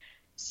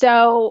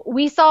 So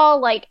we saw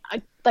like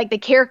the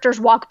characters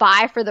walk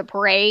by for the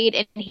parade,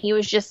 and he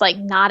was just like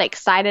not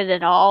excited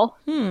at all.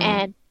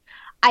 And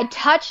I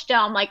touched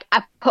him, like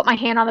I put my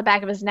hand on the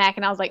back of his neck,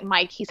 and I was like,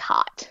 Mike, he's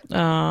hot.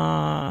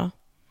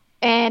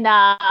 And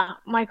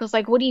Mike was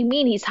like, what do you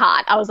mean he's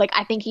hot? I was like,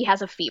 I think he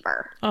has a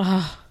fever.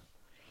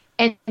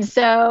 And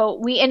so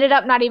we ended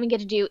up not even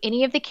get to do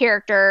any of the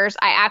characters.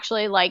 I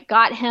actually like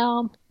got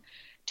him,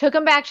 took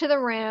him back to the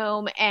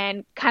room,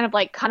 and kind of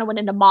went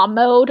into mom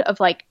mode of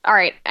like, all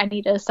right, I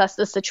need to assess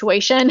the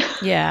situation.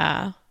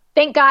 Yeah.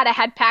 Thank God I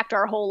had packed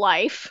our whole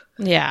life.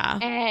 Yeah.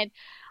 And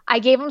I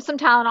gave him some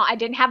Tylenol. I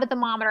didn't have a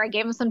thermometer. I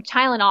gave him some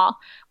Tylenol.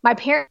 My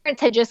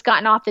parents had just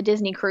gotten off the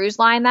Disney Cruise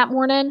Line that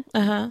morning.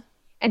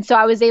 And so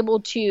I was able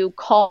to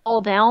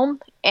call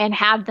them and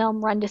have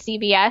them run to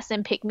CVS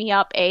and pick me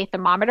up a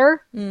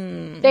thermometer.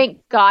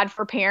 Thank God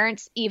for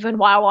parents, even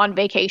while on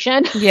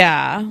vacation.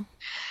 Yeah.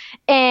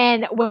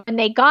 And when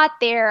they got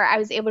there, I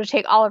was able to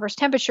take Oliver's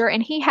temperature,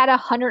 and he had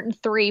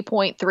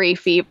 103.3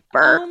 fever.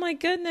 Oh, my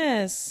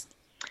goodness.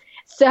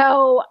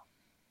 So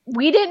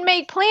we didn't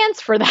make plans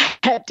for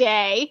that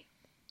day.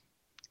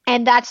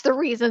 And that's the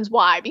reasons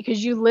why,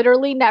 because you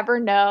literally never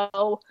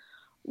know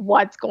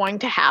what's going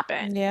to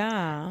happen.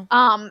 Yeah.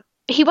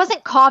 He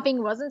wasn't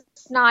coughing, wasn't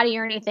snotty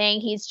or anything.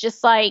 He's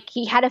just like,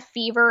 he had a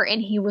fever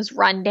and he was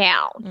run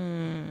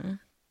down.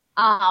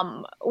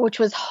 Which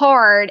was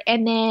hard.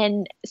 And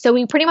then, so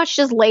we pretty much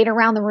just laid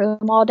around the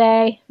room all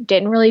day.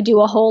 Didn't really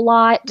do a whole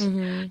lot.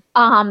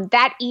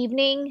 That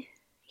evening,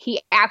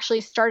 he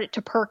actually started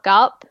to perk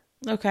up.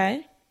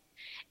 Okay.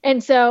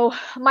 And so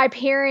my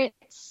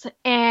parents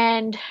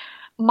and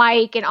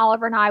Mike and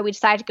Oliver and I, we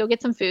decided to go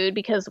get some food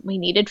because we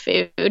needed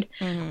food.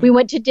 We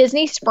went to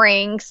Disney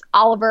Springs.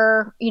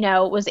 Oliver,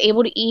 was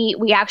able to eat.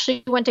 We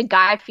actually went to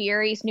Guy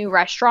Fieri's new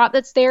restaurant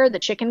that's there, the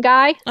Chicken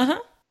Guy.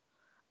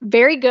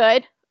 Very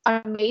good.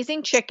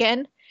 Amazing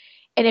chicken.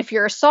 And if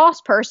you're a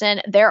sauce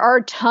person, there are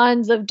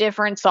tons of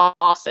different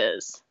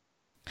sauces.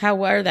 How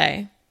were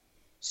they?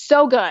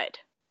 So good.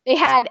 They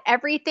had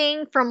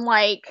everything from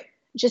like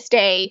just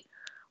a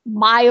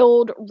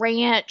mild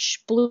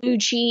ranch, blue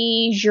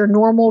cheese, your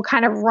normal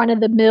kind of run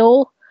of the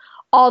mill,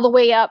 all the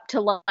way up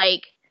to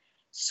like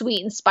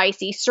sweet and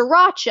spicy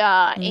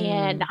sriracha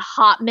and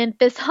hot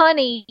Memphis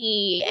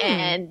honey,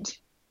 and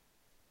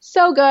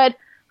so good.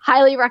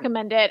 Highly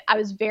recommend it. I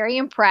was very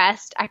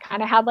impressed. I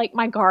kind of had like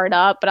my guard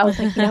up, but I was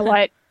like, you know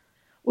what?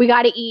 We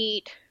got to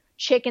eat.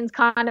 Chicken's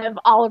kind of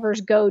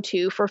Oliver's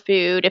go-to for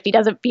food. If he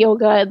doesn't feel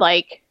good,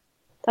 like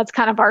that's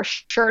kind of our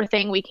sure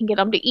thing we can get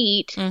him to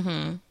eat.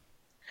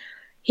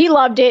 He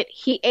loved it.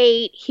 He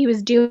ate. He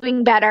was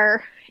doing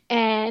better.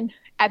 And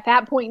at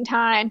that point in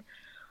time,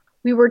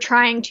 we were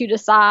trying to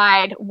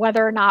decide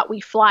whether or not we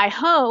fly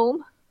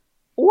home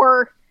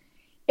or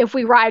if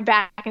we ride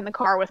back in the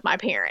car with my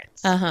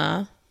parents.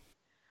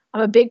 I'm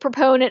a big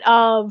proponent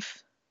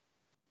of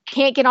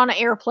can't get on an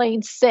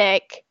airplane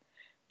sick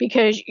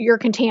because you're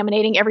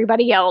contaminating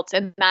everybody else,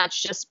 and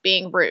that's just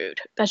being rude.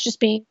 That's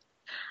just being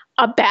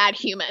a bad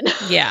human.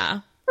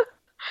 Yeah.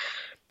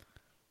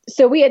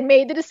 So we had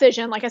made the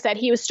decision, like I said,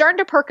 he was starting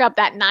to perk up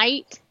that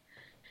night.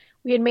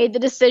 We had made the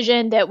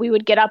decision that we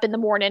would get up in the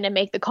morning and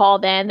make the call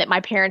then, that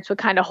my parents would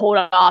kind of hold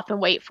off and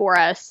wait for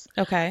us.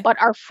 Okay.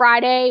 But our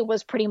Friday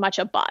was pretty much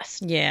a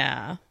bust.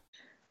 Yeah.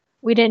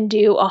 We didn't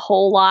do a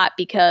whole lot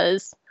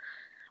because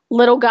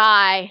little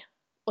guy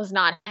was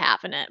not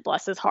having it,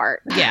 bless his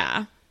heart.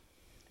 Yeah.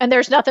 And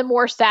there's nothing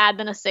more sad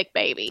than a sick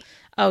baby.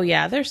 Oh,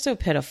 yeah. They're so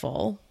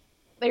pitiful.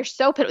 They're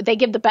so pitiful. They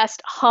give the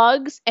best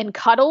hugs and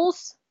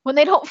cuddles when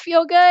they don't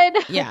feel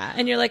good. Yeah.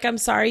 And you're like, I'm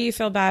sorry you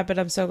feel bad, but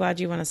I'm so glad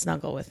you want to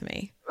snuggle with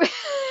me.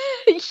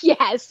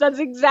 Yes, that's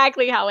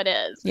exactly how it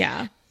is.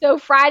 Yeah. So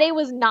Friday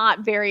was not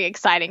very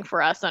exciting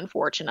for us,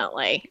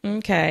 unfortunately.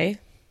 Okay.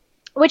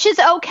 Which is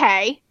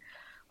okay.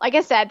 Like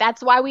I said,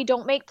 that's why we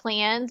don't make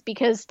plans,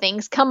 because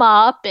things come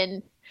up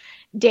and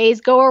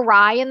days go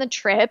awry in the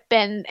trip,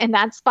 and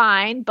that's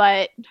fine.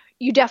 But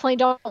you definitely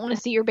don't want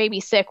to see your baby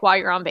sick while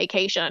you're on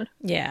vacation.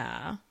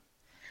 Yeah.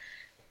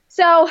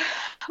 So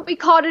we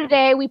called it a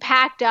day. We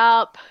packed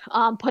up,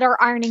 put our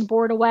ironing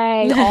board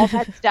away, all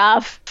that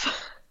stuff.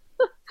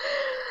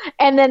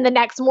 And then the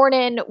next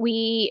morning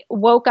we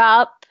woke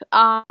up.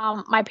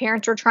 My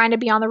parents were trying to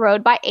be on the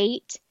road by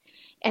 8.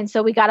 And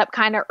so we got up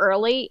kind of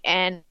early,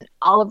 and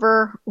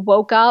Oliver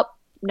woke up,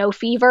 no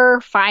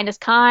fever, fine as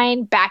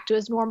kind, back to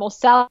his normal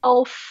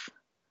self.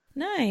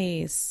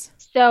 Nice.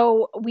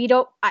 So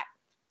I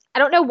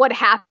don't know what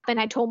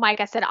happened. I told Mike,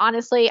 I said,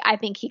 honestly, I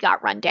think he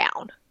got run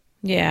down.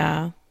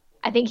 Yeah.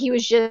 I think he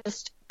was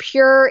just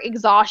pure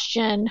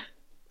exhaustion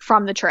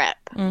from the trip.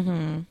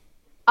 Mm-hmm.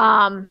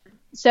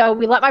 So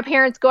we let my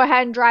parents go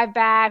ahead and drive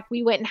back.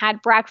 We went and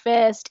had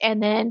breakfast.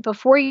 And then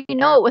before you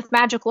know it, with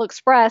Magical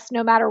Express,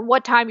 no matter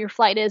what time your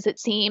flight is, it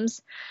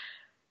seems,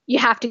 you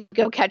have to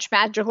go catch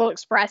Magical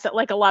Express at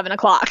like 11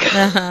 o'clock.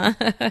 Uh-huh.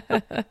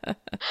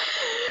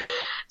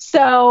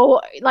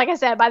 So, like I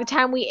said, by the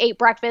time we ate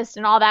breakfast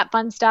and all that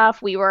fun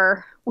stuff, we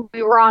were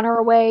on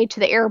our way to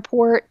the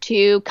airport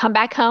to come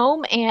back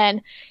home.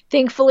 And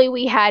thankfully,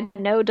 we had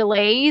no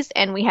delays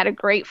and we had a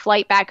great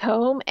flight back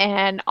home.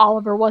 And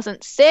Oliver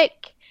wasn't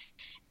sick,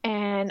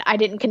 and I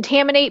didn't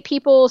contaminate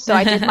people, so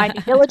I did my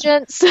due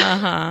diligence.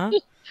 Uh-huh.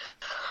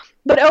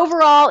 But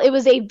overall, it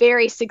was a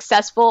very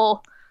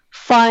successful,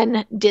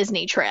 fun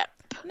Disney trip.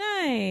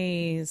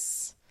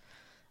 Nice.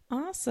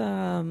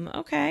 Awesome.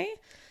 Okay.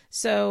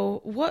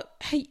 So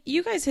hey,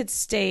 you guys had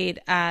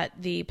stayed at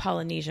the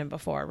Polynesian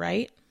before,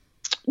 right?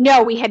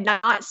 No, we had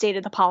not stayed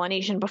at the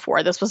Polynesian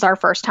before. This was our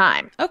first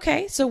time.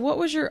 Okay. So what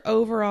was your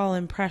overall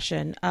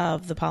impression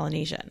of the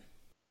Polynesian?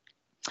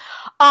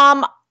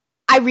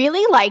 I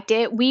really liked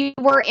it. We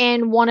were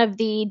in one of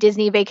the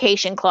Disney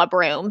Vacation Club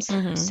rooms.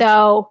 Mm-hmm.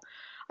 So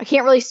I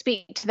can't really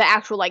speak to the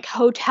actual like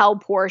hotel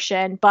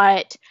portion,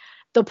 but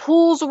the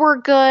pools were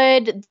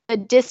good. The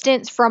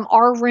distance from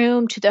our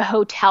room to the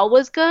hotel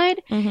was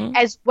good, Mm-hmm.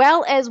 as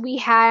well as we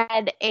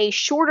had a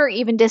shorter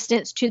even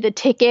distance to the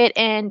ticket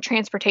and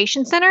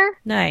transportation center.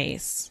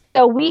 Nice.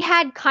 So we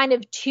had kind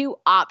of two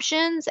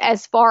options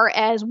as far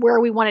as where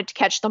we wanted to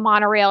catch the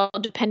monorail,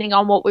 depending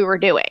on what we were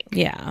doing,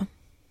 Yeah.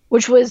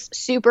 which was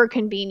super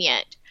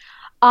convenient.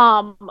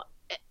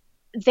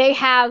 They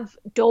have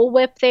Dole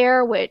Whip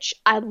there, which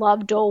I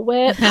love Dole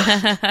Whip.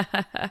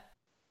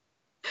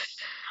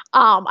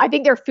 I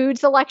think their food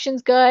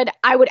selection's good.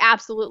 I would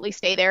absolutely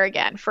stay there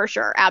again, for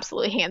sure.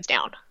 Absolutely, hands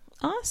down.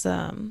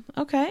 Awesome.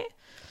 Okay.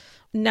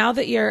 Now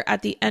that you're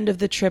at the end of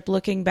the trip,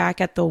 looking back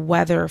at the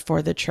weather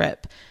for the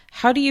trip,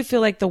 how do you feel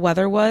like the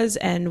weather was,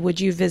 and would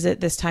you visit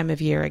this time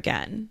of year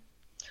again?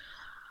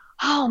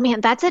 Oh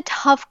man, that's a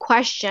tough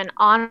question,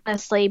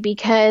 honestly,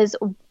 because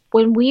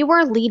when we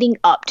were leading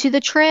up to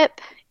the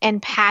trip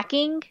and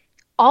packing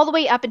all the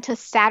way up until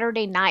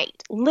Saturday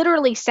night,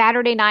 literally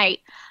Saturday night,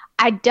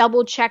 I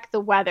double checked the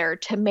weather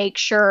to make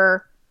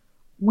sure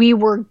we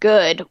were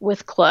good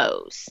with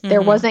clothes. Mm-hmm.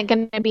 There wasn't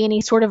going to be any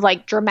sort of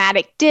like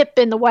dramatic dip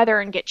in the weather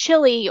and get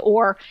chilly,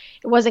 or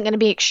it wasn't going to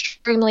be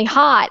extremely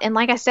hot. And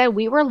like I said,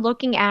 we were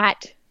looking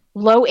at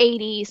low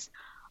 80s,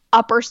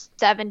 upper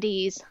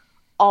 70s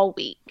all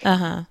week.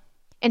 Uh-huh.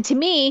 And to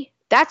me,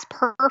 that's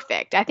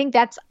perfect. I think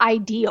that's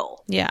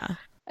ideal. Yeah.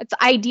 That's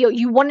ideal.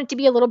 You want it to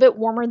be a little bit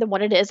warmer than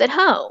what it is at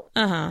home.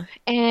 Uh-huh.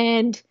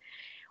 And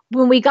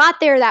when we got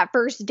there that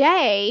first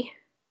day,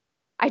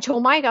 I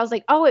told Mike, I was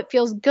like, oh, it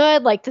feels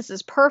good. Like, this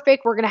is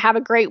perfect. We're going to have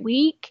a great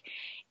week.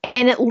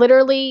 And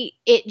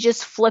it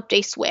just flipped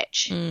a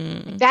switch.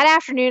 That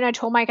afternoon, I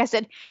told Mike, I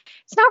said,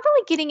 it's not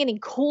really getting any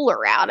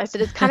cooler out. I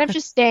said, it's kind of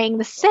just staying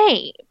the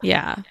same.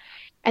 Yeah.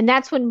 And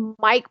that's when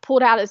Mike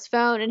pulled out his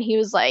phone and he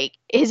was like,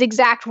 his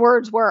exact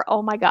words were,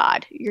 oh my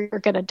God, you're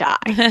going to die.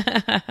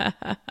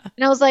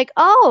 And I was like,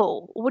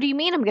 oh, what do you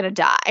mean I'm going to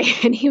die?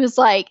 And he was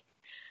like,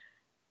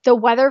 the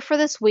weather for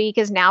this week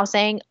is now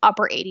saying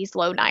upper 80s,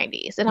 low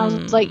 90s. And I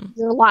was like,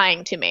 you're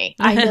lying to me.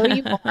 I know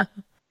you are.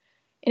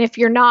 And if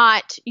you're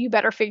not, you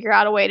better figure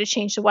out a way to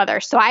change the weather.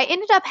 So I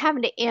ended up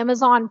having to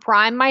Amazon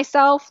Prime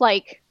myself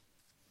like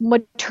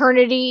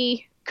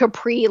maternity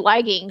capri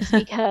leggings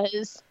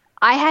because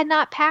I had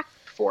not packed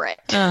for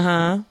it.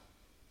 Uh-huh.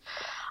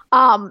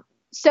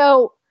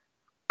 So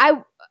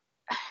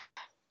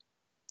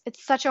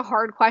it's such a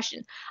hard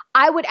question.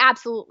 I would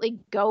absolutely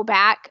go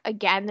back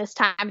again this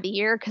time of the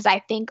year because I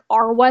think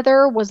our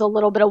weather was a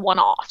little bit of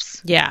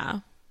one-offs.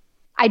 Yeah.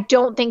 I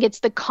don't think it's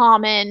the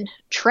common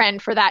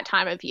trend for that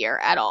time of year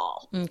at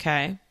all.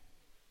 Okay. I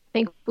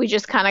think we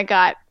just kind of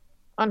got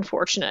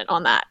unfortunate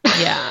on that.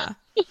 Yeah.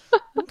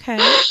 Okay.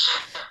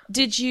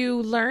 Did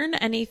you learn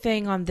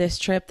anything on this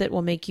trip that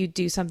will make you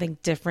do something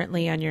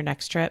differently on your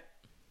next trip?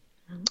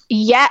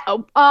 Yeah.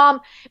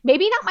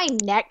 Maybe not my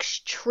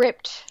next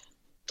trip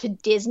to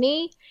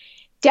Disney.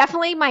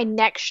 Definitely my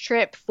next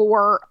trip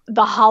for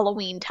the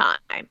Halloween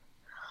time.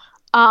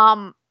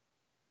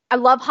 I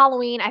love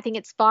Halloween. I think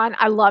it's fun.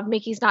 I love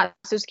Mickey's Not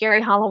So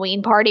Scary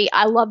Halloween Party.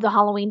 I love the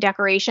Halloween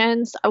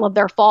decorations. I love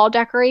their fall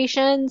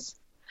decorations.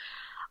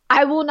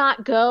 I will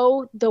not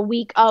go the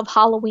week of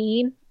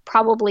Halloween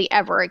probably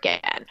ever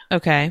again.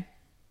 Okay.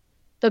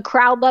 The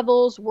crowd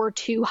levels were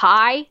too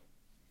high.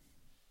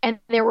 And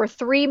there were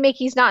 3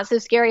 Mickey's Not So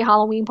Scary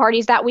Halloween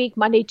parties that week,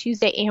 Monday,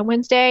 Tuesday, and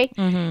Wednesday.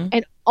 Mm-hmm.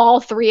 And all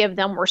 3 of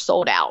them were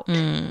sold out.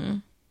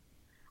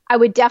 I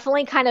would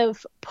definitely kind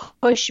of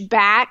push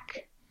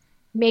back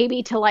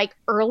maybe to like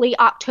early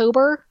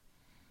October.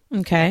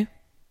 Okay.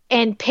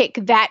 And pick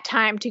that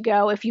time to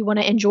go if you want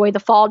to enjoy the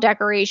fall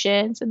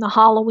decorations and the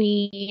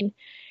Halloween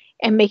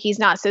and Mickey's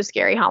Not So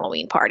Scary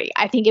Halloween Party.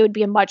 I think it would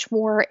be a much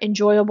more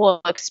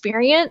enjoyable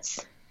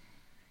experience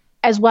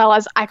as well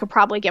as I could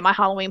probably get my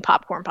Halloween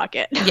popcorn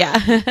bucket.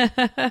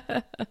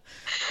 Yeah.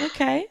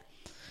 Okay.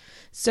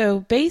 So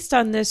based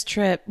on this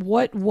trip,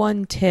 what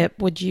one tip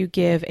would you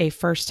give a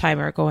first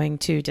timer going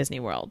to Disney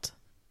World?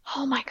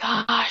 Oh my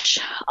gosh.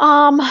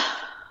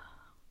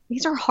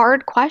 These are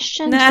hard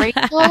questions,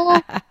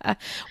 Rachel.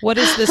 What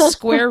is the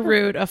square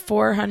root of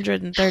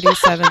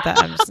 437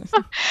 times?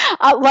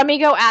 Let me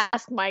go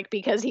ask Mike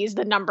because he's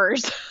the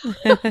numbers.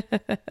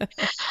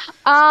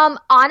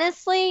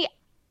 Honestly,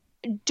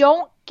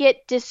 don't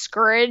get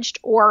discouraged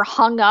or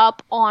hung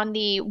up on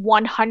the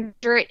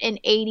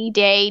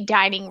 180-day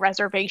dining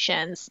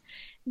reservations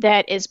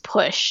that is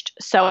pushed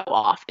so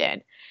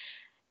often.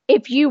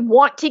 If you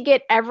want to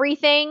get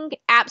everything,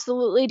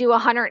 absolutely do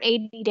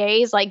 180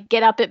 days, like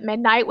get up at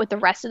midnight with the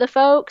rest of the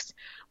folks.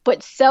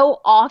 But so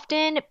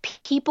often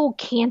people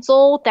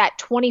cancel that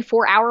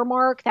 24-hour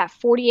mark, that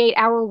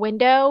 48-hour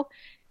window,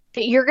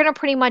 that you're going to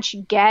pretty much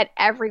get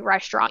every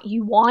restaurant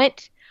you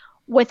want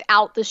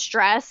without the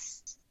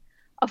stress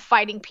of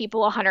fighting people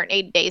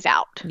 180 days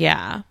out.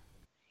 Yeah.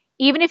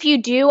 Even if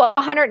you do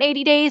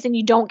 180 days and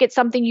you don't get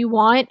something you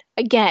want,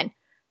 again,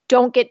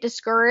 don't get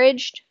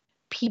discouraged.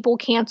 People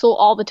cancel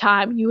all the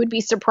time. You would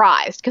be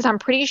surprised because I'm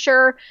pretty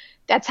sure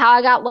that's how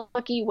I got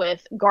lucky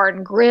with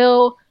Garden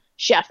Grill,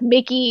 Chef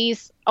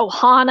Mickey's,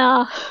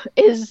 Ohana.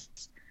 Is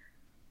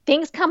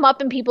things come up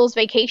in people's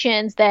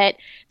vacations that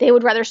they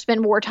would rather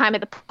spend more time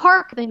at the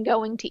park than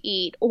going to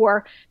eat,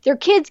 or their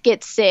kids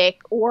get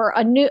sick, or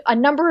a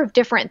number of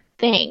different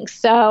things.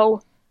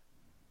 So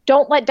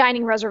don't let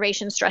dining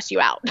reservations stress you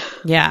out.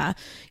 Yeah.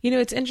 You know,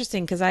 it's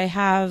interesting because I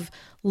have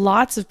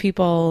lots of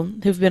people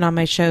who've been on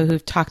my show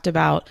who've talked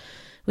about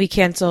we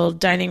canceled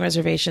dining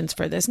reservations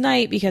for this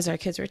night because our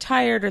kids were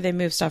tired or they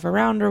moved stuff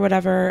around or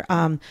whatever.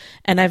 And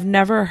I've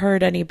never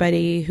heard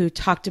anybody who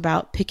talked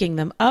about picking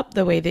them up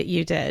the way that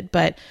you did.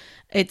 But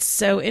it's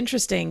so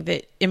interesting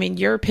that, I mean,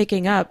 you're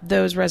picking up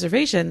those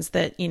reservations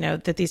that, you know,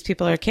 that these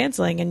people are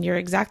canceling, and you're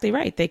exactly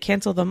right. They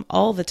cancel them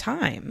all the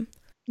time.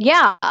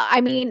 Yeah.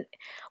 I mean,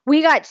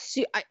 we got,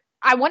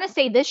 I want to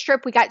say this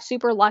trip we got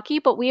super lucky,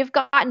 but we have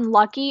gotten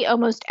lucky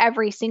almost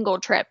every single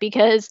trip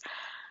because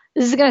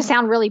this is going to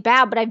sound really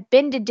bad, but I've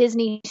been to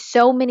Disney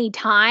so many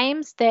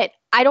times that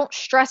I don't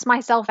stress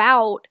myself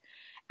out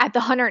at the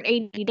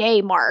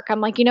 180-day mark. I'm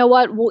like, you know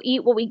what? We'll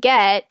eat what we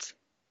get.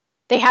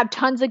 They have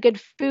tons of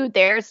good food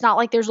there. It's not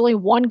like there's only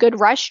one good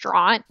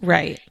restaurant.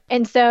 Right.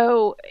 And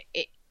so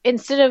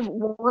instead of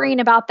worrying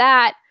about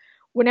that,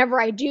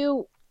 whenever I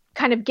do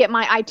kind of get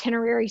my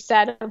itinerary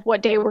set of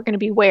what day we're going to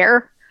be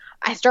where,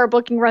 I start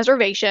booking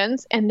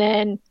reservations and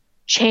then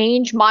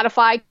change,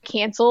 modify,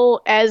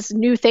 cancel as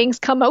new things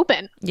come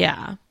open.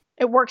 Yeah.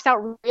 It works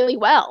out really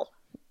well.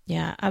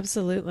 Yeah,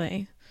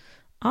 absolutely.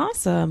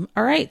 Awesome.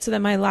 All right. So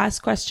then my last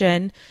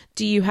question,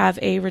 do you have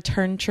a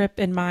return trip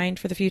in mind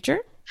for the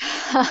future?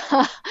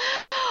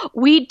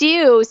 We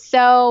do.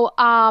 So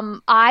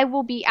I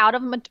will be out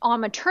on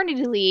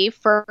maternity leave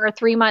for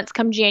 3 months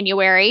come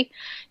January.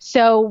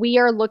 So we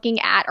are looking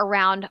at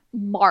around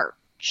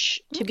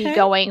March to be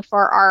going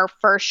for our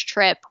first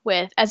trip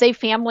as a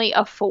family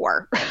of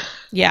 4.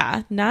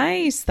 Yeah,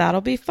 nice.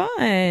 That'll be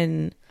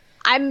fun.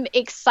 I'm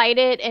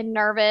excited and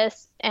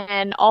nervous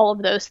and all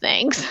of those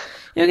things.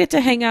 You'll get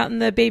to hang out in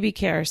the baby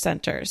care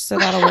centers, so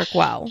that'll work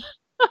well.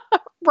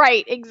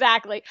 Right,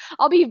 exactly.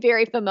 I'll be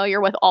very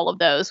familiar with all of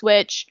those,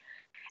 which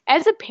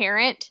as a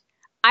parent,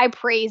 I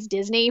praise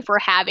Disney for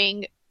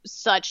having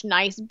such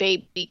nice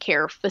baby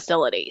care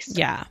facilities.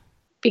 Yeah.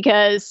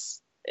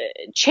 Because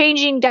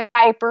changing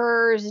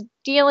diapers,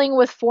 dealing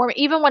with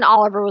even when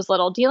Oliver was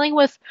little, dealing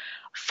with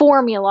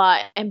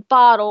formula and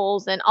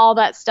bottles and all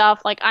that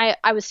stuff. Like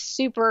I was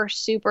super,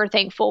 super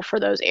thankful for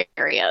those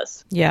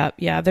areas. Yeah.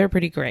 Yeah. They're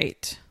pretty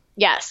great.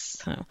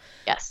 Yes. Oh.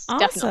 Yes,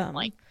 awesome.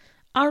 definitely.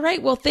 All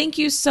right. Well, thank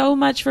you so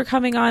much for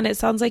coming on. It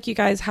sounds like you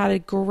guys had a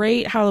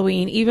great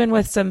Halloween, even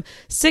with some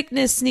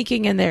sickness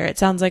sneaking in there. It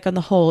sounds like on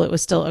the whole, it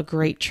was still a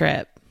great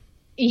trip.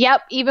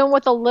 Yep. Even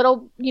with a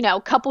little,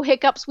 couple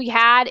hiccups we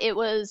had, it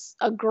was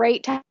a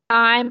great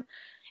time.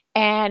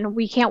 And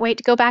we can't wait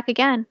to go back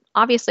again.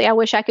 Obviously, I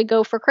wish I could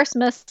go for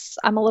Christmas.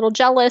 I'm a little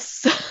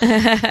jealous.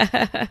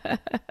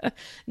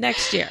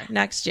 Next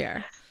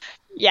year.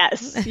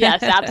 Yes,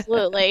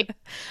 absolutely.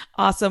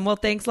 Awesome. Well,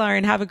 thanks,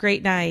 Lauren. Have a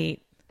great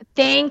night.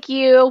 Thank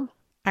you. All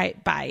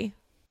right. Bye.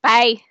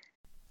 Bye.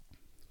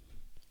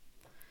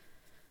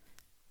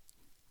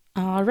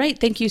 All right.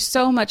 Thank you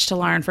so much to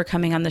Lauren for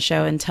coming on the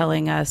show and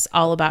telling us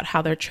all about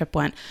how their trip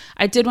went.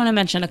 I did want to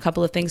mention a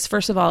couple of things.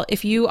 First of all,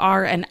 if you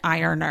are an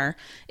ironer,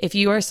 if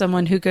you are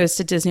someone who goes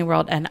to Disney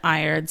World and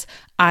irons,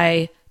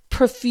 I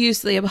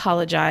profusely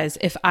apologize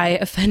if I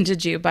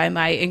offended you by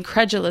my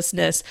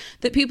incredulousness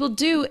that people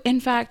do, in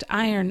fact,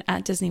 iron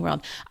at Disney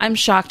World. I'm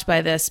shocked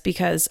by this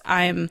because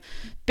I'm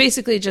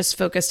basically just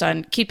focused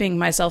on keeping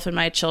myself and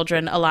my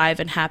children alive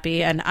and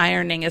happy, and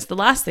ironing is the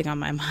last thing on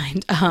my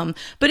mind.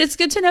 But it's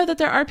good to know that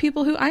there are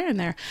people who iron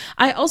there.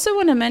 I also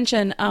want to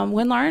mention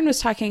when Lauren was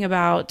talking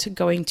about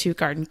going to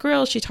Garden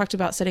Grill, she talked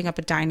about setting up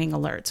a dining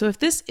alert. So if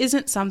this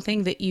isn't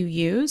something that you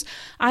use,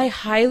 I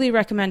highly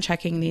recommend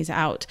checking these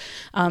out.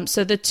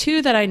 So the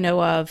two that I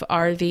know of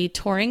are the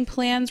Touring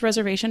Plans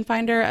Reservation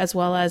Finder as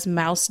well as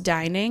Mouse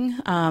Dining.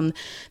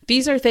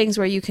 These are things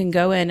where you can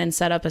go in and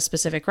set up a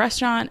specific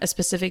restaurant, a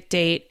specific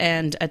date,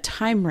 and a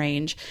time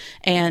range,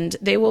 and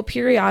they will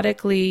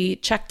periodically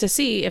check to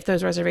see if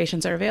those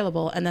reservations are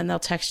available, and then they'll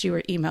text you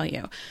or email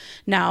you.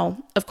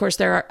 Now, of course,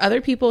 there are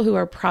other people who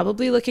are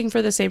probably looking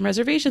for the same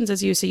reservations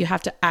as you, so you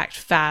have to act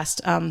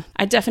fast.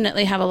 I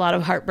definitely have a lot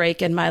of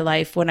heartbreak in my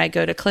life when I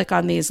go to click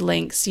on these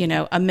links,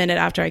 a minute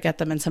after I get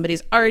them and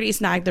somebody's already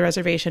snagged the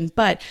reservation,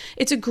 but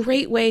it's a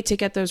great way to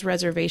get those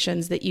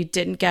reservations that you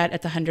didn't get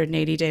at the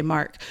 180-day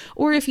mark.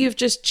 Or if you've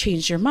just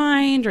changed your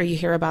mind or you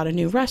hear about a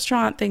new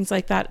restaurant, things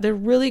like that,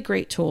 they're really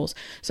great tools.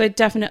 So I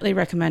definitely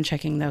recommend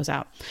checking those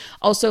out.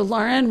 Also,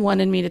 Lauren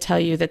wanted me to tell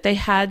you that they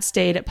had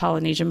stayed at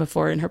Polynesian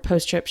before. In her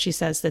post-trip, she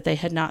says that they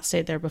had not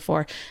stayed there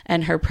before,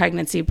 and her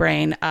pregnancy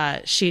brain,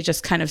 she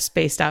just kind of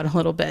spaced out a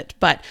little bit.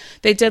 But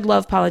they did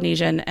love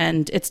Polynesian,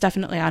 and it's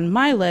definitely on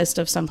my list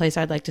of someplace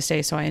I'd like to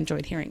stay, so I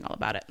enjoyed hearing all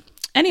about it.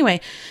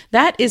 Anyway,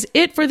 that is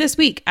it for this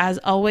week. As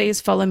always,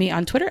 follow me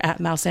on Twitter at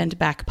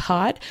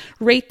MouseandBackPod.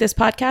 Rate this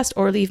podcast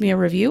or leave me a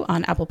review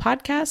on Apple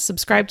Podcasts.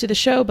 Subscribe to the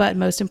show, but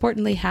most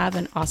importantly, have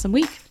an awesome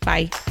week.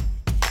 Bye.